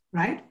is,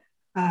 right?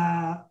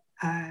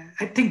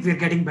 I think we're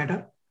getting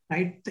better,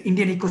 right? The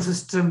Indian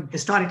ecosystem,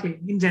 historically,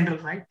 in general,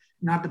 right?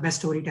 Not the best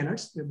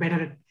storytellers. We're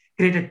better at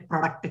creative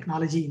product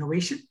technology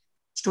innovation.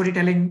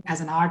 Storytelling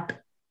as an art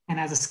and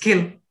as a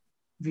skill,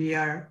 we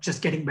are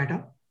just getting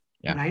better,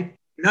 right?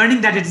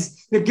 Learning that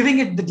we're giving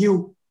it the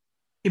due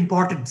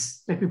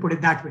importance, let me put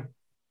it that way,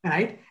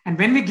 right? And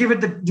when we give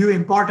it the due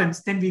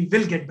importance, then we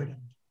will get better.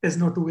 There's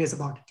no two ways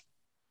about it,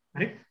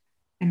 right?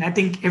 And I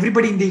think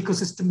everybody in the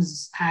ecosystem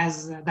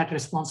has that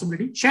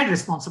responsibility, shared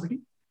responsibility,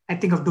 I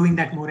think, of doing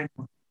that more and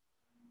more.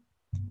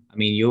 I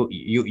mean,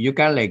 you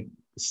kind of like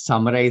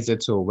summarize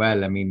it so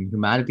well. I mean,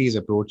 humanity is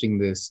approaching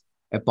this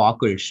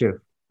epochal shift,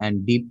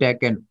 and deep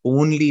tech can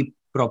only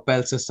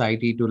propel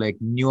society to like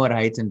newer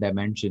heights and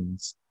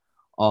dimensions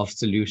of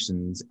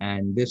solutions.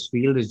 And this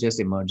field is just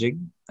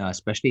emerging,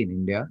 especially in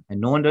India,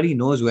 and no one really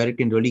knows where it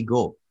can really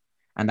go.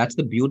 And that's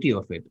the beauty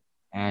of it.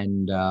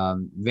 And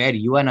where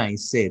you and I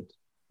sit,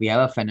 we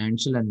have a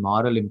financial and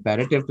moral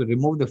imperative to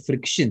remove the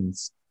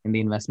frictions in the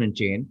investment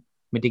chain,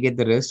 mitigate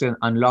the risk, and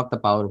unlock the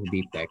power of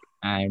deep tech.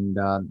 And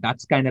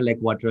that's kind of like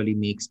what really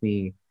makes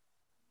me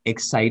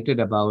excited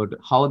about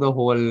how the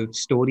whole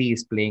story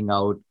is playing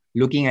out,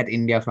 looking at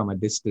India from a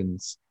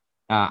distance.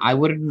 I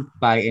wouldn't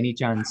by any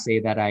chance say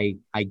that I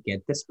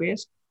get the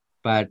space,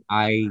 but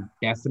I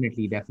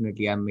definitely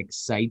am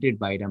excited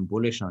by it. I'm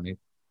bullish on it.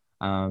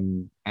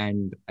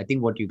 And I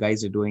think what you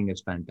guys are doing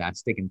is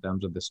fantastic in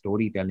terms of the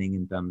storytelling,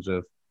 in terms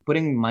of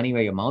putting money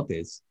where your mouth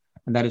is.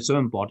 And that is so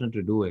important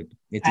to do it.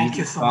 It's Thank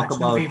you so much.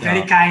 You're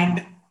very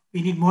kind.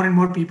 We need more and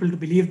more people to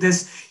believe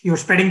this. You're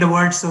spreading the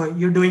word, so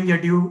you're doing your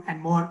due and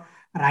more,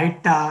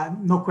 right?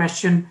 No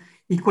question.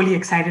 Equally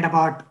excited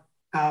about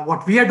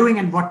what we are doing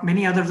and what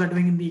many others are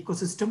doing in the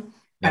ecosystem,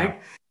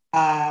 right?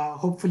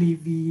 Hopefully,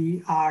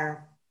 we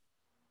are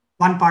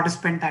one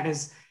participant that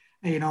is,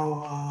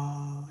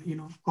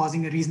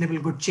 causing a reasonable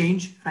good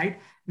change, right?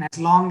 And as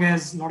long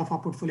as a lot of our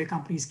portfolio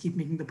companies keep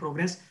making the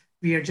progress,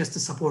 we are just a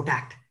support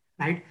act,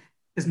 right?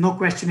 There's no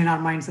question in our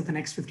minds that the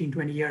next 15,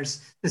 20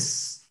 years,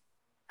 this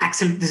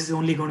this is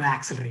only going to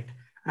accelerate,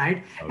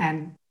 right? Okay.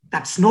 And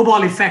that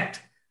snowball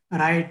effect,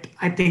 right?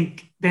 I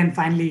think then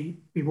finally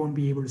we won't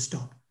be able to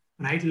stop,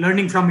 right?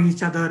 Learning from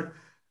each other,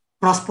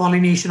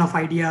 cross-pollination of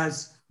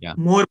ideas, Yeah.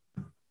 more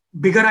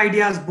bigger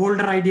ideas,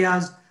 bolder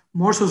ideas,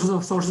 more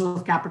sources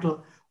of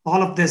capital,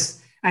 all of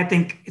this, I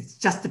think it's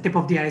just the tip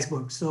of the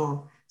iceberg.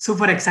 So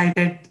super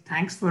excited.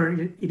 Thanks for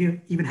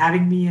even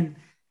having me and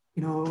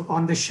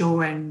on the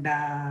show and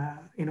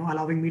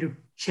allowing me to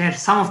share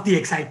some of the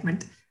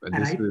excitement. But All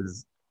this right.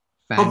 was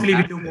Hopefully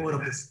we do fantastic. more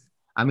of this.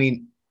 I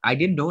mean, I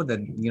didn't know that,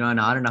 an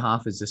hour and a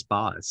half is just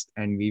passed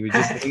and we were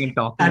just sitting and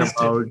talking That is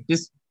about true.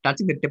 just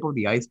touching the tip of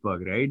the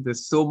iceberg, right?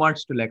 There's so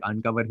much to like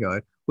uncover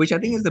here, which I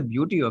think is the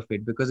beauty of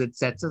it because it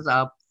sets us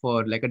up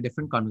for like a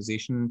different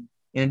conversation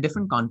in a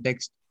different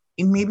context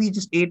in maybe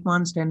just 8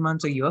 months, 10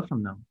 months, a year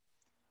from now.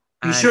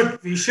 And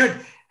We should.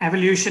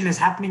 Evolution is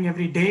happening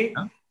every day,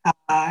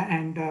 uh,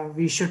 and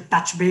we should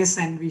touch base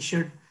and we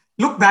should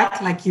look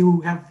back like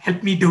you have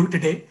helped me do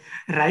today,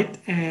 right?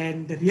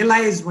 And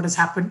realize what has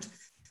happened,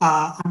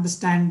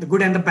 understand the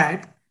good and the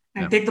bad,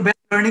 yeah, and take the best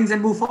learnings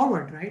and move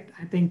forward, right?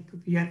 I think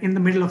we are in the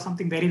middle of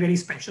something very, very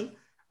special,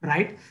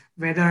 right?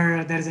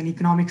 Whether there is an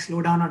economic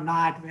slowdown or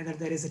not, whether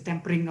there is a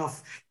tempering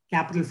of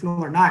capital flow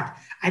or not,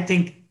 I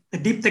think the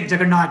deep tech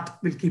juggernaut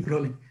will keep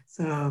rolling.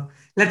 So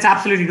let's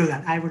absolutely do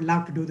that. I would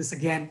love to do this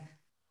again.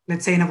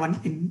 Let's say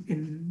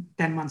in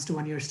 10 months to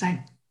 1 year's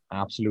time.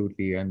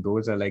 absolutely. And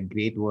those are like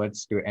great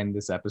words to end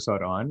this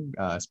episode on.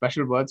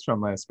 Special words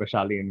from a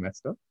Speciale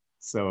investor.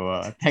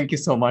 So thank you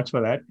so much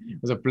for that. It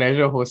was a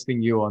pleasure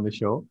hosting you on the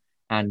show.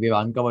 And we've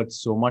uncovered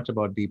so much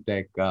about deep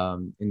tech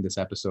in this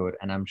episode.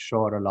 And I'm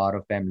sure a lot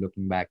of them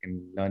looking back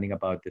and learning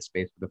about this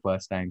space for the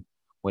first time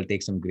will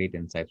take some great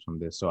insights from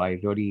this. So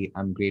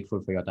I'm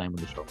grateful for your time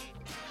on the show.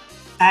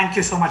 Thank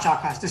you so much,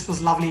 Akash. This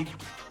was lovely.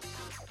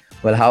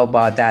 Well, how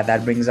about that?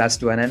 That brings us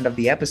to an end of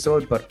the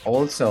episode, but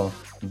also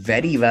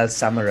very well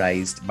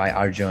summarized by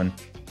Arjun.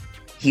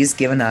 He's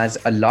given us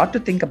a lot to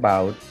think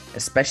about,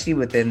 especially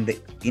within the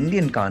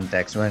Indian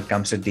context when it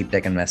comes to deep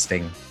tech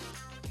investing.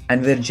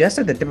 And we're just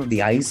at the tip of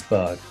the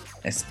iceberg,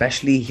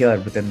 especially here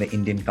within the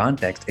Indian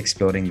context,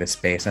 exploring this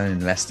space and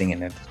investing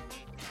in it.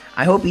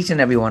 I hope each and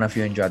every one of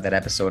you enjoyed that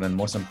episode and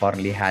most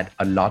importantly had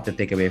a lot to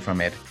take away from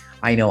it.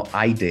 I know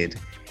I did.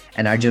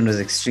 And Arjun was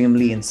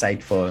extremely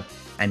insightful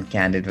and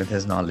candid with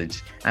his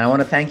knowledge. And I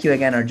want to thank you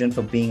again, Arjun,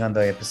 for being on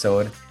the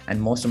episode. And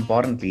most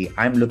importantly,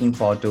 I'm looking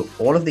forward to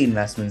all of the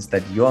investments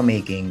that you're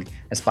making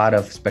as part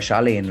of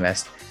Speciale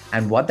Invest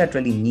and what that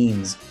really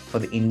means for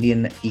the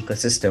Indian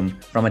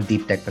ecosystem from a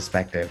deep tech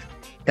perspective.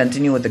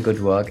 Continue with the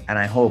good work, and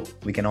I hope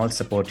we can all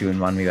support you in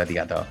one way or the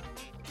other.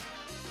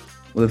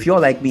 Well, if you're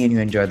like me and you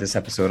enjoyed this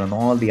episode and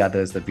all the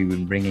others that we've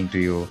been bringing to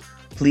you,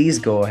 please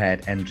go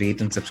ahead and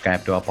rate and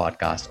subscribe to our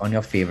podcast on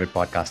your favorite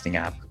podcasting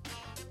app.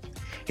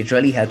 It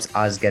really helps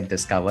us get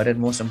discovered, and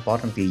most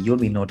importantly, you'll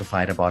be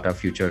notified about our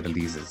future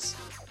releases.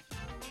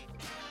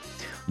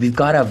 We've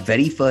got our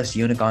very first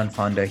unicorn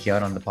founder here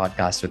on the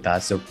podcast with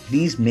us, so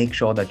please make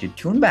sure that you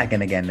tune back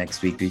in again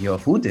next week to hear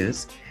who it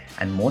is,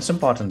 and most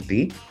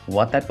importantly,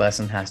 what that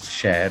person has to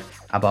share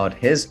about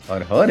his or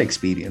her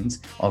experience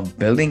of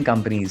building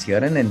companies here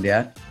in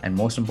India, and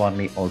most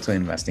importantly, also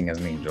investing as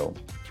an angel.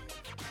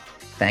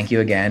 Thank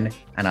you again,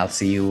 and I'll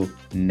see you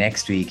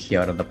next week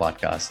here on the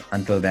podcast.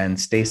 Until then,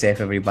 stay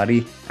safe,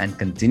 everybody, and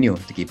continue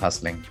to keep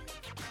hustling.